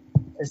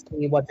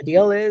see what the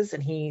deal is,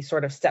 and he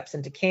sort of steps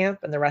into camp,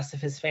 and the rest of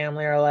his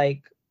family are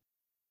like,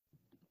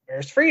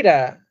 where's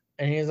Frida?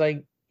 And he's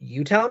like,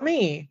 you tell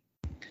me.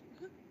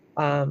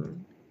 So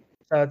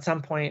at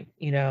some point,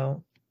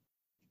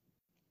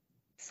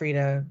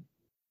 Frida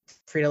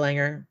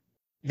Langer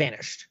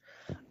vanished.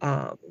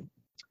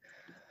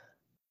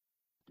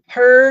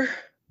 Her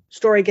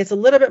story gets a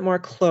little bit more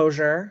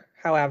closure,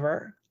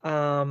 however.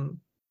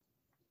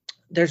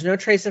 There's no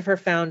trace of her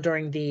found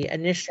during the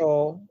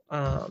initial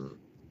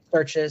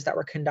searches that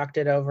were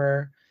conducted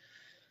over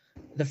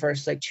the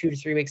first 2 to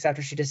 3 weeks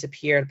after she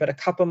disappeared. But a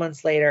couple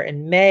months later,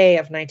 in May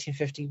of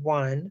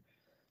 1951,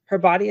 her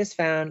body is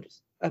found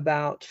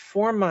about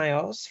 4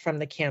 miles from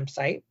the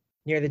campsite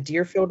near the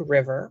Deerfield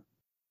River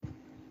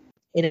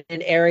in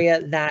an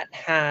area that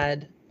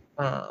had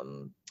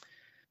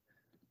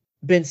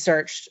been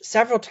searched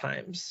several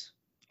times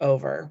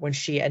over when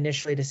she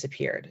initially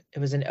disappeared. It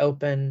was an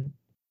open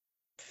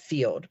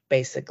field,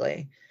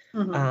 basically.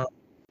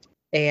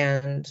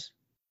 And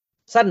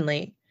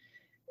suddenly,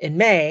 in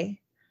May,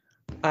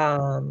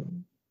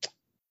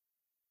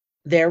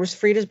 there was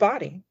Frida's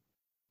body.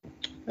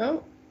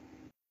 Oh.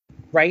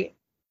 Right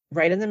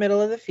in the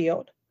middle of the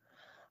field.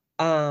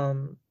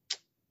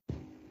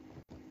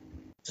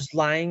 Just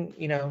lying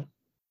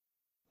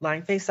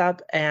face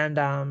up,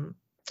 and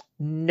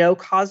no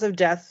cause of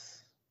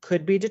death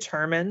could be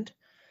determined.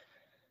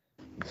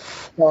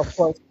 Well, of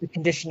course, the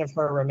condition of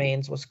her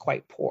remains was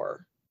quite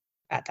poor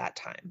at that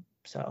time.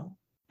 So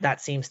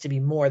that seems to be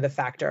more the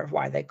factor of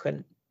why they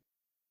couldn't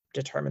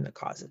determine the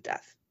cause of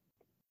death.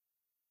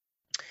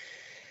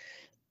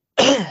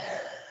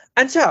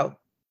 And so,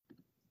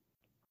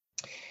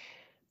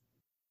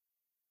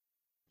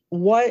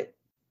 what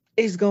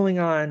is going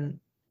on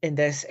in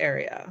this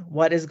area?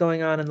 What is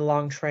going on in the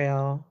Long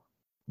Trail,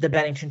 the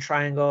Bennington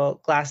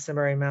Triangle,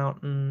 Glastonbury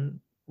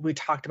Mountain? We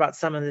talked about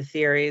some of the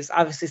theories.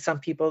 Obviously, some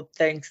people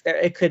think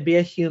it could be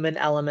a human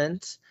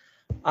element,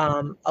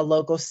 a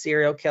local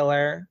serial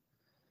killer.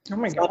 Oh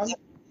my God.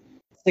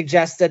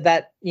 Suggested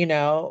that,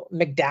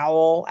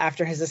 McDowell,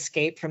 after his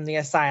escape from the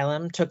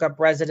asylum, took up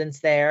residence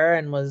there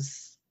and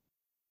was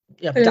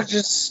it's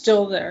just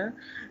still there.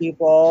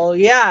 People,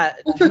 yeah.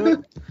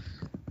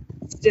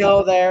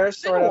 Still there,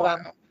 sort of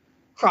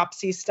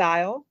Cropsey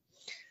style,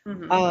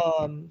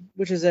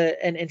 which is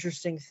an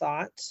interesting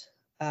thought.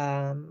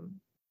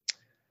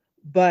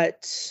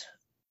 But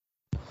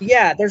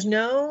yeah, there's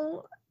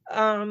no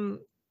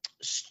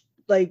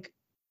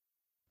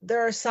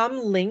there are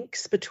some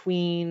links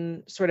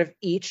between sort of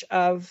each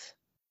of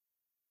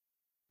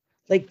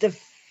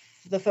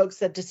the folks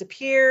that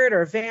disappeared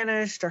or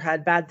vanished or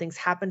had bad things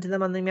happen to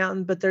them on the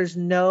mountain, but there's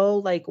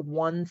no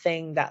one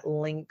thing that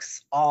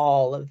links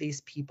all of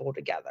these people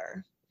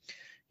together.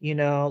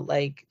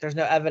 There's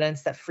no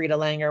evidence that Frida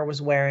Langer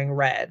was wearing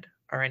red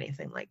or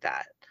anything like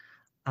that.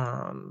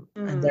 And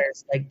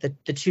there's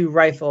the 2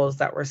 rifles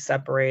that were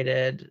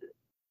separated,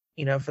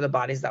 for the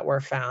bodies that were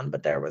found,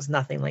 but there was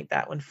nothing like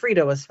that when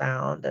Frida was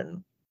found,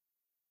 and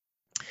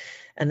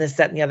this,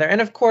 that, and the other. And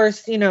of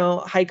course,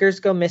 hikers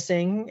go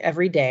missing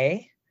every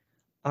day.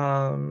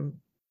 But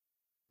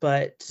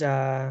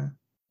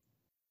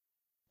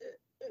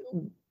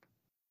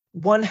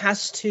one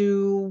has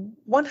to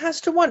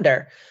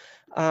wonder,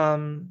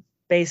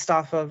 based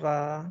off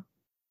of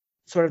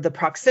sort of the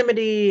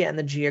proximity and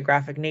the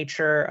geographic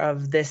nature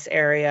of this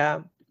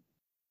area,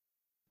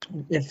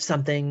 if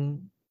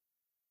something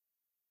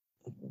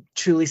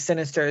truly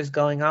sinister is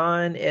going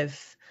on,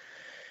 if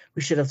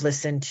we should have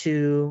listened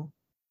to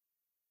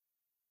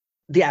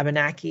the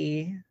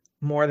Abenaki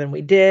more than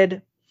we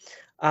did.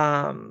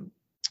 But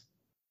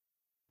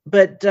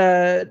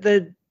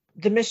the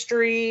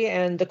mystery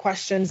and the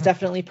questions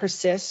definitely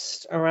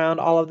persist around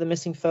all of the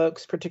missing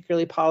folks,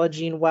 particularly Paula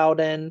Jean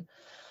Weldon.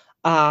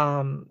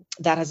 That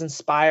has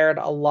inspired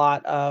a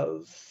lot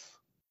of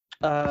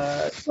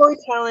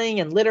storytelling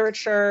and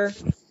literature.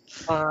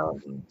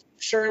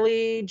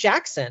 Shirley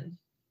Jackson,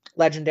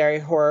 legendary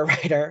horror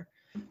writer,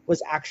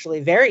 was actually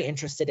very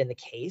interested in the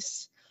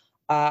case.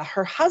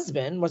 Her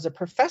husband was a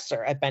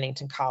professor at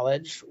Bennington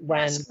College when...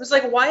 Yes, it was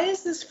like, why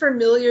is this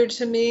familiar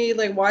to me?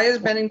 Like, why is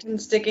Bennington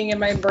sticking in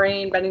my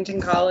brain?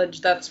 Bennington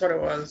College, that's what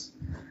it was.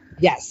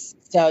 Yes.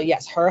 So,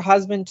 yes, her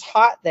husband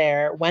taught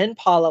there when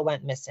Paula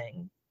went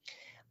missing.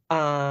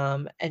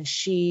 And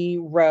she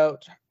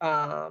wrote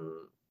her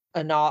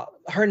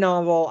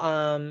novel,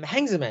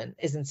 Hangsaman,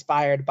 is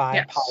inspired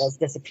by Paula's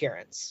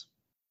disappearance.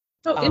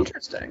 Oh,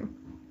 interesting.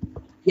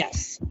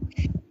 Yes.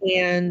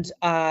 And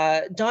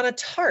Donna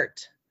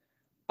Tartt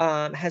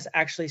has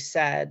actually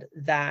said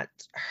that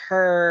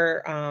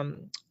her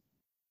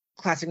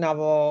classic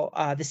novel,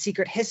 The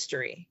Secret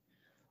History,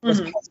 was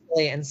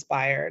possibly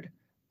inspired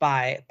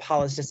by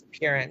Paula's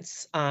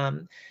disappearance.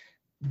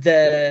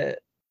 The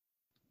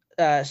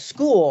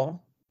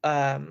school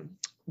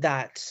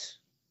that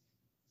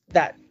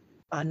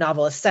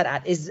novel is set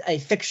at is a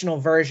fictional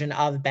version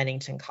of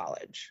Bennington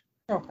College.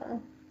 Okay.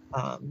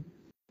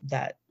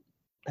 That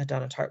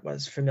Donna Tartt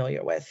was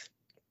familiar with.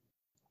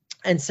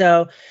 And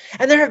there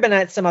have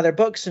been some other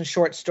books and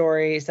short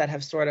stories that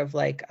have sort of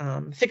like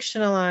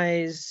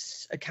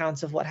fictionalized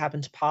accounts of what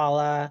happened to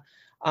Paula,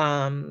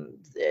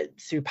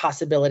 through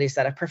possibilities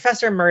that a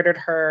professor murdered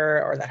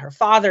her, or that her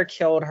father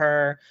killed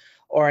her,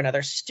 or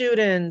another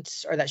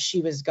student, or that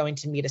she was going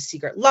to meet a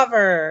secret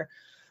lover,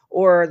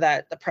 or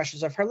that the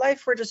pressures of her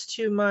life were just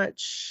too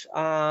much,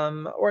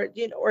 or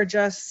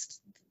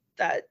just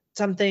that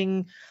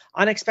something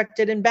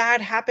unexpected and bad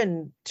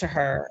happened to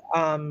her.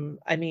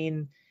 I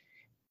mean,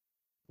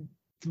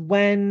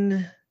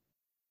 when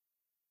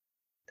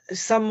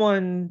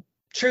someone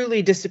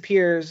truly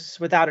disappears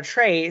without a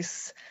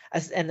trace,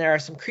 and there are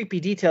some creepy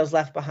details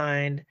left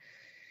behind,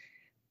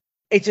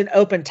 it's an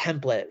open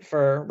template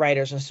for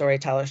writers and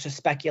storytellers to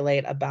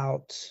speculate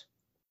about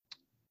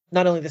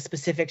not only the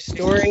specific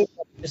story,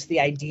 but just the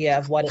idea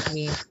of what it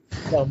means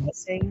to go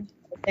missing,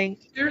 I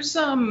think. There's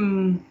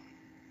a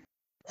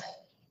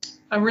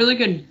really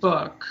good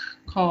book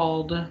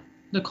called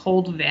The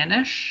Cold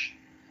Vanish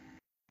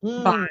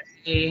by,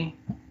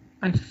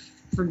 I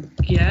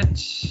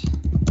forget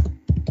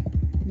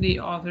the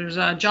author's,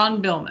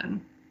 John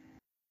Billman.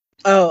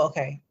 Oh,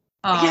 okay.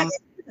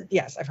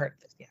 Yes, I've heard of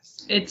this,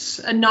 yes. It's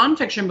a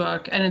nonfiction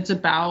book, and it's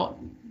about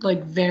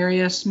like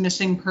various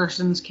missing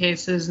persons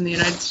cases in the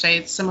United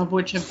States, some of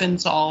which have been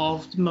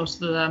solved,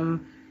 most of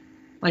them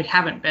like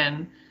haven't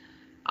been.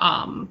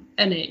 And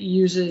it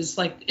uses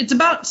like, it's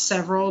about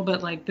several,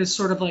 but like this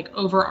sort of like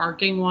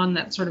overarching one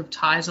that sort of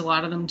ties a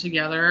lot of them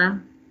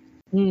together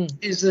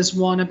is this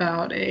one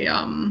about a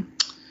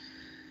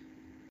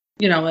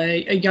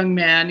young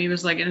man. He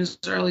was like in his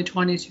early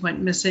 20s. He went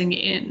missing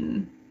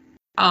in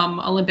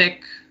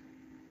Olympic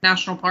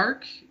National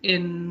Park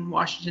in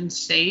Washington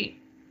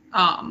State.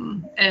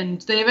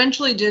 And they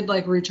eventually did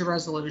like reach a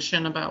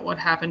resolution about what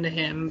happened to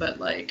him, but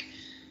like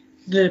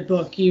the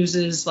book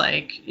uses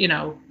like,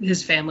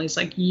 his family's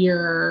like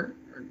year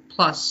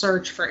plus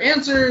search for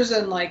answers,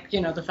 and like,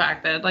 the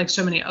fact that like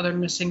so many other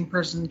missing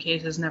person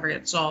cases never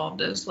get solved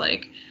is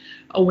like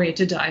a way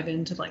to dive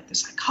into like the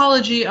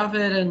psychology of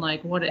it, and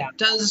like what it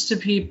does to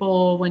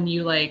people when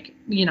you like,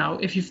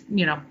 if you,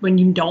 when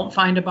you don't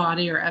find a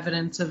body or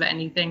evidence of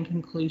anything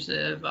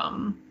conclusive.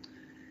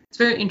 It's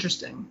very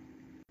interesting.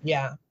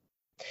 Yeah,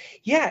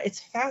 it's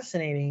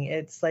fascinating.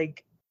 It's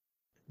like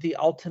the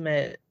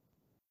ultimate,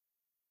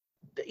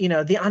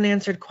 the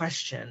unanswered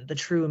question, the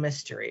true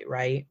mystery,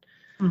 right?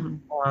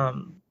 And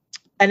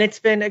it's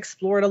been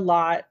explored a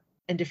lot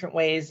in different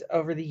ways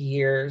over the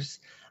years.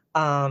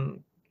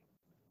 William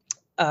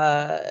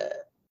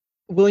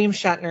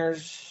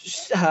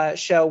Shatner's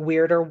show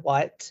Weird or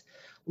What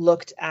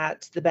looked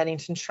at the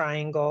Bennington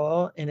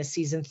Triangle in a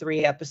season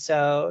 3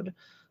 episode.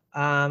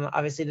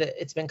 Obviously,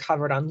 it's been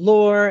covered on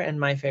Lore and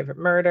My Favorite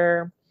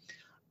Murder.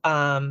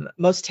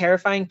 Most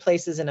Terrifying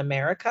Places in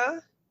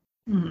America.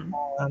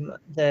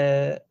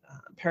 The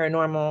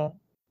paranormal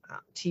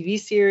TV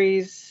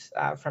series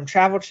from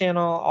Travel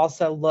Channel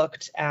also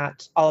looked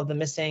at all of the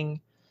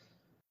missing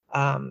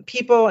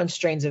people and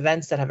strange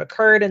events that have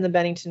occurred in the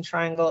Bennington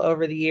Triangle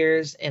over the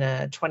years in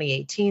a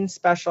 2018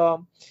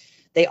 special.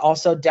 They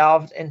also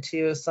delved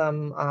into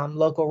some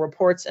local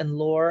reports and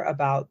lore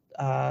about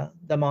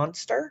the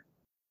monster.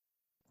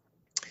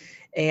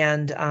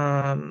 And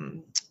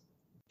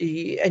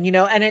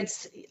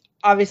it's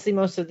obviously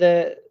most of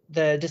the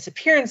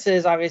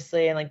disappearances,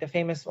 obviously, and like the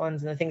famous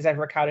ones and the things I've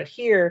recounted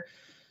here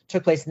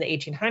took place in the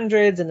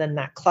 1800s, and then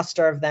that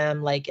cluster of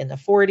them like in the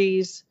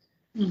 40s.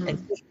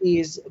 and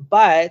 50s.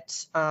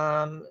 But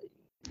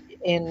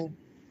in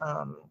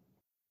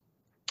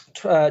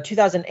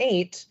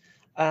 2008,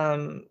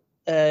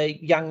 a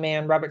young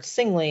man, Robert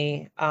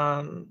Singley,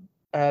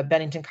 a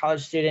Bennington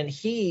College student,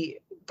 he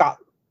got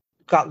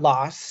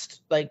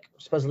lost, like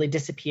supposedly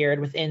disappeared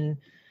within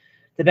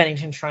the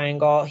Bennington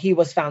Triangle. He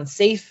was found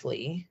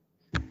safely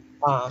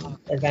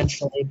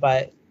eventually,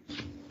 but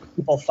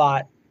people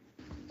thought,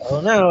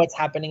 oh no, it's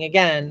happening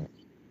again.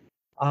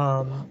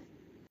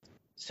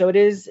 So it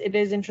is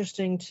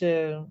interesting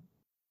to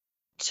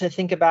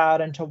think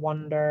about and to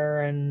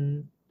wonder,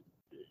 and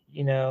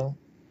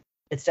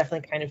it's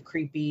definitely kind of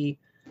creepy.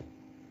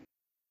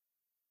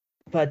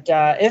 But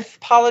if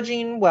Paula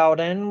Jean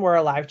Weldon were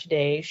alive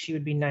today, she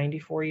would be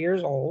 94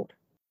 years old.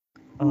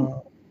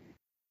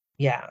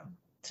 Yeah,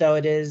 so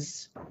it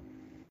is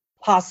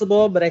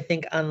possible, but I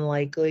think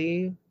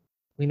unlikely.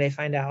 We may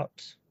find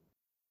out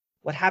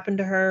what happened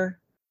to her,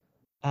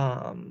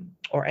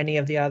 or any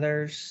of the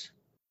others.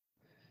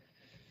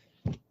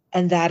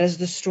 And that is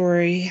the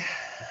story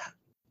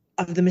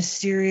of the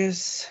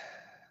mysterious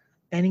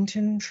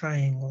Bennington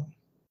Triangle.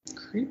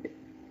 Creepy.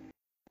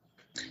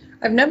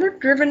 I've never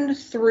driven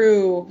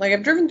through,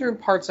 I've driven through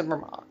parts of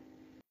Vermont.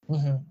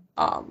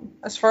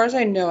 As far as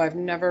I know, I've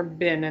never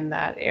been in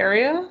that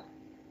area.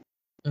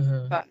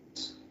 But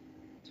it's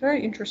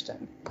very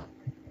interesting.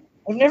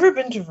 I've never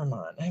been to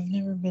Vermont. I've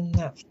never been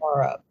that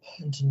far up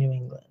into New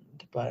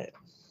England, but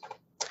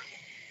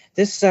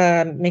this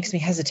makes me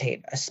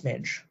hesitate a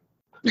smidge.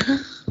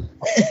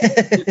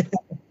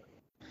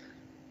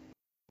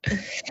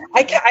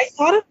 I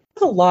thought of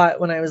a lot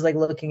when I was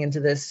looking into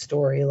this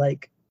story,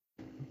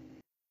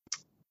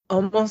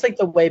 almost like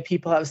the way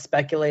people have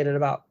speculated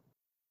about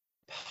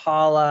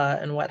Paula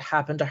and what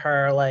happened to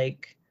her,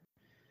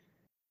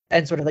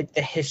 and sort of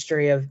the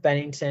history of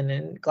Bennington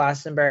and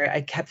Glastonbury.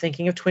 I kept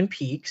thinking of Twin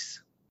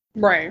Peaks,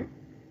 right?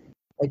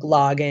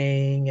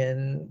 Logging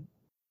and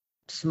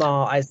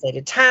small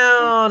isolated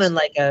town, and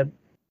a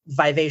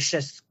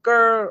vivacious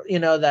girl,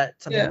 that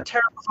something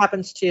terrible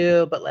happens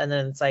to, and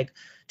then it's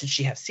did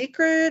she have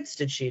secrets?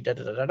 Did she da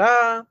da da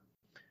da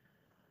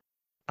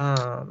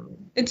da?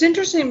 It's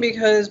interesting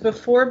because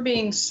before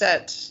being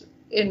set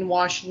in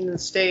Washington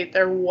State,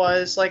 there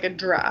was a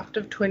draft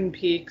of Twin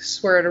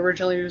Peaks where it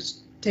originally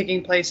was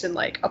taking place in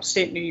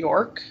upstate New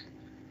York.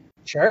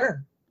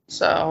 Sure.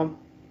 So,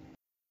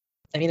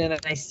 I mean, and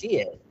I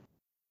see it,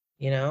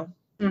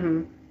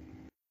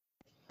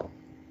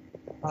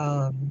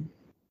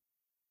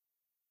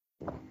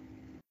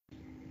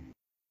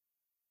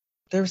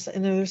 There's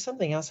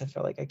something else I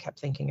feel like I kept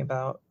thinking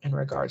about in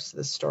regards to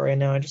this story, and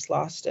now I just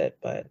lost it.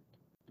 But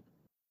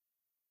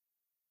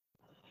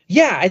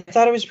yeah, I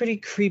thought it was pretty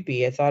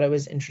creepy. I thought it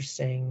was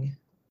interesting,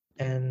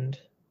 and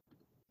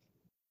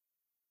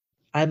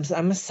I'm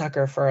a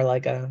sucker for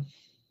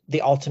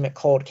the ultimate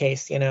cold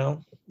case, the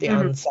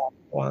unsolved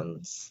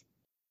ones.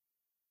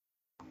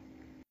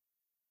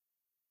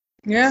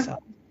 Yeah. So.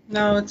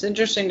 No, it's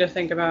interesting to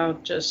think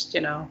about. Just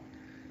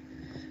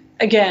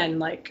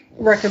again,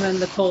 recommend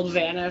The Cold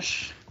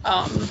Vanish,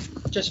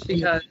 just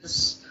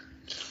because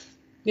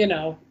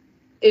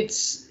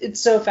it's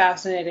so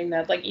fascinating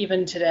that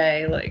even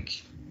today,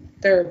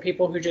 there are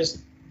people who just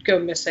go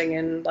missing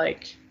in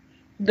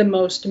the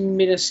most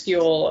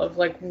minuscule of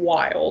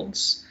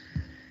wilds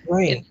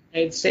right in the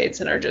United States,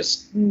 and are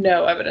just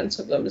no evidence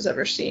of them is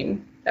ever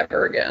seen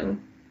ever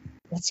again.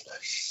 That's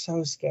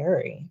so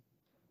scary.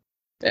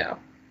 Yeah.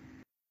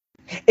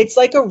 It's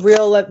a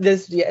real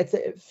this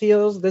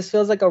feels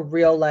like a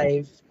real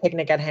life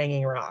picnic at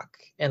Hanging Rock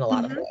in a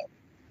lot of ways.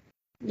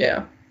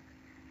 Yeah.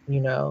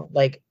 You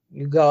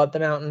go up the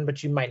mountain,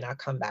 but you might not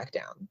come back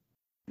down.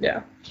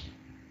 Yeah.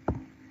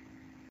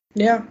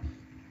 Yeah.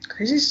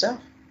 Crazy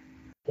stuff.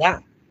 Yeah.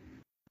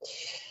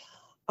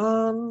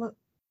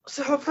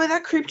 So hopefully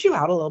that creeped you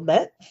out a little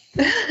bit.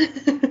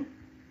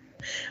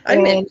 I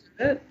mean,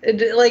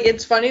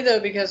 it's funny though,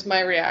 because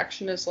my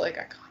reaction is I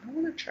kind of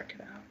want to check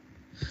it out.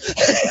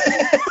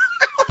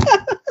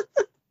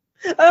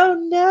 Oh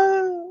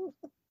no.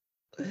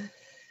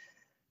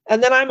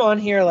 And then I'm on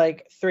here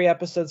 3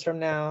 episodes from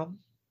now.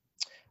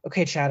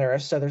 Okay, chatter,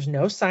 so there's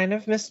no sign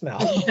of Miss Mel.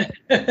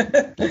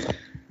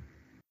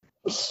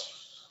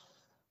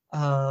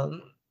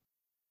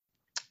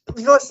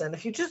 Listen,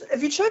 if you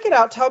check it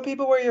out, tell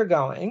people where you're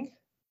going.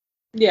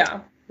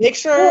 Yeah. Make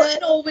sure. Well,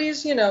 and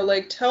always,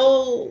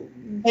 tell.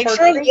 Make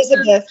sure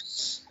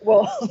Elizabeth.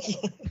 Well.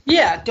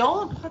 Yeah,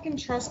 don't fucking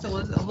trust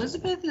Elizabeth.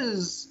 Elizabeth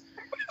is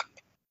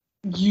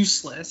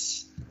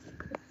useless.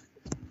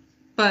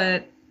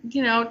 But,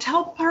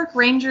 tell park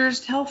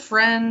rangers, tell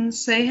friends,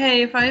 say,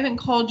 hey, if I haven't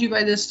called you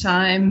by this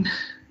time,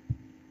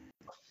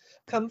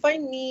 come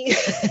find me.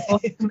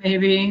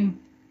 Maybe.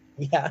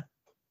 Yeah.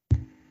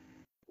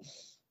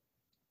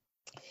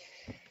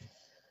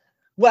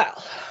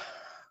 Well.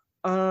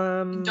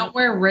 Don't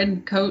wear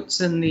red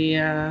coats in the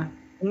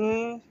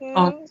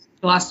on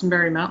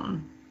Glastonbury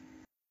Mountain.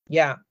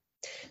 Yeah,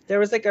 there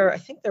was I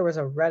think there was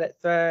a Reddit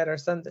thread or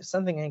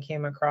something I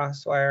came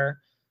across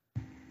where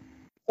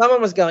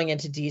Someone was going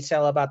into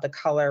detail about the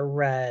color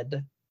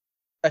red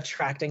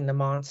attracting the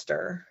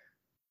monster.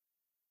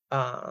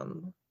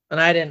 And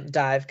I didn't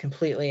dive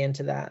completely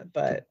into that,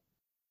 but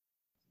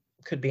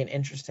could be an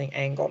interesting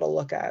angle to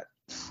look at.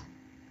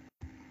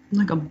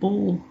 Like a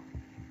bull.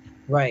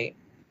 Right.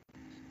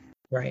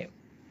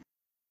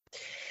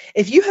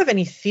 If you have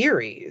any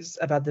theories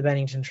about the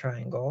Bennington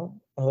Triangle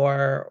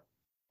or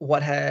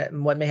what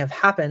may have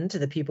happened to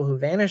the people who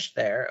vanished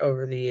there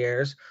over the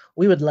years,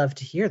 we would love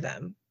to hear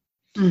them.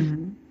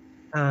 Mm-hmm.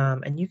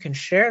 And you can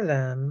share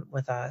them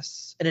with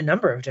us in a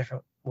number of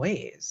different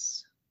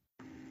ways.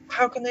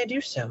 How can they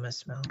do so,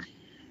 Miss Mel?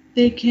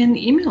 They can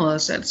email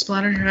us at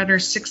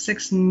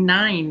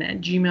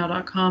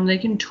splatterchatter669@gmail.com. They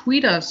can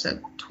tweet at us.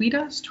 Tweet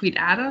at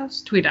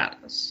us.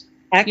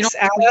 X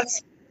at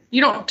us?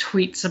 You don't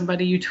tweet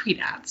somebody, you tweet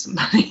at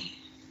somebody.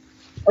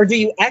 Or do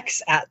you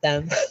X at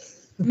them?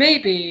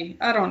 Maybe.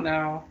 I don't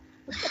know.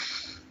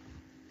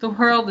 The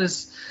world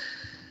is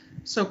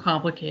so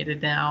complicated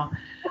now.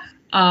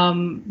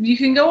 You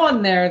can go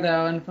on there,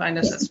 though, and find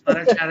us at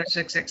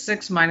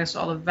splatterchatter666 minus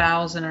all the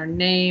vowels in our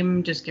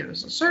name. Just give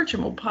us a search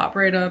and we'll pop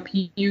right up.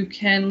 You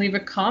can leave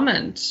a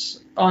comment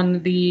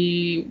on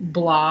the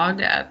blog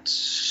at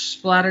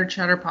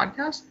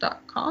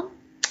splatterchatterpodcast.com.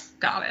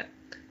 Got it.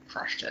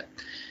 Crushed it.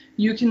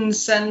 You can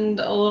send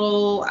a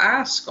little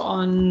ask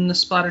on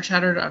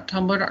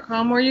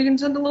splatterchatter.tumblr.com, or you can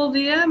send a little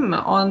DM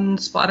on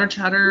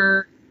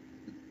splatterchatter.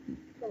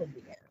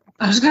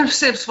 I was going to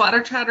say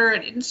splatterchatter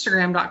at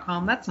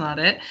Instagram.com. That's not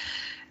it.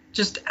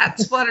 Just at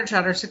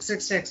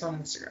splatterchatter666 on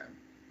Instagram.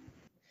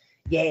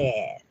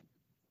 Yeah.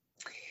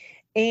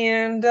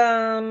 And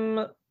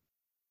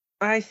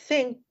I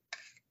think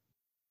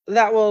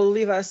that will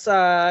leave us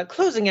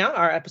closing out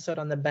our episode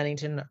on the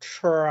Bennington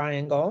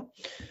Triangle.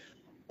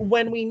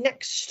 When we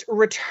next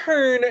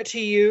return to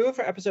you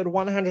for episode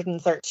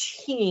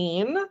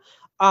 113,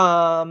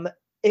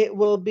 it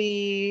will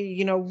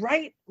be,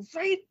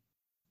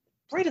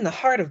 right in the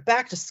heart of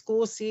back to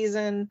school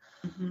season,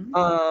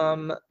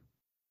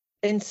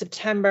 in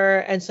September.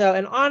 And so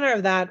in honor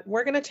of that,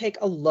 we're going to take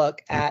a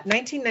look at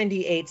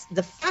 1998's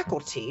The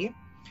Faculty,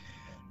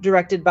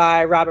 directed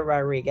by Robert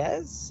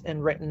Rodriguez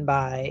and written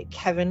by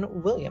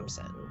Kevin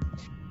Williamson,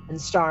 and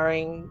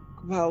starring,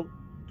 I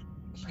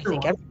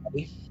think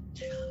everybody.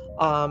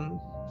 I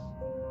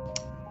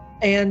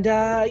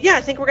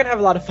think we're gonna have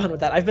a lot of fun with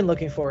that. I've been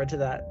looking forward to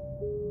that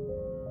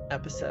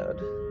episode.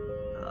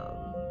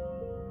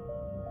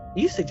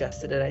 You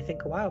suggested it, I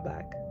think, a while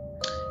back.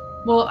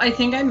 Well, I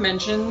think I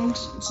mentioned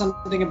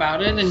something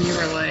about it, and you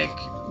were like,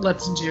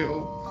 "Let's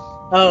do."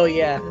 Oh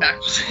yeah.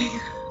 Faculty.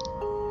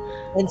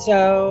 And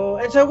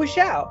so we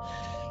shall.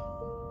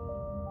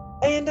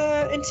 And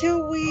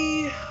until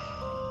we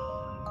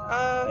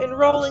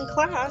enroll in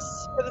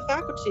class for the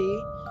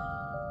faculty,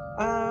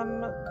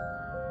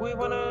 we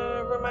want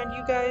to remind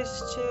you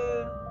guys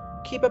to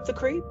keep up the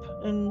creep,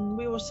 and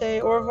we will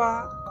say au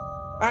revoir,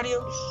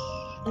 adios,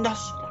 and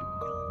hasta